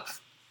hold up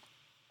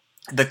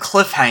the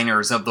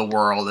Cliffhangers of the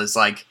world as,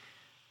 like,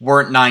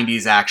 weren't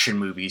 90s action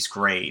movies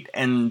great?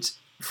 And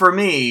for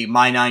me,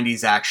 my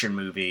 90s action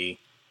movie,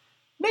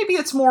 maybe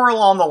it's more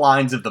along the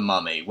lines of The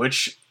Mummy,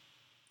 which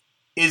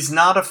is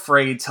not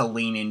afraid to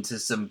lean into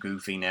some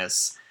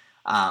goofiness,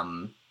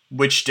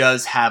 which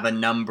does have a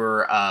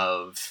number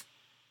of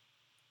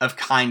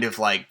kind of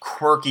like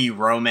quirky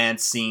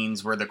romance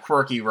scenes, where the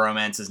quirky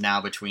romance is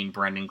now between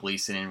Brendan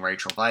Gleeson and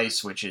Rachel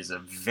Weisz, which is a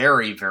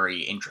very,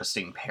 very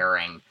interesting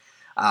pairing.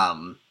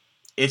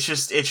 It's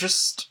just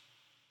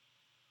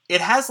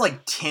it has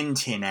like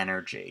Tintin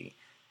energy.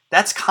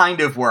 That's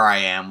kind of where I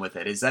am with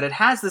it, is that it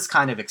has this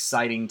kind of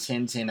exciting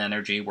Tintin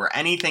energy where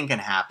anything can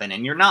happen,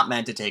 and you're not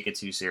meant to take it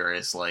too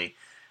seriously.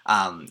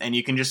 And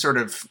you can just sort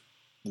of,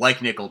 like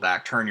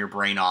Nickelback, turn your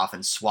brain off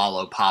and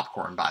swallow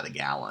popcorn by the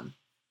gallon.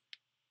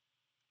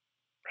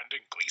 Brendan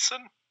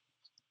Gleeson?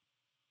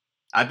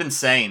 I've been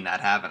saying that,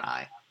 haven't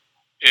I?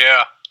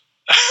 Yeah.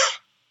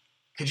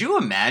 Could you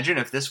imagine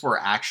if this were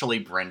actually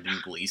Brendan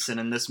Gleeson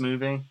in this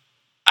movie?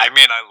 I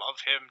mean, I love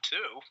him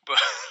too, but...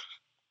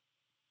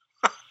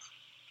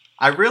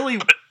 I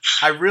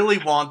really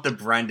want the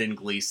Brendan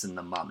Gleeson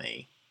The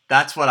Mummy.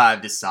 That's what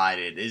I've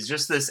decided, is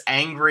just this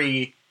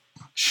angry,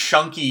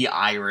 chunky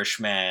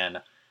Irishman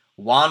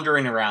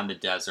wandering around the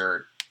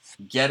desert,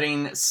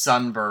 getting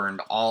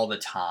sunburned all the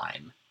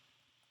time.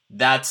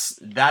 That's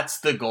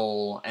the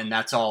goal, and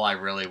that's all I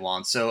really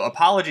want. So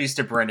apologies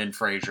to Brendan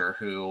Fraser,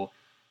 who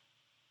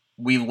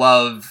we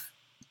love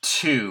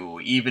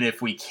too, even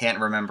if we can't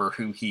remember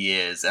who he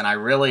is. And I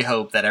really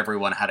hope that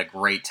everyone had a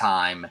great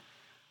time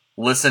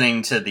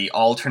listening to the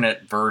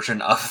alternate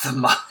version of The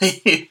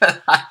Mummy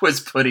that I was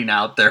putting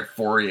out there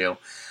for you.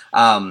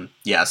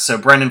 So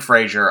Brendan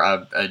Fraser,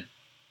 a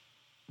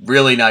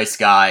really nice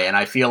guy, and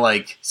I feel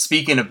like,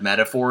 speaking of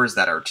metaphors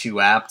that are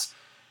too apt,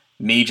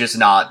 me just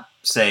not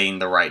saying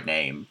the right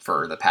name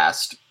for the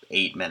past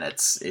 8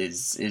 minutes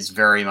is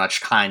very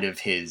much kind of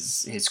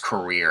his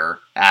career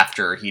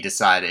after he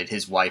decided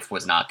his wife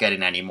was not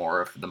getting any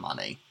more of the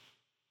money.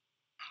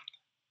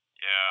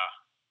 Yeah.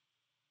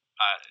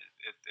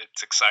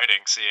 It's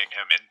exciting seeing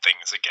him in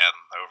things again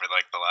over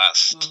like the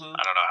last, I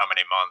don't know how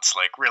many months,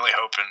 like really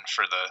hoping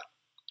for the,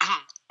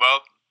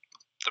 well,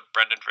 the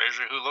Brendan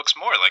Fraser who looks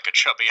more like a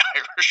chubby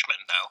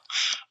Irishman now.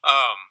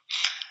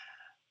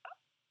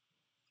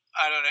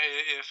 I don't know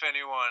if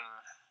anyone,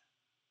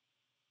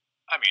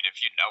 I mean, if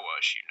you know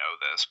us, you know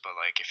this, but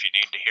like if you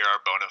need to hear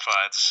our bona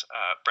fides,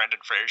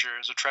 Brendan Fraser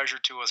is a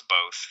treasure to us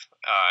both,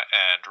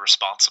 and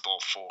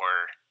responsible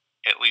for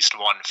at least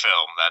one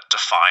film that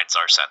defines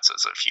our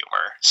senses of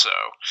humor. So,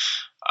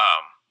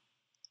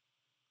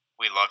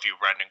 we love you,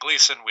 Brendan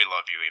Gleeson. We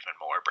love you even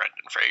more,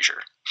 Brendan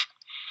Fraser.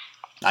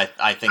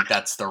 I think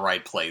that's the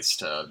right place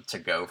to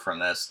go from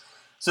this.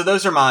 So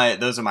those are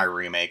my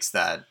remakes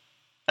that,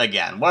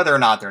 again, whether or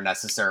not they're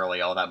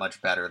necessarily all that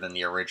much better than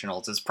the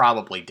originals is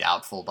probably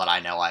doubtful, but I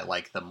know I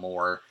like them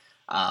more,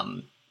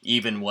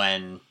 even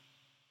when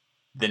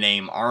the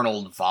name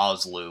Arnold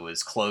Vosloo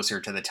is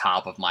closer to the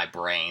top of my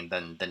brain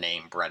than the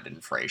name Brendan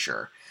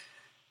Fraser.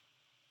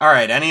 All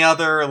right, any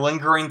other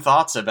lingering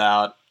thoughts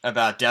about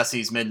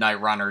Desi's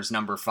Midnight Runners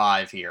number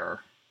 5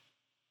 here?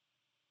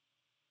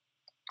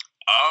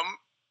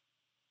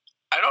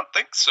 I don't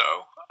think so.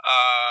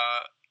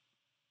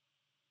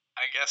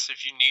 I guess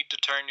if you need to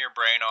turn your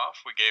brain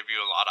off, we gave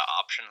you a lot of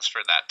options for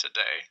that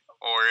today.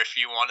 Or if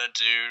you want to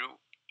do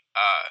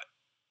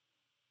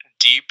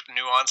deep,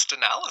 nuanced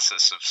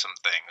analysis of some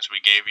things, we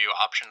gave you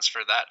options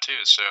for that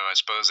too. So I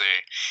suppose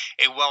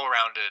a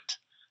well-rounded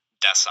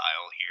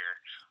decile here.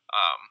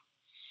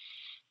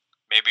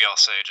 Maybe I'll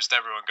say just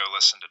everyone go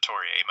listen to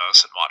Tori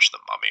Amos and watch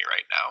The Mummy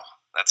right now.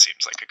 That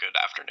seems like a good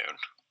afternoon.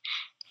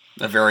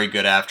 A very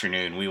good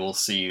afternoon. We will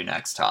see you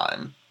next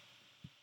time.